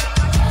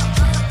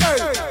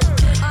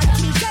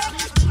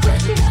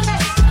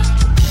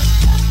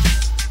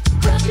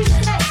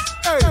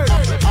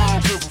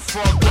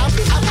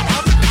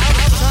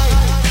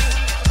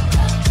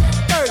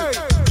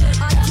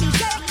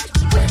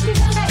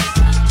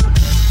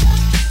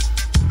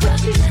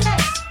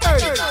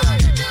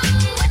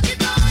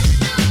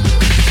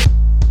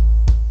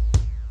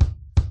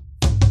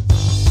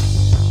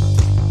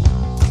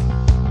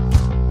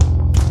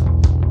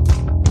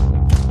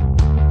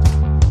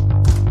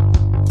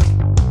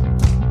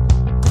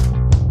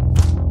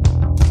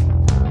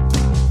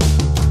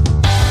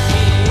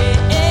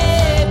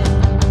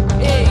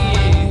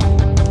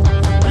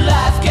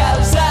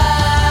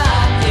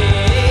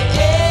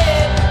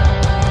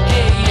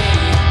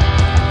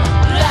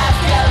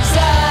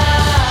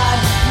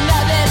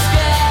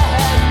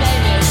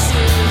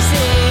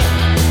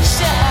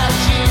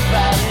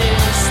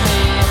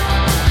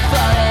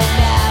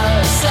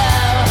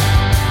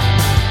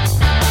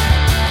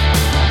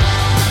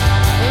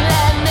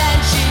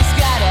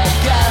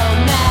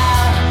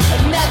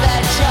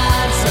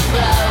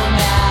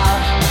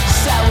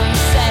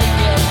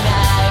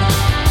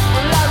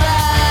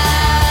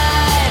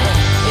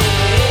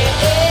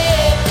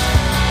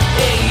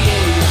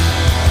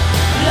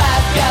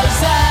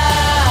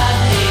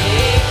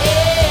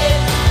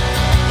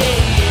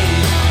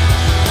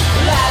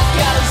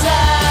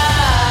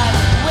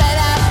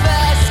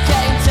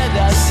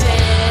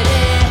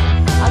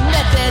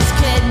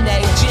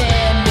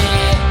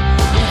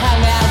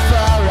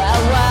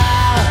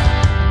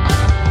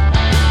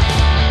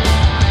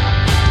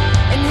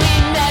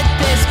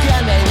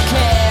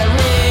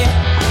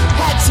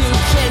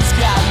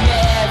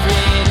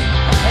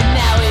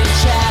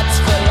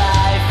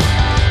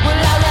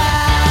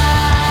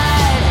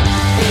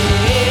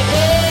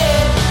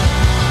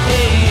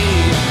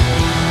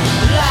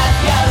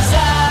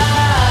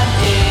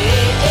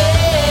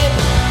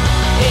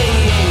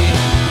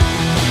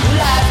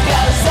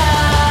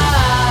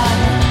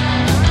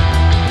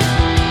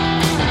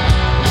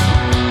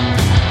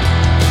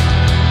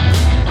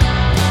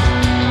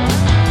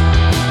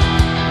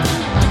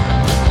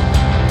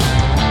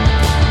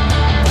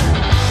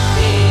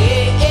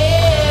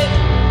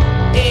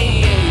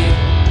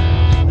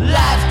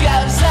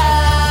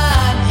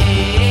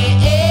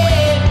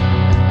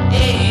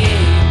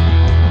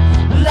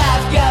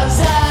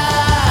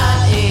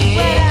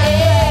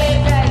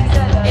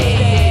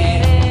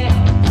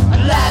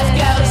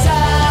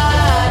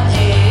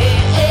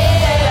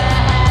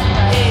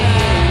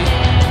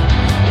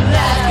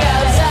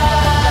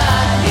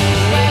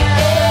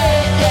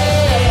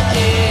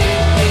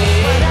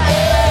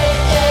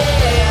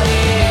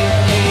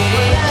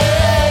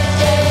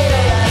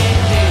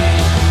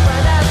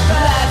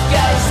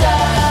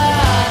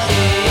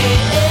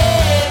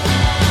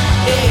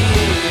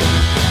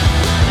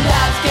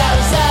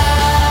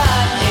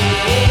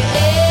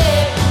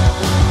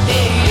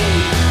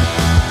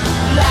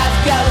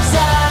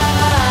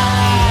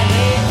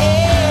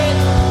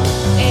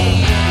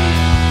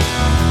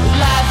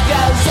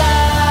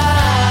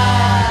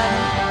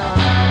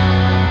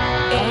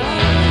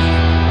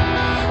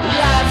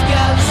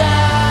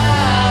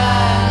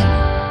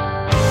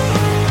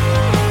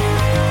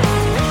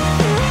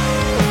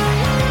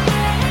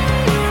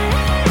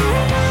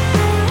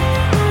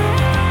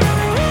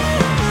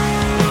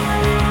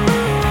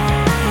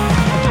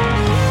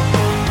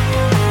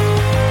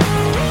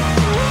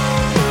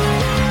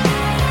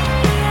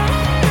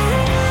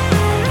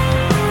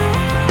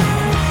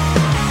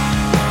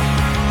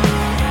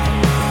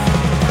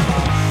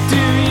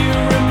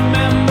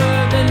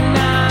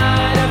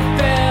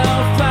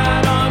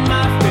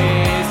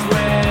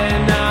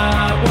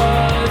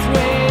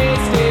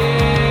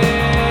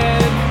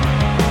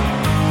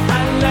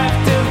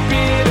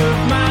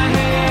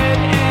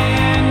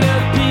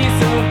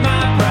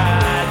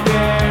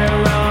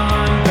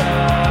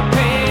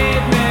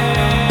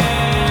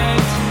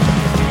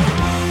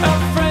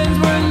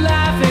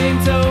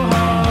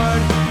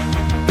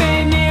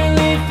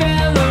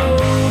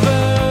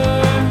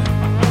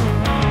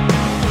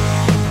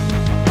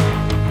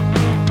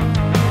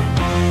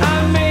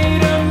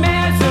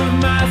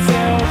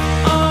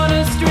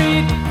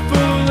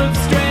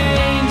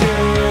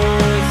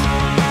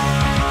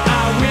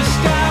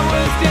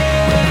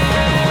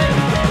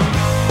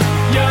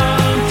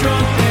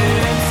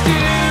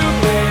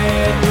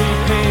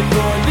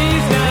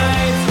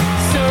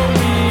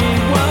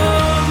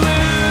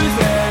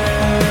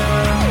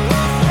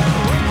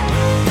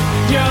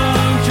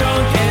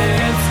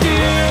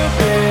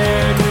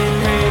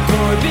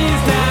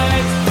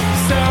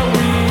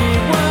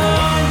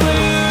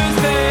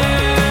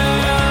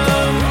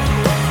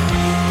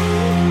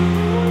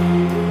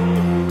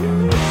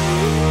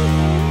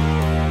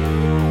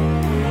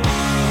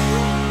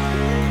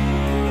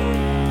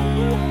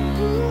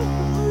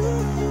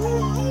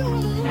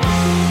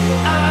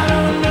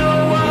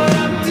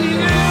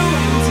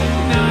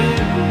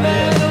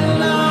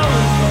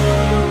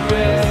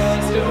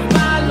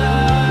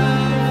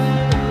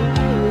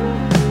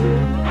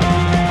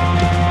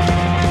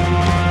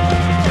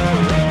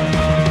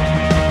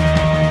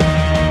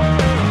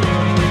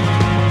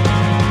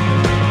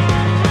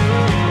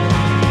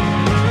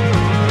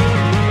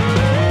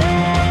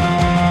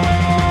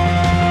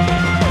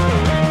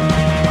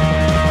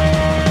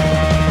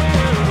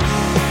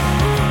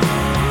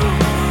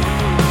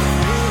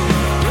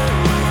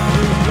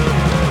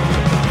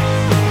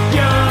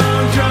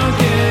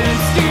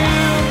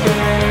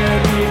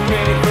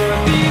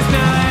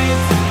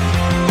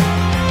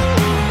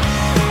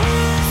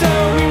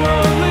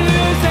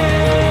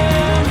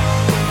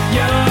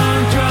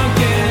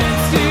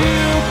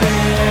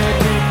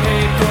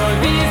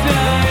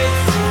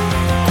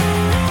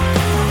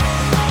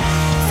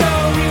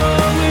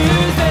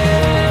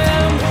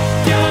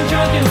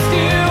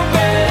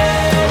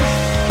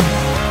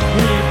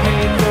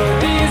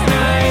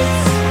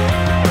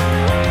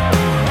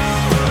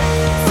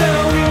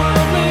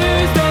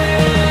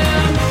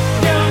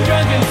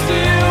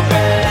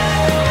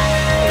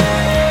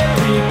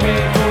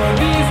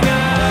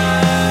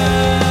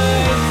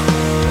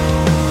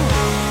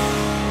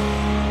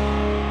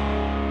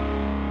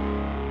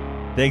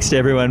 Thanks to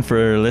everyone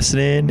for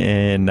listening,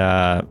 and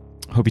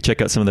hope you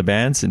check out some of the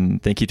bands,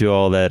 and thank you to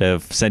all that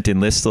have sent in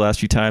lists the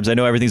last few times. I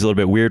know everything's a little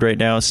bit weird right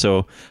now,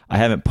 so I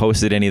haven't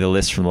posted any of the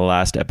lists from the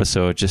last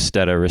episode just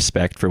out of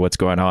respect for what's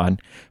going on.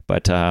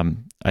 But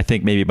I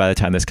think maybe by the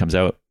time this comes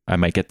out, I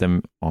might get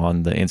them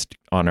on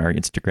on our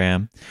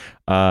Instagram.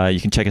 You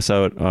can check us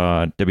out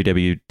on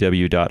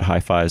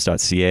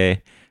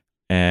www.highfives.ca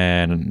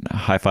and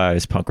High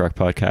Fives Punk Rock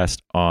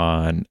Podcast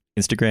on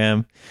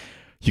Instagram.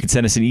 You can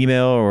send us an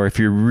email, or if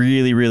you're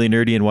really, really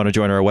nerdy and want to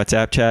join our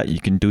WhatsApp chat, you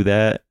can do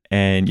that.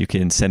 And you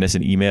can send us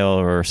an email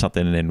or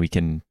something, and then we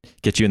can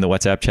get you in the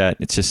WhatsApp chat.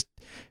 It's just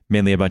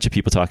mainly a bunch of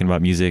people talking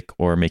about music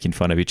or making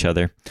fun of each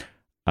other.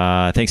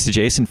 Thanks to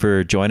Jason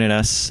for joining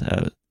us.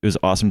 It was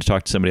awesome to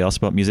talk to somebody else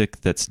about music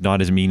that's not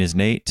as mean as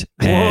Nate.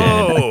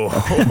 Whoa.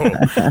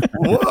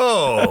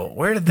 Whoa.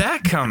 Where did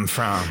that come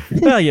from?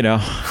 Well,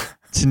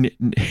 it's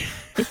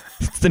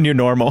the new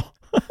normal.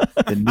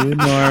 The new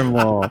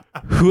normal.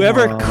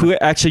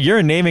 Actually, you're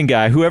a naming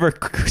guy.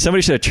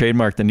 Somebody should have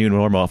trademarked the new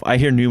normal. If I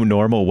hear new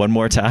normal one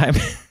more time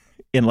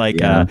in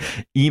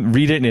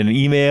read it in an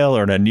email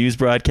or in a news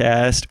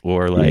broadcast,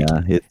 or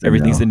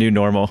everything's the new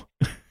normal.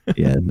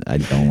 Yeah, I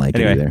don't like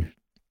it either.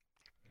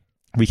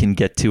 We can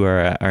get to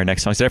our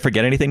next song. Did I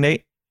forget anything,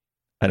 Nate?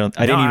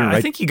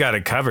 I think you got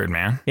it covered,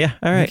 man. Yeah,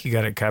 all right. I think you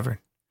got it covered.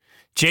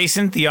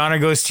 Jason, the honor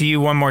goes to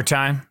you one more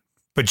time,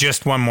 but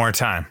just one more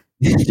time.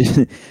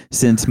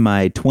 Since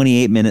my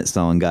 28-minute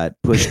song got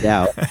pushed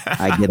out,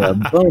 I get a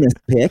bonus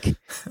pick.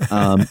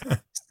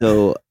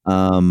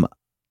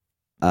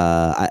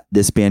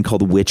 This band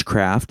called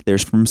Witchcraft. They're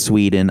from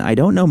Sweden. I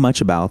don't know much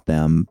about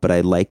them, but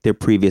I like their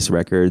previous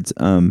records.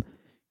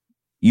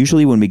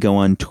 Usually when we go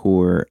on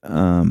tour,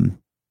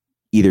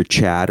 either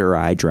Chad or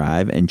I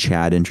drive, and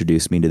Chad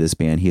introduced me to this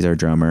band. He's our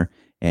drummer,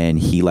 and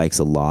he likes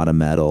a lot of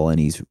metal, and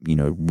he's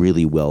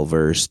really well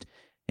versed.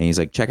 And he's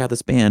like, check out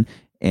this band.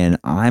 And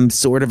I'm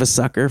sort of a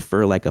sucker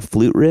for like a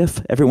flute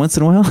riff every once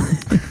in a while.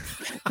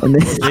 And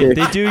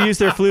they do use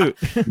their flute.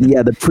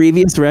 Yeah, the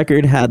previous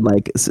record had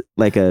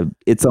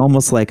it's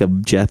almost like a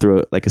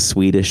Jethro, like a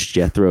Swedish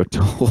Jethro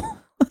Tull,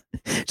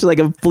 just like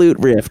a flute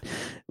riff,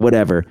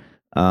 whatever.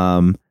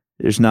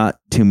 There's not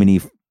too many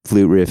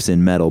flute riffs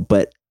in metal,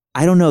 but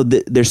I don't know.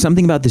 There's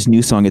something about this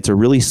new song. It's a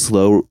really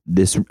slow.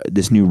 This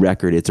new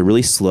record. It's a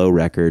really slow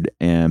record,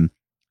 and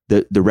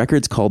the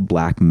record's called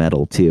Black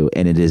Metal too,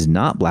 and it is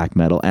not black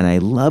metal. And I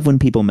love when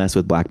people mess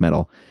with black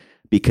metal,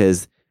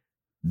 because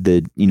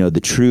the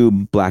true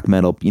black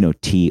metal,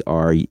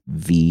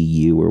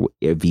 TRVU or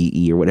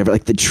VE or whatever,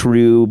 like the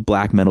true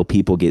black metal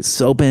people get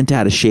so bent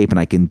out of shape, and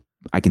I can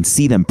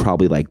see them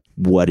probably like,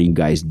 what are you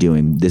guys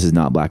doing? This is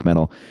not black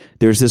metal.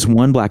 There's this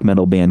one black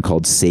metal band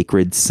called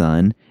Sacred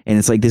Sun, and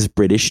it's like this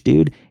British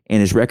dude, and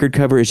his record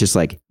cover is just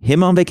like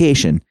him on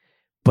vacation,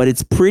 but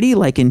it's pretty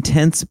like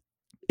intense.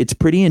 It's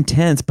pretty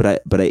intense,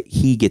 but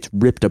he gets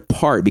ripped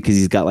apart because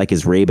he's got like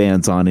his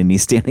Ray-Bans on and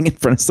he's standing in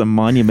front of some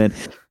monument.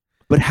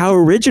 But how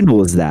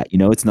original is that?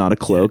 It's not a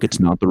cloak. It's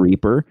not the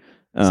Reaper.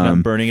 It's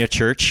not burning a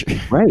church.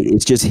 Right.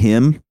 It's just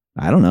him,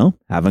 I don't know,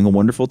 having a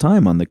wonderful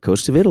time on the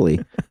coast of Italy,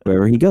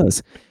 wherever he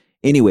goes.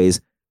 Anyways,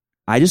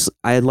 I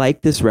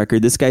like this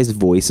record. This guy's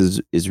voice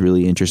is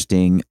really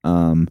interesting.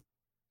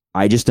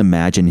 I just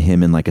imagine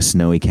him in like a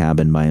snowy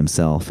cabin by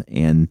himself.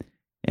 And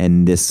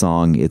this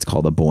song, it's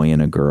called A Boy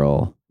and a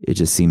Girl. It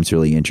just seems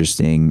really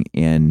interesting.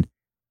 And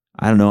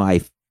I don't know,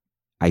 I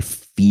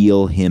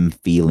feel him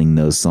feeling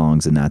those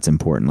songs, and that's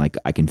important. Like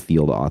I can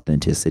feel the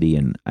authenticity,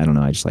 and I don't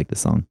know, I just like the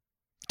song.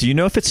 Do you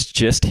know if it's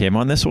just him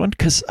on this one?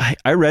 Because I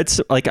read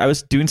I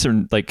was doing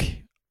some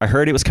I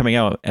heard it was coming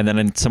out, and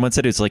then someone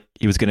said it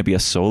was going to be a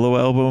solo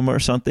album or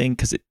something,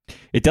 because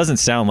it doesn't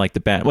sound like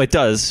the band. Well, it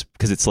does,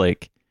 because it's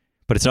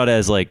but it's not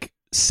as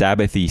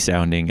Sabbath-y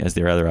sounding as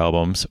their other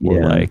albums.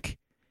 Or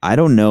I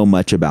don't know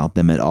much about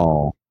them at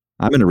all.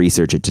 I'm going to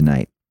research it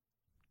tonight.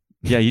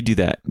 Yeah, you do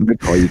that. I'm going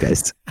to call you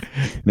guys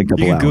in a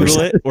couple you can hours.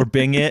 Google it or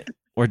Bing it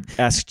or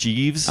ask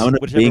Jeeves. I'm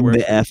going to Bing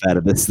the F out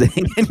of this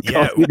thing and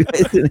call you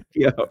guys in a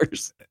few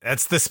hours.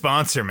 That's the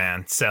sponsor,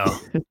 man. So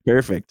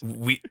perfect.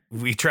 We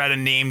try to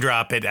name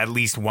drop it at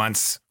least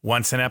once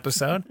an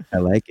episode. I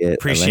like it.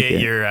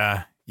 Appreciate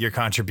your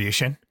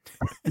contribution.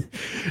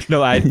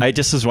 No, I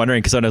just was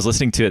wondering, because when I was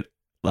listening to it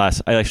I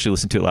actually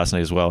listened to it last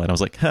night as well, and I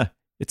was like,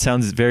 it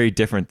sounds very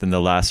different than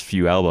the last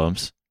few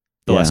albums.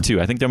 The last two.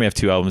 I think they only have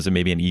 2 albums and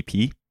maybe an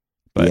EP.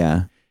 But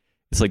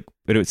it's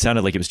but it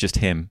sounded like it was just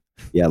him.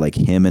 Yeah, like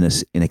him in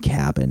a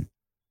cabin.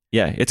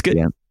 Yeah, it's good.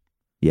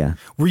 Yeah.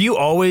 Were you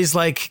always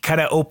kind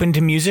of open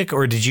to music,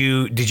 or did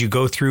you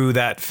go through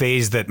that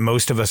phase that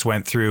most of us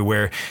went through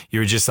where you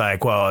were just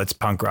like, well, it's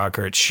punk rock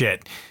or it's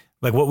shit?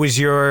 Like, what was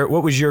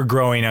your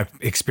growing up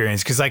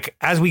experience? Because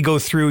as we go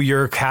through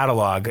your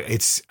catalog,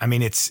 it's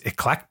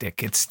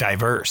eclectic, it's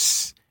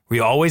diverse. Were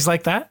you always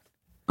like that?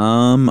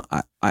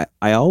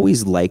 I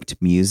always liked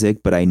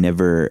music, but I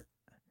never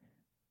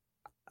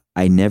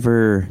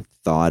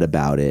thought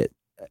about it.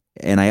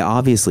 And I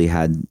obviously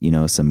had,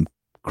 some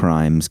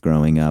crimes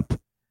growing up,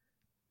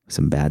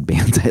 some bad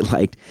bands I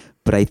liked,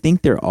 but I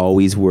think there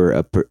always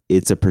were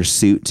it's a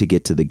pursuit to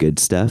get to the good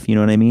stuff. You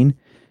know what I mean?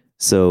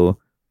 So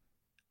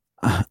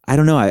I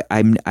don't know.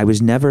 I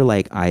was never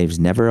like, I was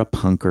never a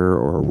punker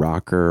or a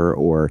rocker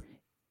or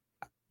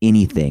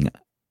anything.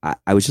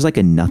 I was just like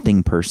a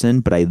nothing person,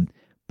 but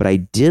I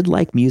did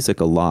like music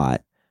a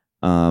lot.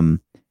 And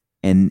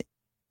then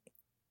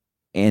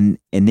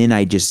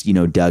I just,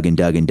 dug and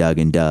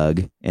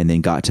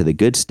then got to the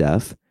good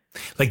stuff.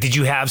 Like, did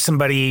you have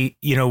somebody,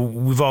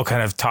 we've all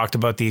kind of talked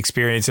about the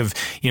experience of,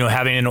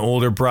 having an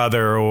older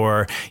brother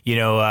or,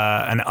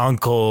 an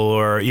uncle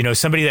or,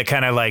 somebody that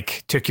kind of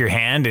like took your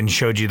hand and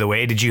showed you the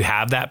way. Did you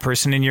have that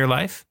person in your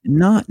life?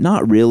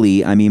 Not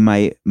really. I mean,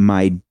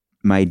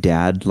 my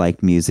dad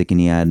liked music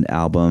and he had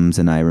albums,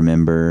 and I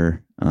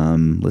remember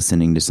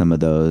listening to some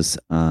of those.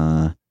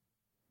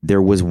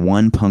 There was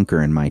one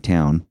punker in my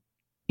town,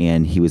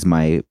 and he was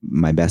my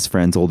best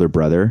friend's older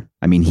brother.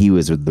 I mean, he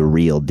was the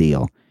real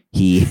deal.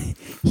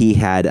 He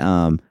had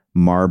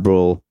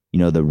Marlboro,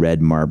 the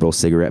red Marlboro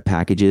cigarette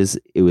packages.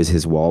 It was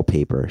his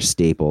wallpaper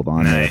stapled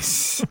on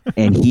it.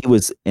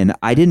 And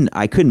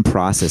I couldn't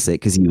process it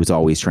because he was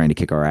always trying to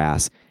kick our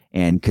ass.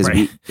 And because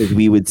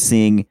we would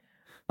sing,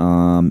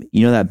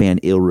 that band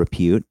Ill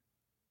Repute.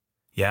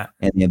 Yeah.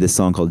 And they have this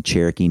song called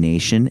Cherokee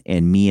Nation.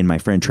 And me and my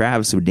friend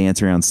Travis would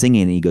dance around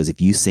singing. And he goes, if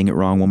you sing it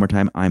wrong one more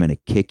time, I'm going to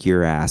kick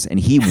your ass. And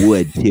he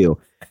would too.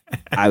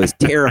 I was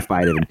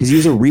terrified of him because he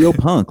was a real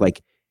punk.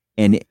 Like,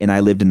 and I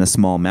lived in a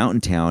small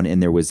mountain town,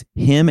 and there was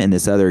him and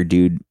this other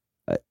dude.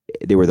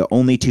 They were the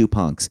only two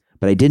punks,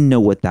 but I didn't know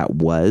what that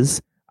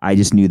was. I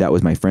just knew that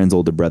was my friend's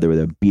older brother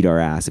would beat our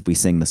ass if we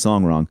sang the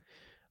song wrong.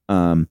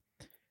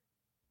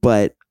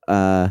 But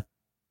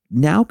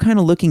now kind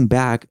of looking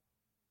back,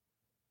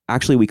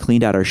 actually we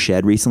cleaned out our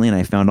shed recently, and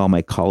I found all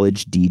my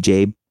college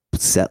DJ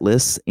set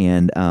lists,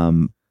 and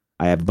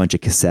I have a bunch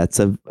of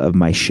cassettes of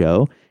my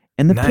show,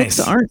 and the picks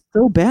aren't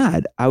so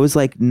bad. I was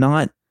like,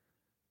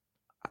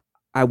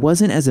 I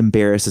wasn't as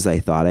embarrassed as I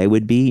thought I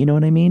would be. You know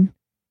what I mean?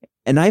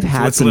 And I've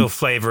had what's a little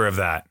flavor of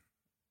that?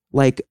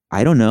 Like,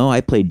 I don't know. I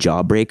played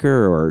Jawbreaker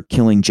or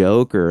Killing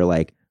Joke or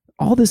like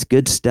all this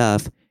good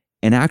stuff.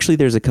 And actually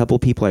there's a couple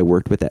people I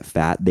worked with at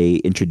FAT.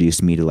 They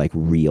introduced me to like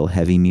real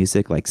heavy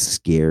music, like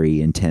scary,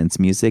 intense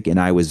music. And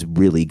I was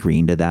really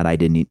green to that. I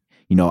didn't,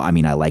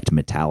 I liked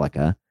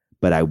Metallica,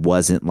 but I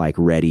wasn't like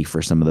ready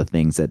for some of the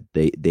things that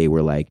they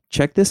were like,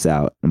 check this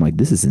out. I'm like,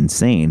 this is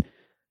insane.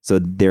 So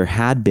there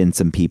had been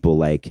some people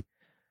like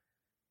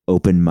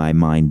open my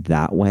mind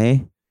that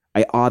way.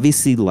 I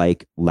obviously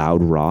like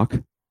loud rock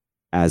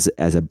as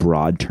a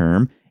broad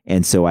term.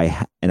 And so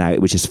I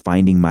was just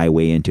finding my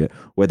way into it,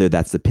 whether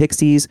that's the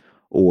Pixies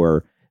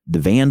or the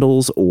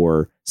Vandals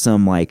or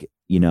some like,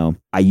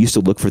 I used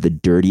to look for the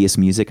dirtiest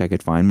music I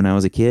could find when I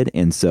was a kid.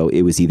 And so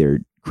it was either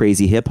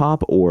crazy hip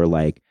hop or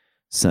like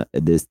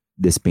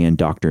this band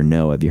Dr.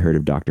 No. Have you heard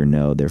of Dr.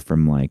 No? They're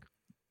from like,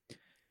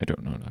 I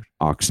don't know.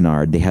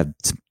 Oxnard. They have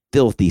some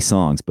filthy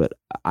songs, but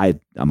I'm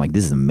like,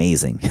 this is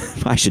amazing.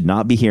 I should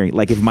not be hearing,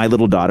 like, if my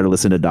little daughter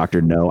listened to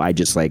Dr. No, I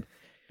just like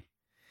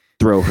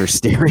throw her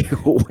stereo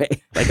away.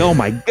 Like, oh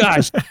my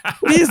gosh,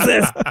 what is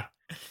this?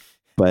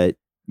 But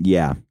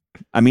yeah,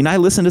 I mean, I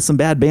listened to some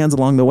bad bands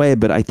along the way,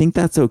 but I think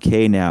that's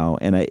okay now.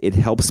 And it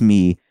helps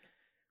me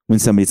when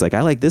somebody's like,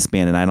 I like this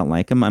band and I don't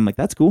like them. I'm like,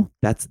 that's cool.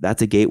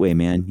 That's a gateway,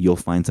 man. You'll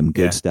find some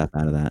good stuff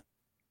out of that.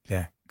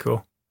 Yeah.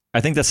 Cool. I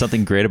think that's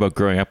something great about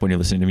growing up when you're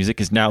listening to music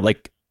is now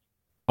like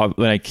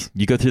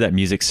you go through that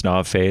music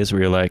snob phase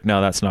where you're like,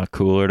 no, that's not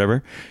cool or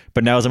whatever.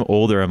 But now as I'm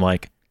older, I'm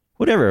like,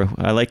 whatever.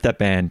 I like that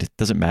band. It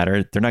doesn't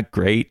matter. They're not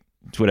great.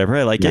 It's whatever.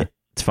 I like it.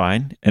 It's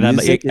fine. And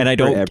I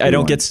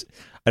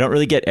don't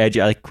really get edgy.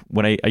 Like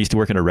when I used to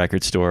work in a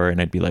record store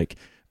and I'd be like,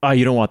 oh,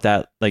 you don't want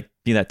that, like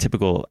being that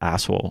typical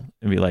asshole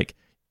and be like,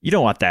 you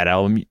don't want that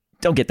album.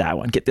 Don't get that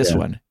one. Get this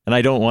one. And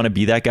I don't want to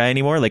be that guy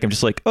anymore. Like I'm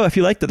just like, oh, if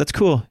you like that, that's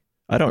cool.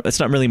 That's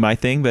not really my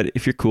thing, but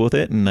if you're cool with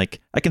it and like,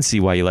 I can see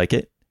why you like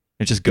it.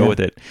 And just go with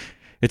it.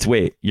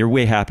 You're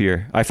way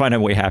happier. I find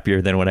I'm way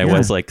happier than when I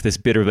was like this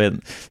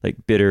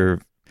bitter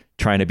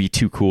trying to be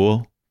too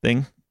cool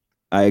thing.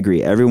 I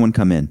agree. Everyone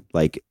come in.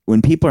 Like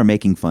when people are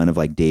making fun of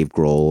like Dave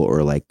Grohl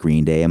or like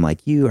Green Day, I'm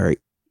like,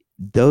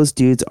 those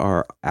dudes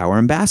are our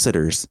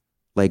ambassadors.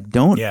 Like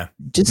don't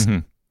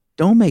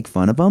make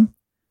fun of them.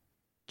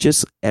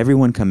 Just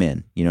everyone come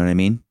in. You know what I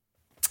mean?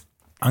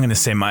 I'm going to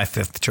say my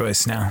fifth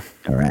choice now.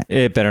 All right.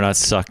 It better not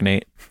suck,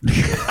 Nate.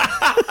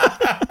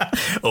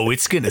 Oh,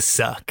 it's going to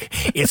suck.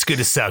 It's going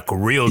to suck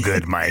real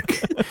good,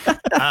 Mike.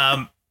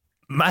 My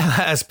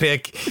last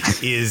pick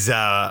is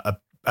a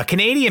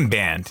Canadian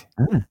band.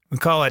 We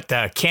call it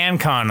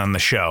CanCon on the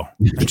show.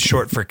 It's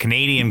short for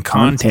Canadian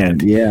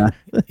content. Yeah.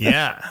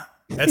 Yeah.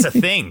 That's a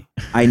thing.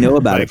 I know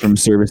about it from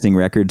servicing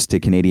records to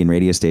Canadian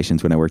radio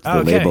stations when I worked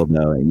at the label,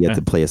 though. You have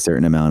to play a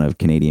certain amount of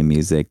Canadian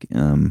music.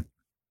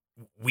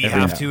 We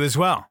have to as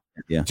well.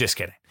 Yeah. Just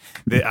kidding.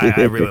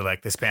 I really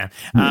like this band.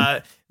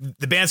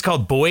 The band's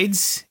called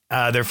Boyd's.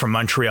 They're from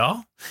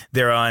Montreal.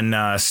 They're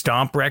on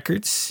Stomp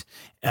Records.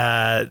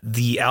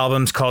 The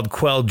album's called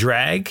Quell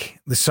Drag.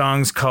 The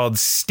song's called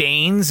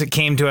Stains. It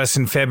came to us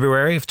in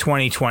February of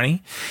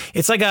 2020.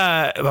 It's like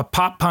a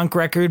pop punk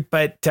record,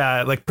 but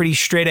like pretty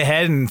straight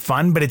ahead and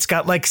fun. But it's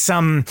got like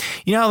some,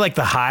 you know, like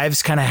the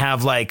Hives kind of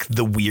have like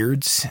the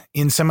weirds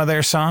in some of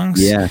their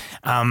songs. Yeah.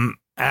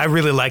 I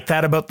really like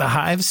that about the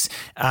Hives.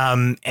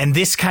 And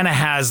this kind of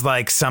has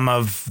like some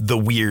of the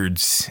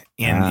weirds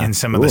in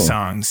some of the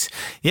songs.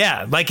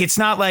 Yeah. Like it's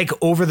not like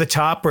over the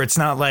top, or it's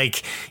not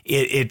like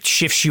it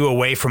shifts you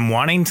away from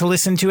wanting to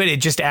listen to it. It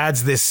just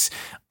adds this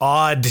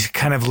odd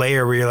kind of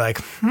layer where you're like,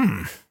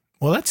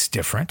 well, that's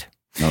different.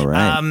 All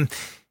right.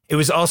 It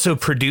was also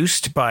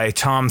produced by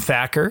Tom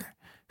Thacker,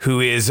 who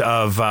is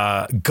of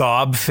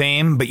Gob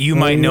fame, but you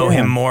might know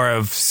him more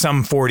of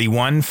Sum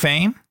 41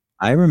 fame.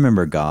 I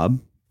remember Gob.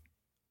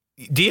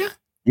 Do you?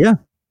 Yeah.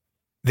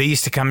 They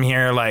used to come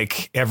here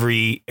like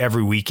every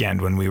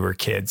weekend when we were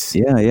kids.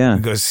 Yeah.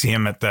 We'd go see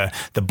him at the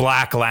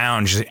Black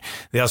Lounge.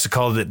 They also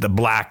called it the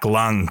Black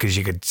Lung because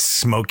you could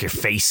smoke your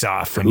face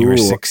off when you were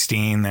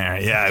 16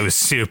 there. Yeah, it was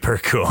super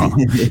cool.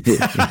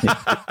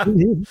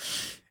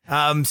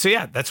 So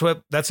yeah, that's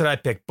what I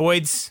picked.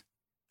 Boyd's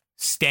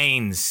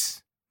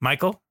Stains.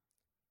 Michael?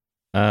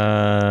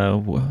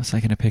 What was I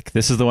going to pick?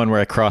 This is the one where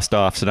I crossed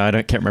off, so now I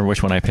can't remember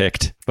which one I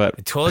picked. But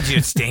I told you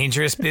it's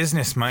dangerous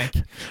business, Mike.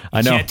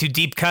 I know. You can't do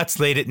deep cuts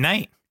late at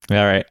night. All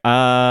right.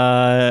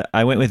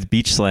 I went with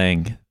Beach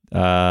Slang,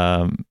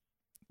 the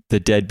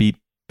Deadbeat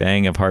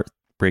Bang of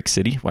Heartbreak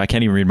City. Well, I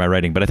can't even read my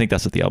writing, but I think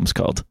that's what the album's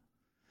called.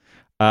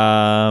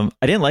 I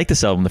didn't like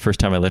this album the first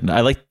time I listened.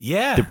 I liked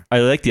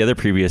the other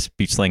previous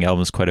Beach Slang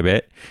albums quite a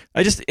bit.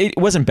 It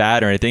wasn't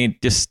bad or anything.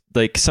 It just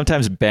like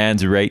sometimes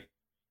bands write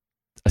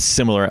a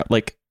similar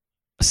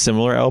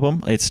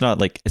album. It's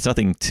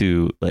nothing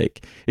to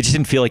like, it just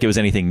didn't feel like it was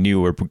anything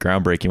new or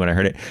groundbreaking when I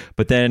heard it.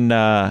 But then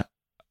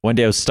one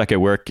day I was stuck at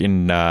work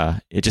and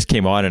it just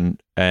came on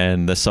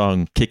and the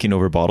song Kicking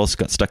Over Bottles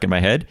got stuck in my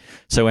head.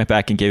 So I went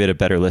back and gave it a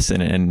better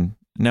listen, and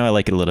now I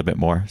like it a little bit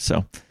more.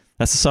 So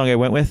that's the song I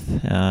went with.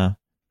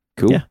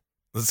 Cool. Yeah.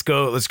 Let's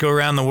go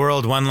around the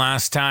world one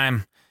last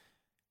time.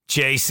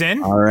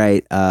 Jason. All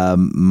right.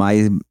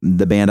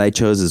 The band I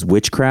chose is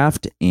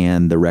Witchcraft,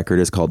 and the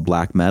record is called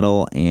Black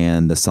Metal,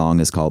 and the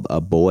song is called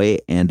A Boy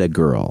and a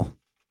Girl.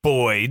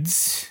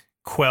 Boyd's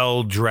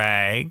Quell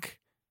Drag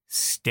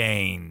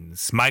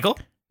Stains. Michael?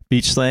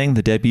 Beach Slang,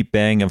 the Deadbeat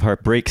Bang of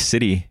Heartbreak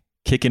City,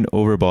 Kicking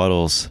Over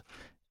Bottles.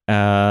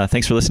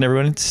 Thanks for listening,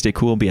 everyone. Stay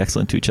cool and be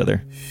excellent to each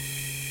other.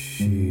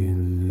 She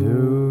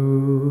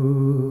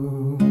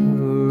looked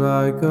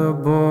like a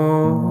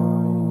boy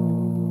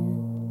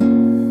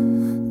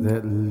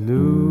that looks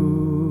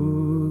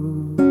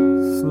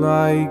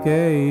like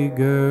a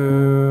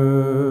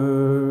girl.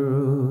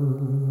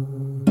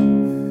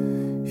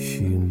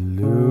 She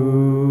looked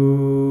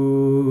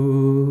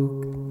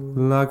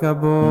like a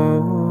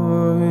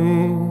boy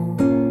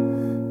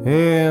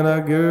and a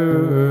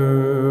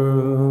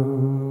girl.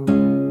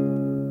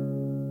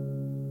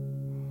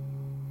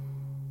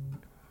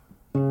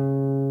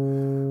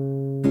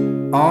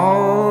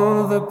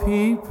 All the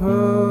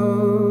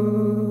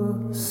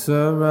people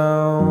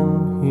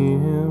surround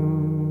him.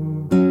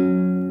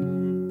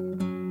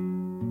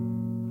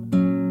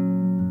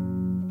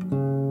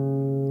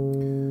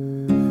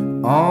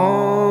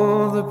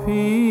 All the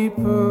people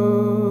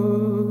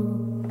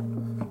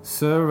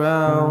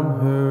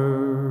surround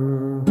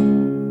her.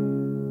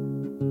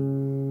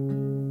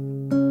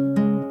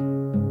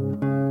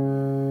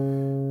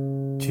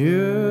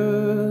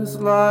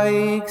 Just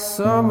like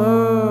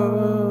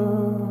summer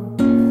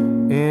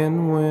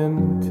in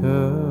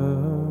winter.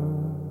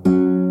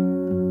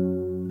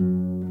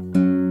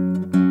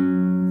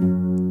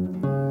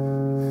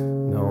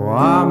 No,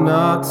 I'm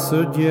not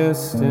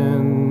suggesting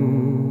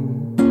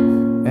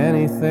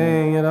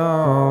anything at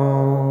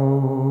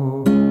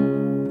all,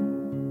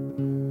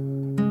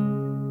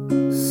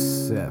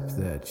 except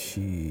that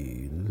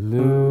she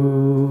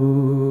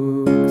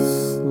looks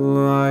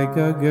like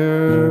a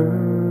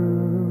girl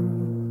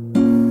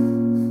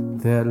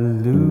that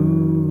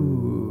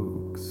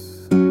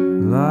looks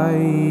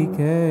like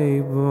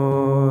a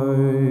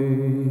boy.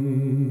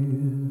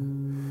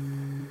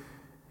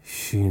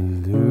 She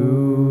looks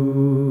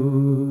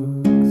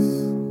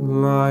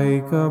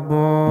like a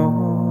boy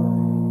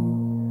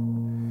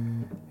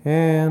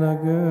and a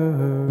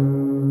girl.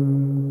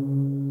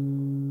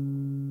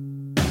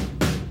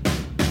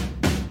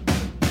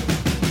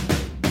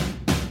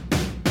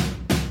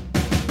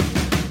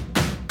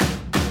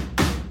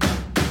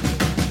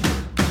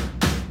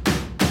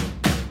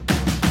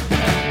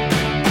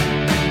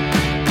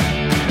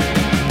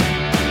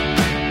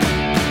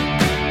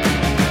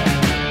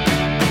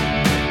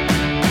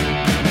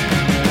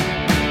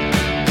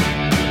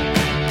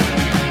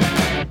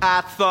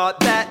 I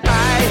thought that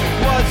I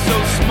was so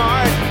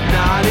smart,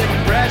 not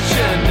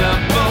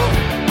impressionable.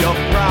 Your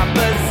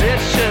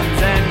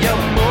propositions and your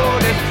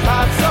motives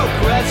are so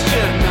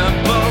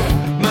questionable.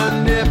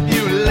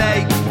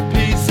 Manipulate,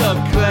 piece of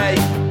clay,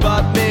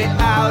 butt me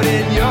out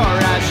in your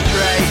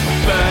ashtray.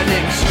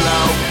 Burning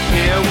slow,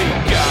 here we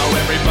go,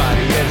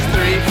 everybody is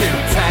 3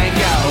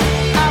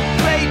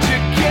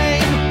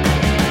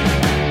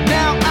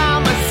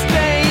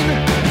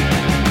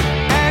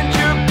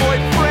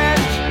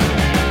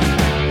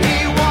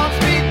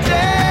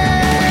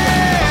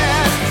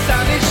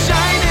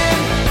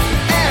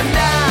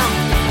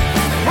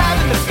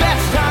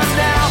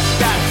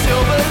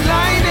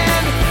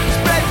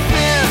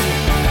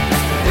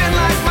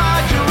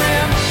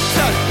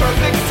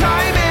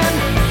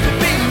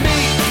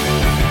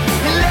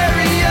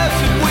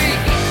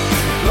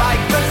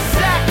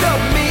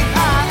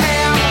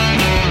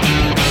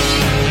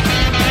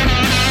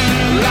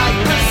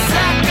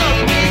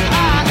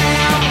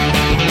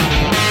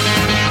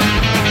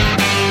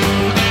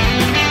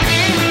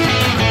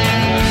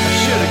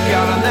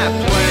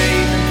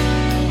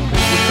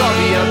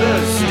 the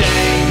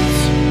stains.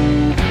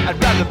 I'd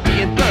rather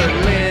be in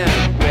Berlin,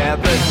 where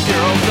the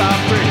girls are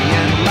pretty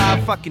and loud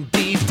fucking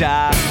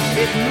diva.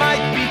 It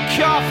might be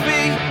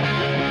coffee,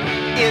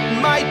 it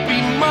might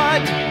be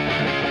mud,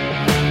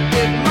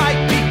 it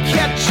might be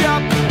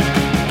ketchup,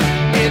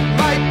 it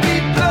might be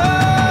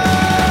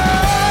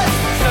blood.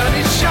 Sun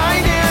is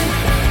shining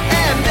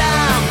and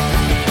I'm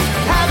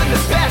having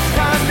the best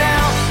time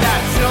now.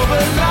 That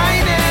silver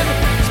lining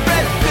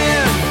spread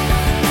thin,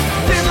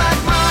 thin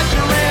like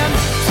margarine.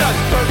 Such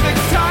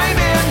perfect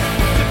timing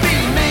to be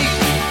me,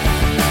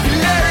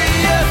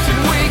 hilarious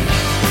and weak,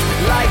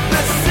 like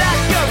the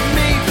sack of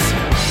meat,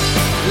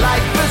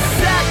 like the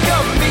sack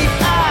of meat.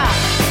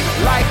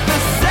 Like the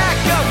sack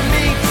of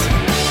meat,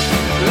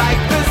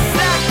 like the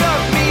sack of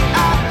meat I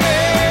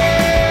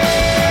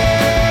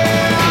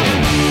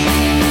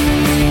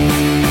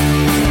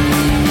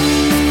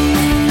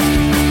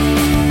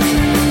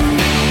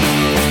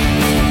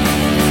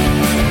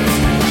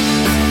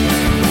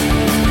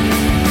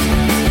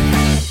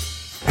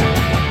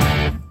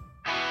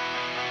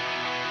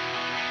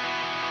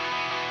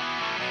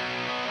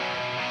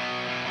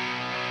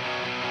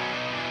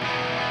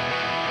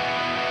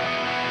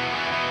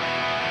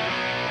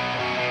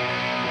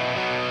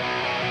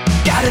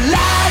got a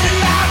light in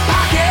my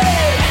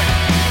pocket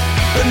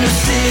and the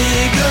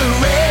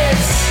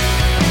cigarettes.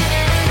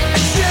 I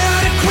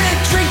should have quit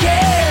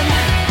drinking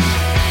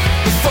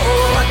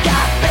before I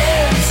got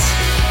bent.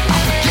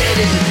 I'll forget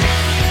it.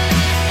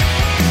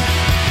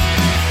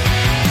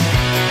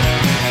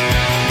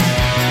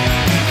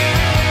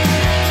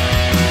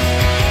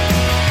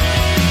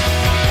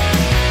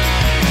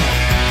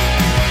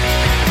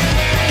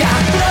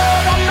 Got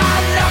blood on my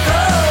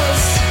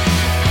knuckles,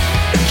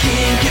 a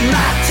kink in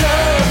my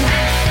tongue.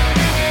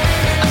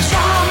 I'm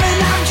charming,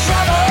 I'm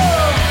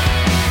trouble,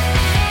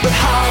 but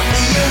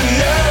hardly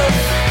enough.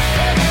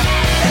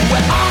 And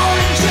we're all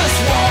in just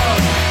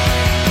one.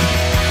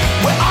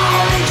 We're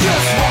all in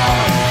just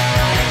one.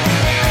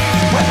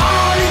 We're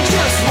all in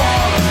just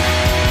one.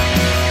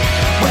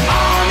 We're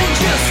all in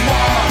just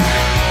one.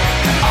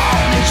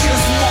 All in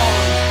just one.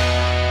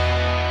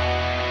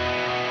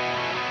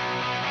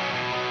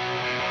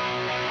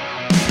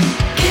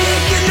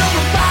 Kicking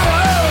over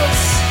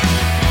bottles,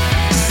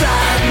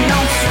 sliding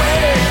on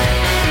sweat.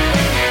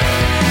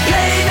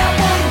 Play that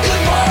one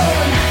good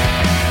one.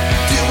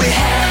 Do we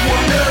have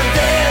one of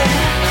them?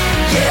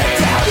 Yeah,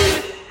 doubt it.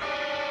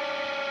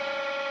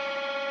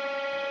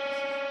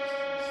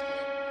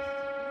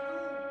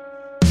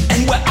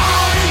 And we're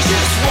all in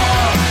just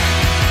one.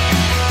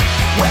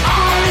 We're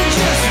all in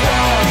just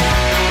one.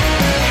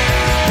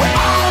 We're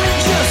all in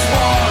just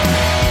one.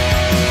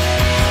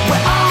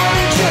 We're all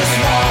in just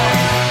one.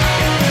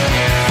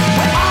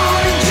 We're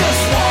all in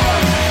just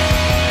one.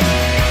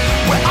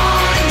 We're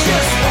all in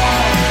just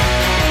one.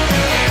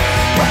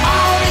 We're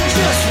all in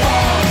just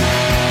one.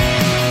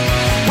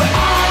 We're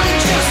all in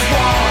just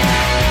one.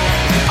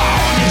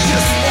 All in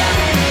just one.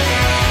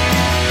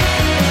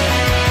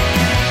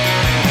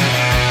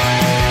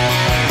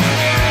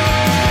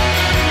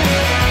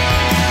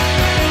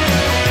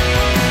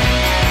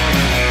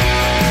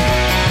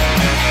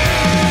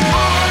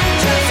 All in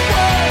just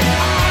one.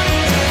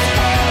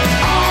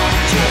 All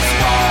in just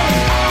one.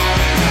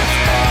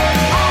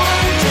 All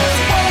in just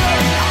one.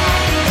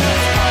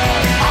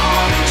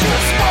 All in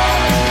just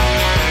one.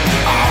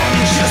 All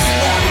in just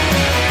one.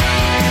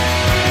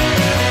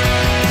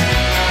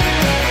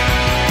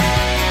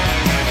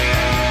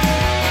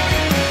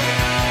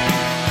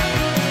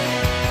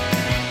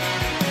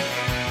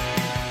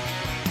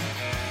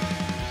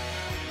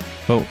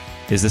 Oh,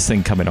 is this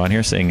thing coming on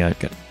here saying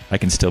I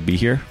can still be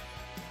here?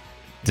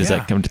 Does Yeah.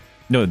 that come to...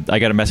 No, I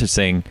got a message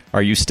saying,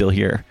 are you still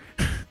here?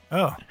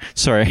 Oh,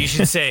 Sorry. you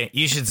should say,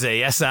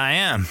 yes, I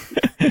am.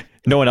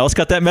 No one else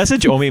got that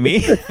message? Only me?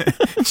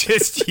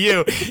 Just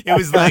you. It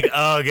was like,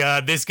 oh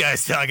God, this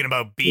guy's talking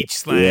about beach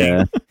slang.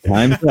 Yeah,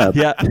 time's up.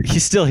 Yeah,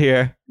 he's still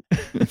here.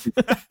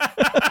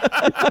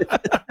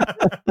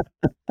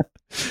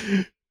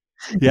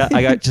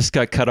 Yeah, just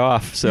got cut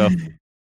off. So